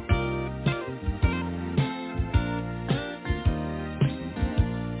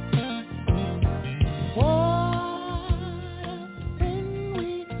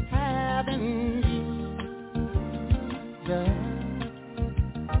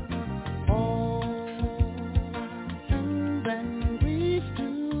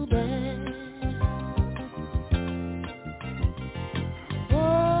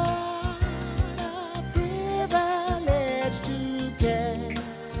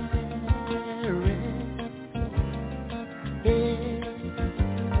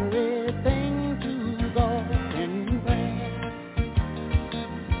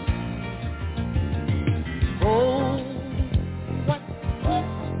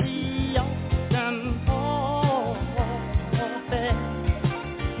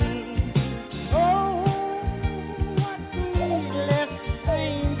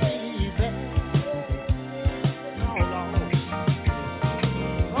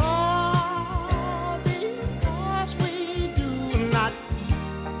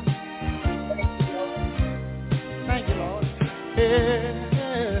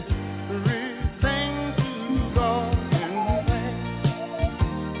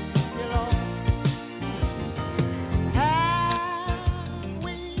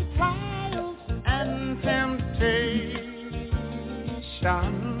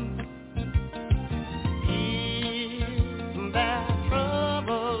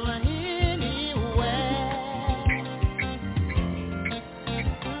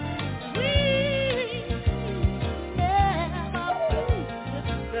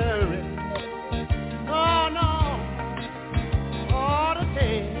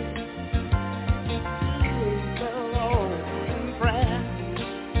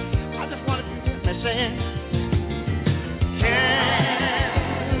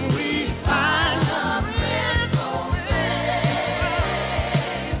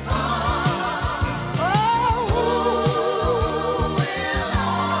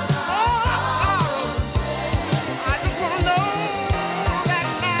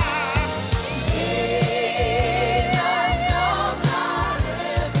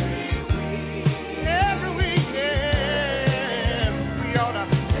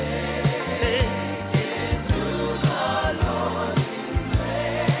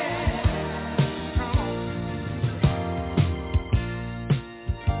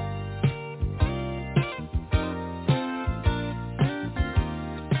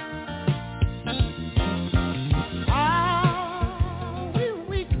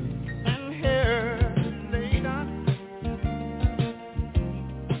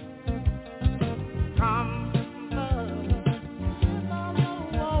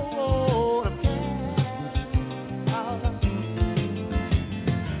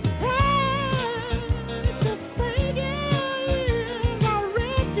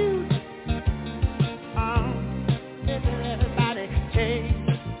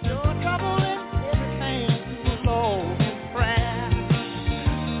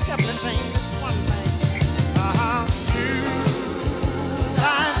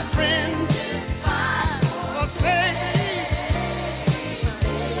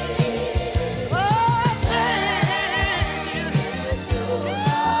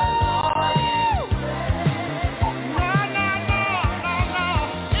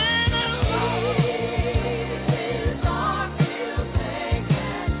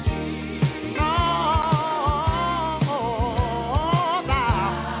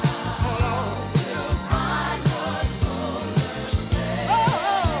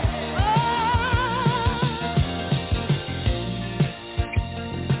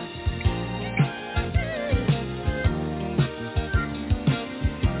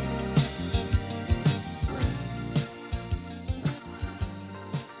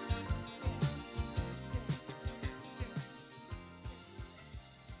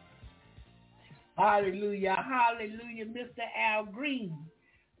 Hallelujah. Hallelujah. Mr. Al Green.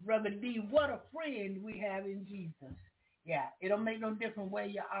 Brother D, what a friend we have in Jesus. Yeah, it don't make no difference where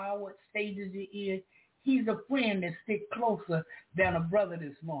you are, what stages you're in. He's a friend that sticks closer than a brother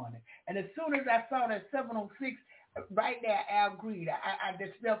this morning. And as soon as I saw that 706, right there, Al Green, I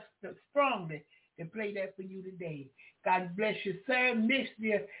just felt strongly to play that for you today. God bless you, sir. Missed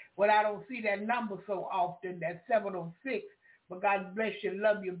you when I don't see that number so often, that 706. But God bless you.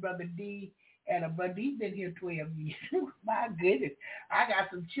 Love you, Brother D. And Brother D been here 12 years. My goodness. I got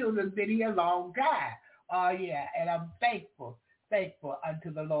some children been here a long time. Oh, yeah. And I'm thankful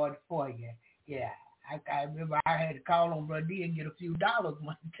unto the Lord for you. Yeah. I remember I had to call on Brother D and get a few dollars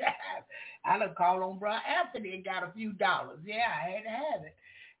one time. I done called on Brother Anthony and got a few dollars. Yeah, I had to have it.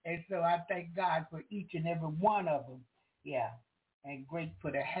 And so I thank God for each and every one of them. Yeah. And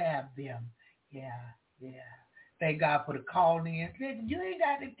grateful to have them. Yeah. Thank God for the call in. Listen, you ain't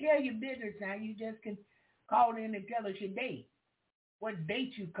got to tell your business now. You just can call in and tell us your date. What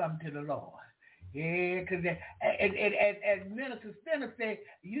date you come to the Lord. Yeah, because as Minister Spinner said,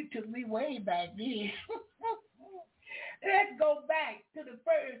 you took me way back then. Let's go back to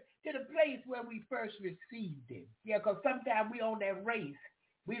the place where we first received him. Yeah, because sometimes we on that race.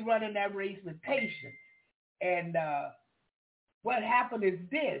 We running that race with patience. And what happened is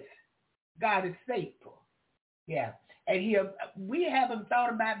this. God is faithful. Yeah. And we haven't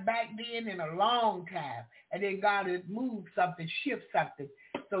thought about back then in a long time. And then God has moved something, shift something,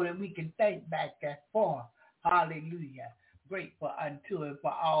 so that we can think back that far. Hallelujah. Grateful unto him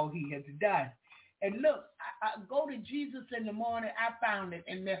for all he has done. And look, I go to Jesus in the morning. I found it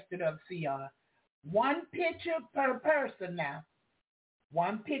and messed it up, Sion. One picture per person now.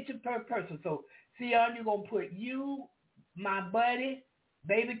 One picture per person. So, Sion, you're going to put you, my buddy,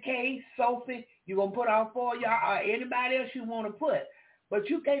 Baby K, Sophie, you're going to put all four of y'all or anybody else you want to put. But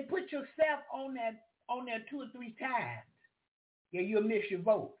you can't put yourself on there 2 or 3 times. Yeah, you'll miss your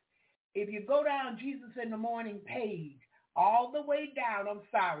vote. If you go down Jesus in the Morning page, all the way down,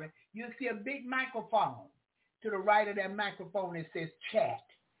 you'll see a big microphone. To the right of that microphone, it says chat.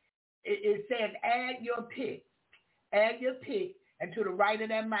 It says add your pick. Add your pick, and to the right of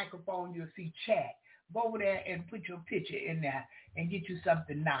that microphone, you'll see chat. Go over there and put your picture in there and get you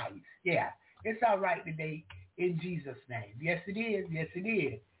something nice. Yeah, it's all right today in Jesus' name. Yes, it is. Yes, it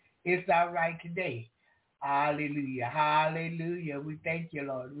is. It's all right today. Hallelujah. Hallelujah. We thank you,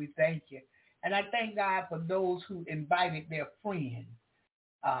 Lord. We thank you. And I thank God for those who invited their friends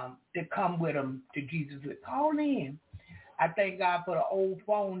to come with them to Jesus. Call in. I thank God for the old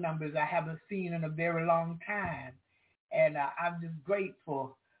phone numbers I haven't seen in a very long time. And I'm just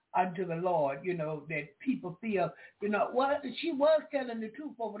grateful unto the Lord, that people feel, what she was telling the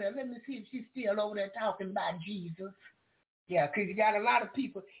truth over there. Let me see if she's still over there talking about Jesus. Yeah, because you got a lot of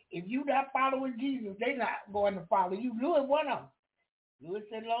people. If you're not following Jesus, they're not going to follow you. Lewis, one of them. Lewis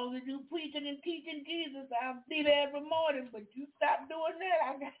said, as long as you preaching and teaching Jesus, I'll be there every morning. But you stop doing that,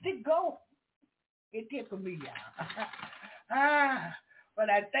 I got to go. It tickled me, y'all. But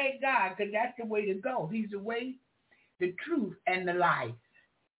I thank God, because that's the way to go. He's the way, the truth, and the life.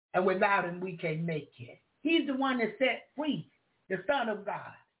 And without him, we can't make it. He's the one that set free, the Son of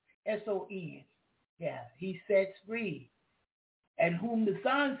God, S-O-N. Yeah, he sets free. And whom the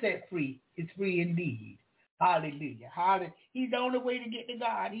Son set free is free indeed. Hallelujah. Hallelujah. He's the only way to get to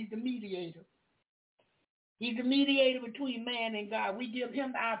God. He's the mediator. He's the mediator between man and God. We give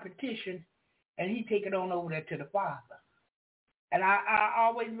him our petition, and he take it on over there to the Father. And I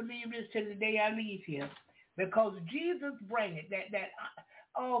always believe this till the day I leave here, because Jesus bring it,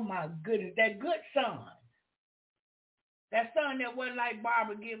 oh my goodness, that good son. That son that wasn't like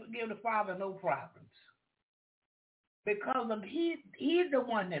Barbara, give the Father no problems. Because of he's the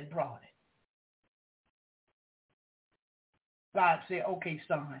one that brought it. God said, okay,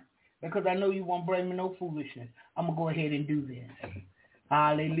 son, because I know you won't bring me no foolishness, I'm going to go ahead and do this.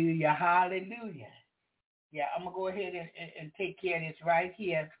 Hallelujah, hallelujah. Yeah, I'm going to go ahead and take care of this right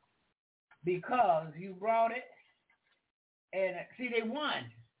here, because you brought it. And see, they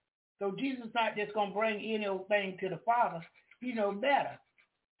won. So Jesus not just going to bring any old thing to the Father. He knows better.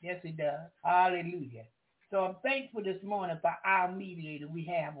 Yes, he does. Hallelujah. So I'm thankful this morning for our mediator. We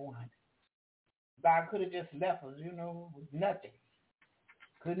have one. God could have just left us, with nothing.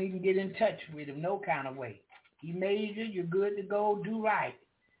 Couldn't even get in touch with him, no kind of way. He made you. You're good to go. Do right.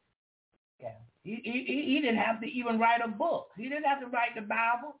 Yeah. He didn't have to even write a book. He didn't have to write the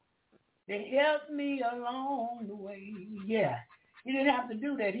Bible. They helped me along the way. Yeah. He didn't have to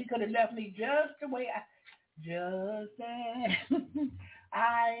do that. He could have left me just the way just as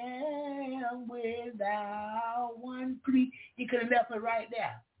I am without one plea. He could have left me right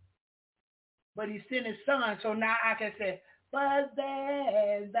there. but he sent his son. So now I can say, but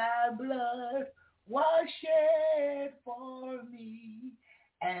then thy blood was shed for me.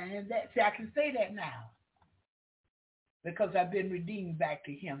 And that, see, I can say that now because I've been redeemed back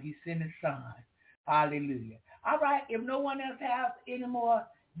to him. He sent his son. Hallelujah. All right, if no one else has any more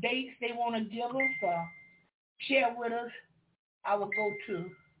dates they want to give us or share with us, I will go to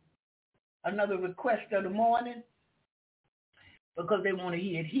another request of the morning because they want to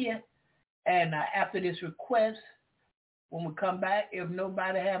hear it here. And after this request, when we come back, if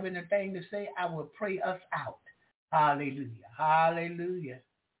nobody have anything to say, I will pray us out. Hallelujah. Hallelujah.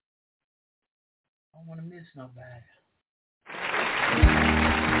 I don't want to miss nobody.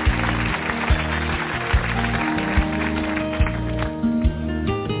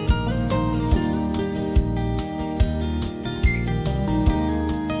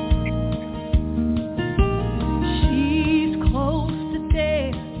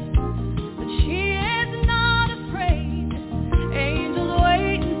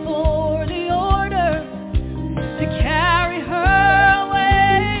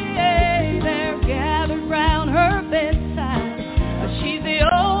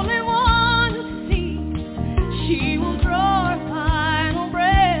 Oh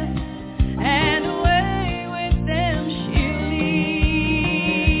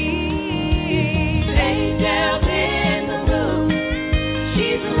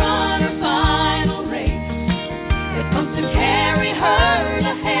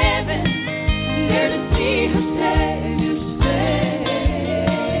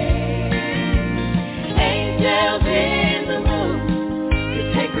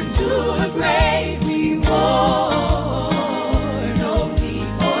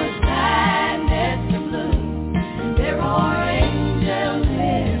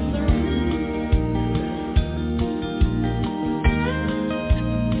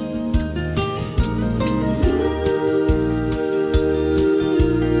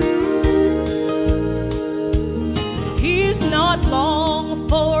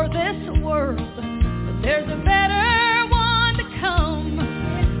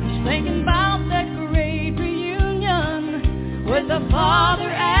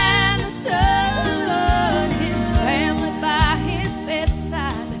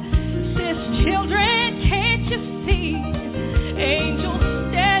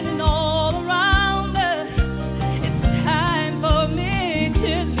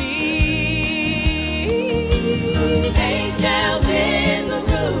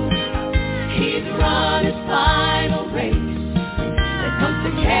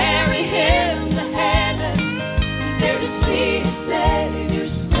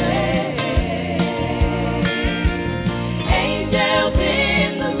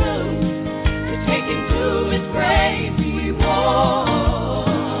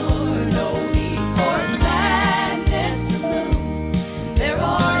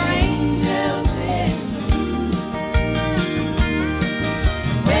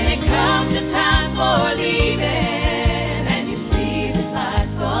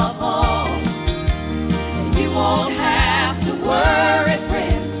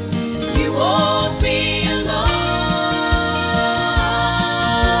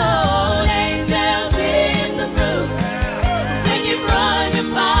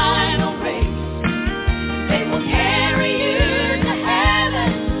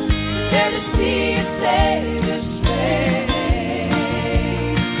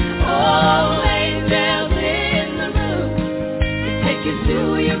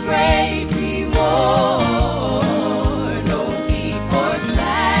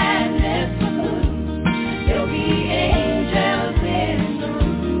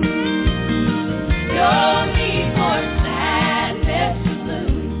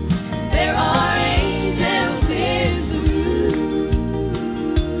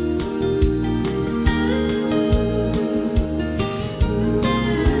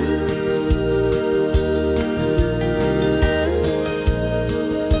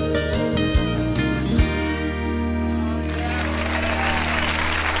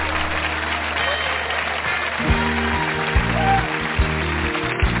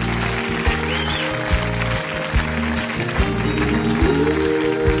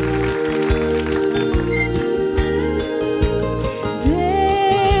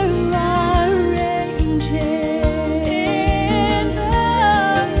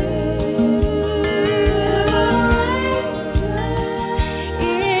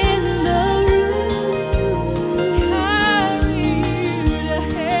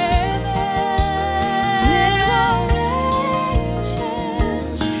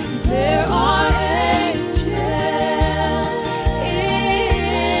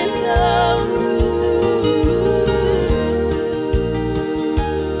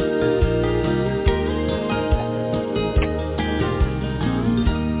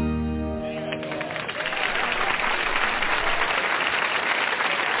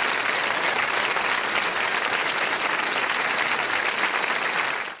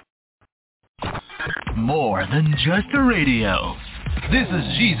than just a radio. This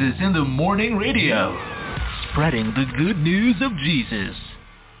is Jesus in the Morning Radio, spreading the good news of Jesus.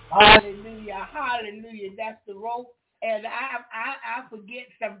 Hallelujah, hallelujah. That's the rope. And I forget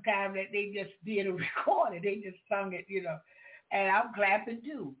sometimes that they just did a recording. They just sung it, you know. And I'm clapping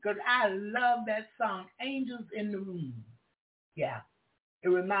too, because I love that song, Angels in the Room. Yeah. It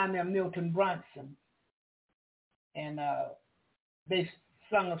reminds me of Milton Brunson. And they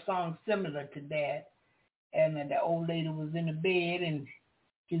sung a song similar to that. And the old lady was in the bed, and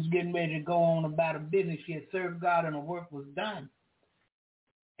she was getting ready to go on about her business. She had served God, and her work was done.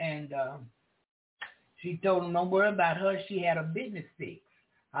 And she told him, don't worry about her. She had a business fixed.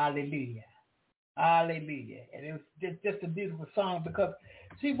 Hallelujah. Hallelujah. And it was just a beautiful song because,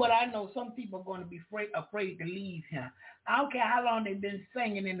 see, what I know, some people are going to be afraid to leave here. I don't care how long they've been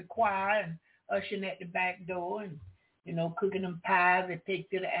singing in the choir and ushering at the back door and, you know, cooking them pies they take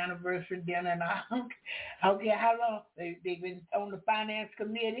to the anniversary dinner. And I don't care how long they've been on the finance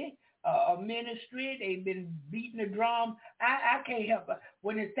committee or ministry. They've been beating the drum. I can't help it.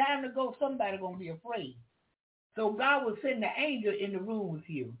 When it's time to go, somebody's going to be afraid. So God will send the angel in the room with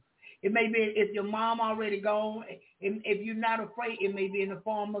you. It may be if your mom already gone. If you're not afraid, it may be in the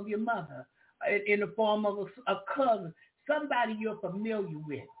form of your mother, in the form of a cousin, somebody you're familiar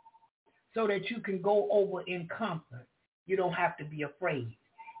with, so that you can go over in comfort. You don't have to be afraid.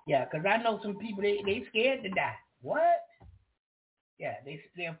 Yeah, because I know some people, they scared to die. What? Yeah,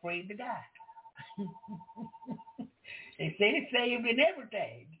 they're afraid to die. They say they're saved and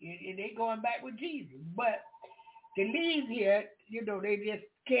everything, and they're going back with Jesus. But to leave here, you know, they just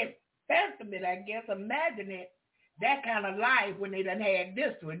can't fathom it, I guess, imagine it, that kind of life when they done had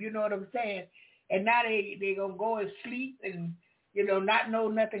this one, you know what I'm saying? And now they going to go and sleep and, you know, not know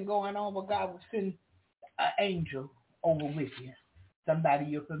nothing going on, but God will send an angel over with you, somebody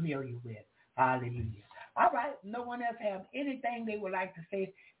you're familiar with. Hallelujah. All right, no one else have anything they would like to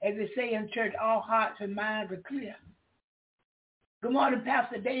say. As they say in church, all hearts and minds are clear. Good morning,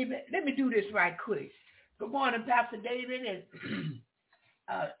 Pastor David. Let me do this right quick. Good morning, Pastor David, and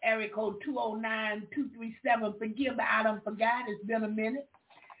area code 209-237. Forgive me, I done forgot. It's been a minute.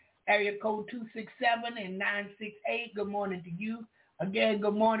 Area code 267 and 968. Good morning to you. Again,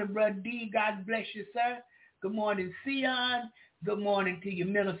 good morning, Brother D. God bless you, sir. Good morning, Sion. Good morning to you,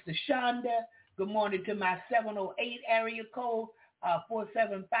 Minister Shonda. Good morning to my 708 area code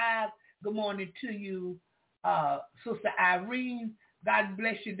 475. Good morning to you, Sister Irene. God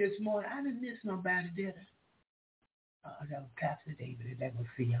bless you this morning. I didn't miss nobody, did I? That was Pastor David. That was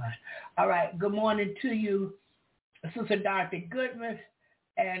Sion. All right. Good morning to you, Sister Dorothy Goodman.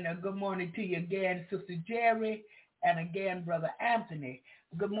 And good morning to you again, Sister Jerry. And again, Brother Anthony.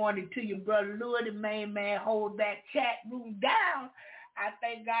 Good morning to you, Brother Louis, the main man. Hold that chat room down. I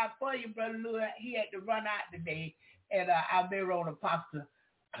thank God for you, Brother Louis. He had to run out today. And I'll be on Apostle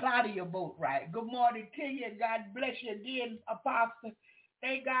Claudia Boatwright. Good morning to you. God bless you again, Apostle.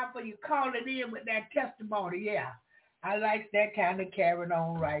 Thank God for you calling in with that testimony. Yeah. I like that kind of carrying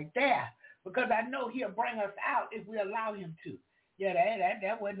on right there because I know he'll bring us out if we allow him to. Yeah,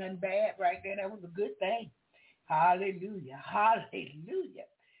 that wasn't nothing bad right there. That was a good thing. Hallelujah. Hallelujah.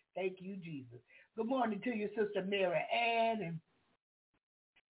 Thank you, Jesus. Good morning to you, Sister Mary Ann and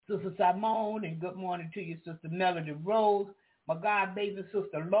Sister Simone, and good morning to you, Sister Melody Rose, my God baby,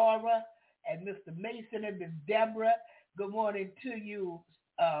 Sister Laura, and Mr. Mason and Miss Deborah. Good morning to you,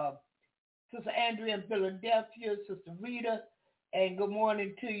 Sister Andrea in Philadelphia, Sister Rita, and good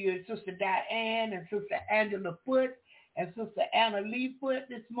morning to you, Sister Diane and Sister Angela Foote and Sister Anna Lee Foote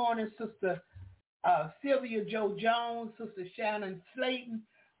this morning, Sister Sylvia Joe Jones, Sister Shannon Slayton.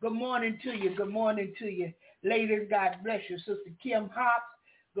 Good morning to you. Good morning to you. Ladies, God bless you. Sister Kim Hobbs,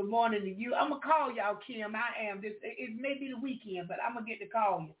 good morning to you. I'm going to call y'all, Kim. I am. It may be the weekend, but I'm going to get to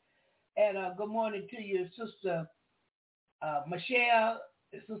call you. And good morning to you, Sister Michelle,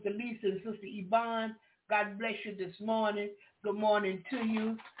 Sister Lisa, and Sister Yvonne. God bless you this morning. Good morning to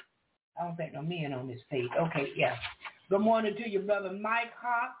you. I don't think no men on this page. Okay, yeah. Good morning to your brother Mike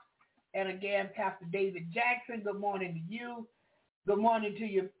Hawks. And again, Pastor David Jackson. Good morning to you. Good morning to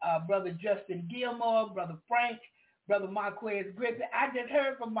your brother Justin Gilmore, brother Frank, brother Marquez Griffin. I just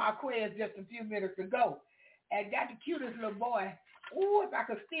heard from Marquez just a few minutes ago. And got the cutest little boy. Ooh, if I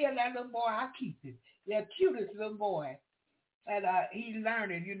could steal that little boy, I'll keep him. Yeah, cutest little boy. And he's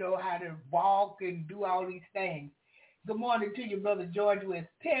learning, you know, how to walk and do all these things. Good morning to you, Brother George West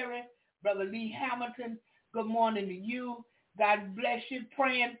Perry, Brother Lee Hamilton. Good morning to you. God bless you,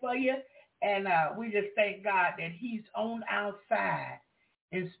 praying for you. And we just thank God that he's on our side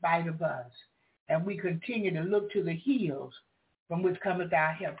in spite of us. And we continue to look to the hills from which cometh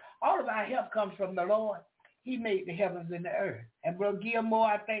our help. All of our help comes from the Lord. He made the heavens and the earth. And Brother Gilmore,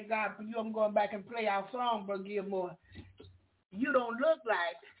 I thank God for you. I'm going back and play our song, Brother Gilmore. You don't look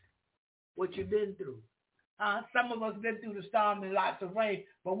like what you've been through. Some of us been through the storm and lots of rain,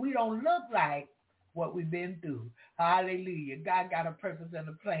 but we don't look like what we've been through. Hallelujah. God got a purpose and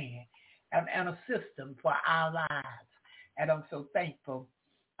a plan and a system for our lives. And I'm so thankful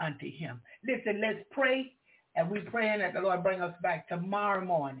unto him. Listen, let's pray. And we're praying that the Lord bring us back tomorrow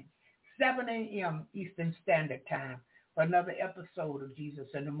morning, 7 a.m. Eastern Standard Time, for another episode of Jesus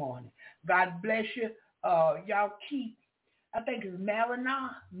in the Morning. God bless you. Y'all keep, I think it's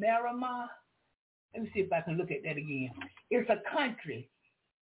Miramar. Let me see if I can look at that again. It's a country.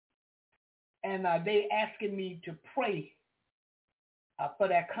 And they asking me to pray for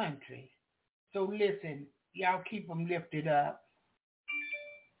that country. So listen, y'all keep them lifted up.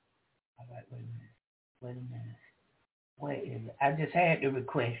 All right, wait a minute. Where is it? I just had to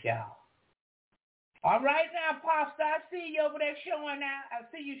request y'all. All right now, Pastor, I see you over there showing out. I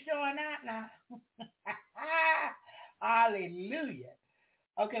see you showing out now. Hallelujah.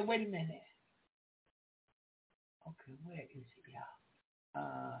 Okay, wait a minute. Okay, where is it, y'all?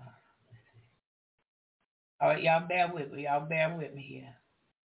 Let's see. All right, y'all bear with me. Y'all bear with me here.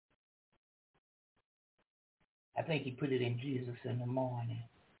 I think he put it in Jesus in the Morning.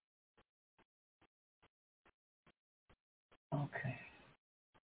 Okay.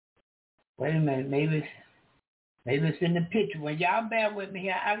 Wait a minute. Maybe it's in the picture. When y'all bear with me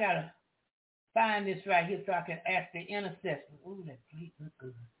here, I got to find this right here so I can ask the intercessors. Ooh, that plate look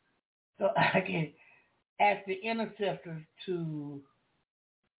good. So I can ask the intercessors to,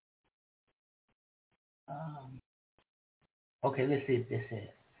 okay, let's see if this is.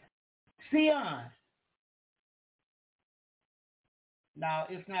 Sion. No,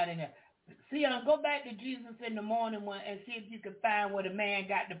 it's not in there. Sion, go back to Jesus in the Morning one and see if you can find where the man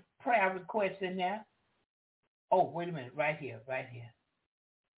got the prayer request in there. Oh, wait a minute, right here.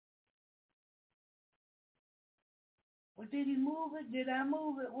 Well, did he move it? Did I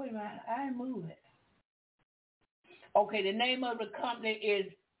move it? Wait a minute, I didn't move it. Okay, the name of the company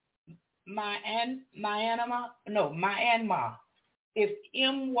is Myanmar. It's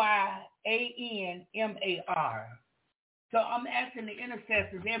Myanmar. So I'm asking the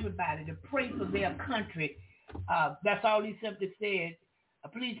intercessors, everybody, to pray for their country. That's all he simply said.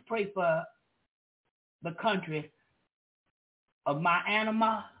 Please pray for the country of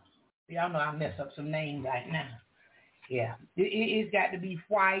Myanmar. Y'all know I mess up some names right now. Yeah, it's got to be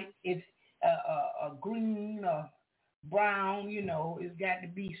white. It's green or brown. You know, it's got to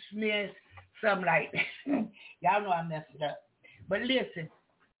be Smith, something like that. Y'all know I messed it up. But listen,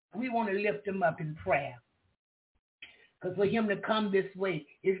 we want to lift him up in prayer. Because for him to come this way,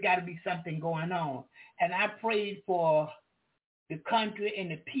 it's got to be something going on. And I prayed for the country and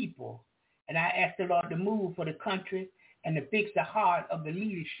the people. And I asked the Lord to move for the country and to fix the heart of the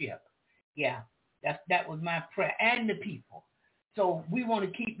leadership. Yeah, that was my prayer. And the people. So we want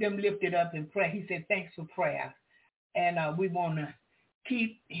to keep them lifted up in prayer. He said, thanks for prayer. And we want to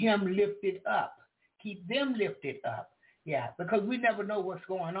keep him lifted up. Keep them lifted up. Yeah, because we never know what's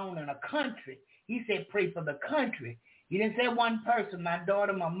going on in a country. He said, pray for the country. He didn't say one person, my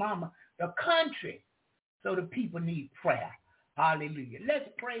daughter, my mama, the country. So the people need prayer. Hallelujah. Let's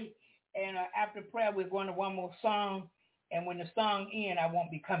pray. And after prayer, we're going to one more song. And when the song ends, I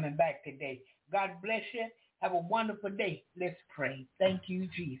won't be coming back today. God bless you. Have a wonderful day. Let's pray. Thank you,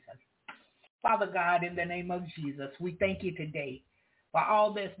 Jesus. Father God, in the name of Jesus, we thank you today for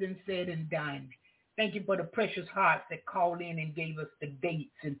all that's been said and done. Thank you for the precious hearts that called in and gave us the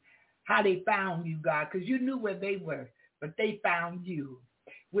dates and how they found you, God, because you knew where they were, but they found you.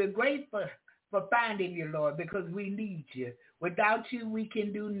 We're grateful for finding you, Lord, because we need you. Without you, we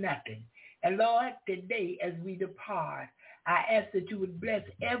can do nothing. And Lord, today as we depart, I ask that you would bless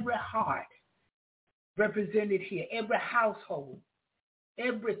every heart represented here, every household,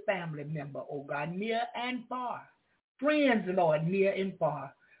 every family member, oh God, near and far. Friends, Lord, near and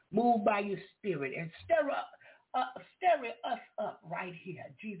far. Move by your spirit and stir us up right here,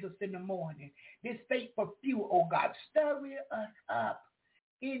 Jesus, in the morning. This faithful few, oh God, stir us up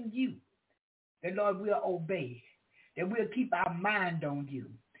in you. That, Lord, we'll obey. That we'll keep our mind on you.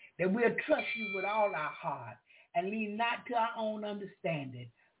 That we'll trust you with all our heart and lean not to our own understanding.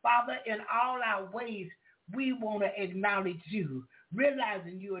 Father, in all our ways, we want to acknowledge you,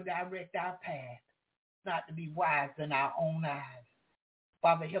 realizing you will direct our path, not to be wise in our own eyes.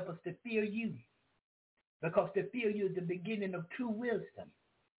 Father, help us to fear you, because to fear you is the beginning of true wisdom.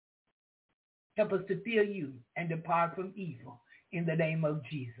 Help us to fear you and depart from evil in the name of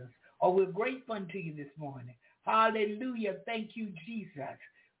Jesus. Oh, we're grateful unto you this morning. Hallelujah. Thank you, Jesus.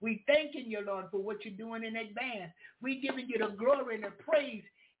 We thanking you, Lord, for what you're doing in advance. We giving you the glory and the praise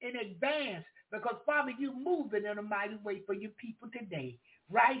in advance because, Father, you moving in a mighty way for your people today,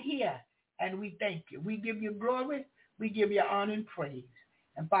 right here. And we thank you. We give you glory. We give you honor and praise.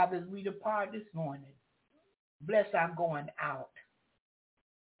 And, Father, as we depart this morning, bless our going out.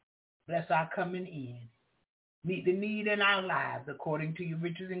 Bless our coming in. Meet the need in our lives according to your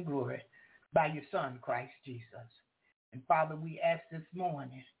riches and glory by your Son, Christ Jesus. And, Father, we ask this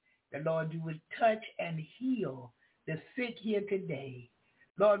morning that, Lord, you would touch and heal the sick here today.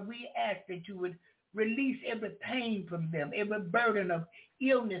 Lord, we ask that you would release every pain from them, every burden of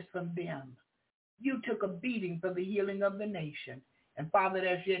illness from them. You took a beating for the healing of the nation. And, Father,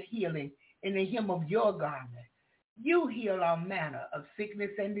 there's yet healing in the hem of your garment. You heal all manner of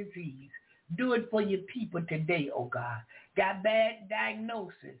sickness and disease. Do it for your people today, oh God. Got bad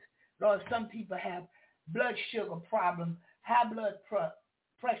diagnosis. Lord, some people have blood sugar problem, high blood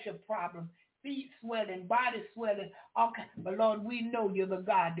pressure problem, feet swelling, body swelling, all kinds. But Lord, we know you're the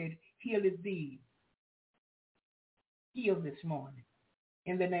God that healeth thee. Heal this morning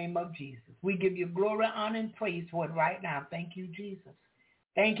in the name of Jesus. We give you glory, honor, and praise for it right now. Thank you, Jesus.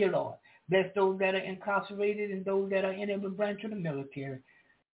 Thank you, Lord. Bless those that are incarcerated and those that are in every branch of the military.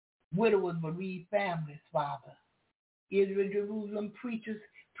 Widowers, bereaved families, Father. Israel, Jerusalem, preachers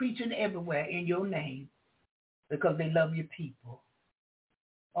preaching everywhere in your name because they love your people.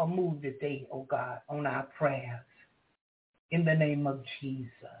 Or move today, oh God, on our prayers. In the name of Jesus.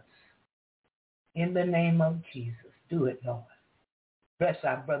 In the name of Jesus. Do it, Lord. Bless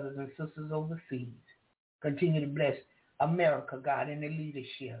our brothers and sisters overseas. Continue to bless America, God, in the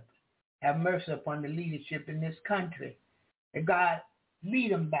leadership. Have mercy upon the leadership in this country. And God,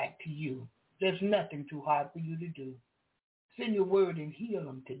 lead them back to you. There's nothing too hard for you to do. Send your word and heal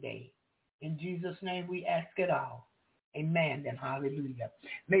them today. In Jesus' name we ask it all. Amen and hallelujah.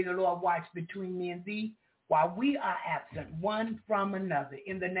 May the Lord watch between me and thee while we are absent one from another.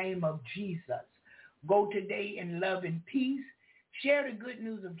 In the name of Jesus. Go today in love and peace. Share the good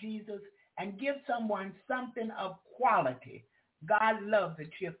news of Jesus and give someone something of quality. God loves a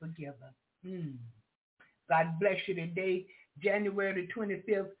cheerful giver. God bless you today, January the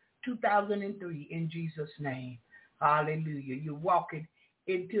 25th, 2003, in Jesus' name. Hallelujah. You're walking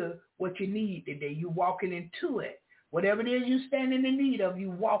into what you need today. You're walking into it. Whatever it is you stand in the need of,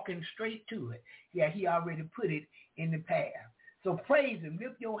 you're walking straight to it. Yeah, he already put it in the path. So praise him.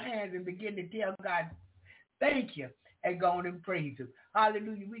 Lift your hands and begin to tell God, thank you, and go on and praise him.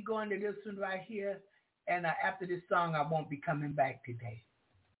 Hallelujah. We're going to this one right here. And after this song, I won't be coming back today.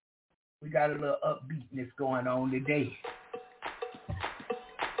 We got a little upbeatness going on today.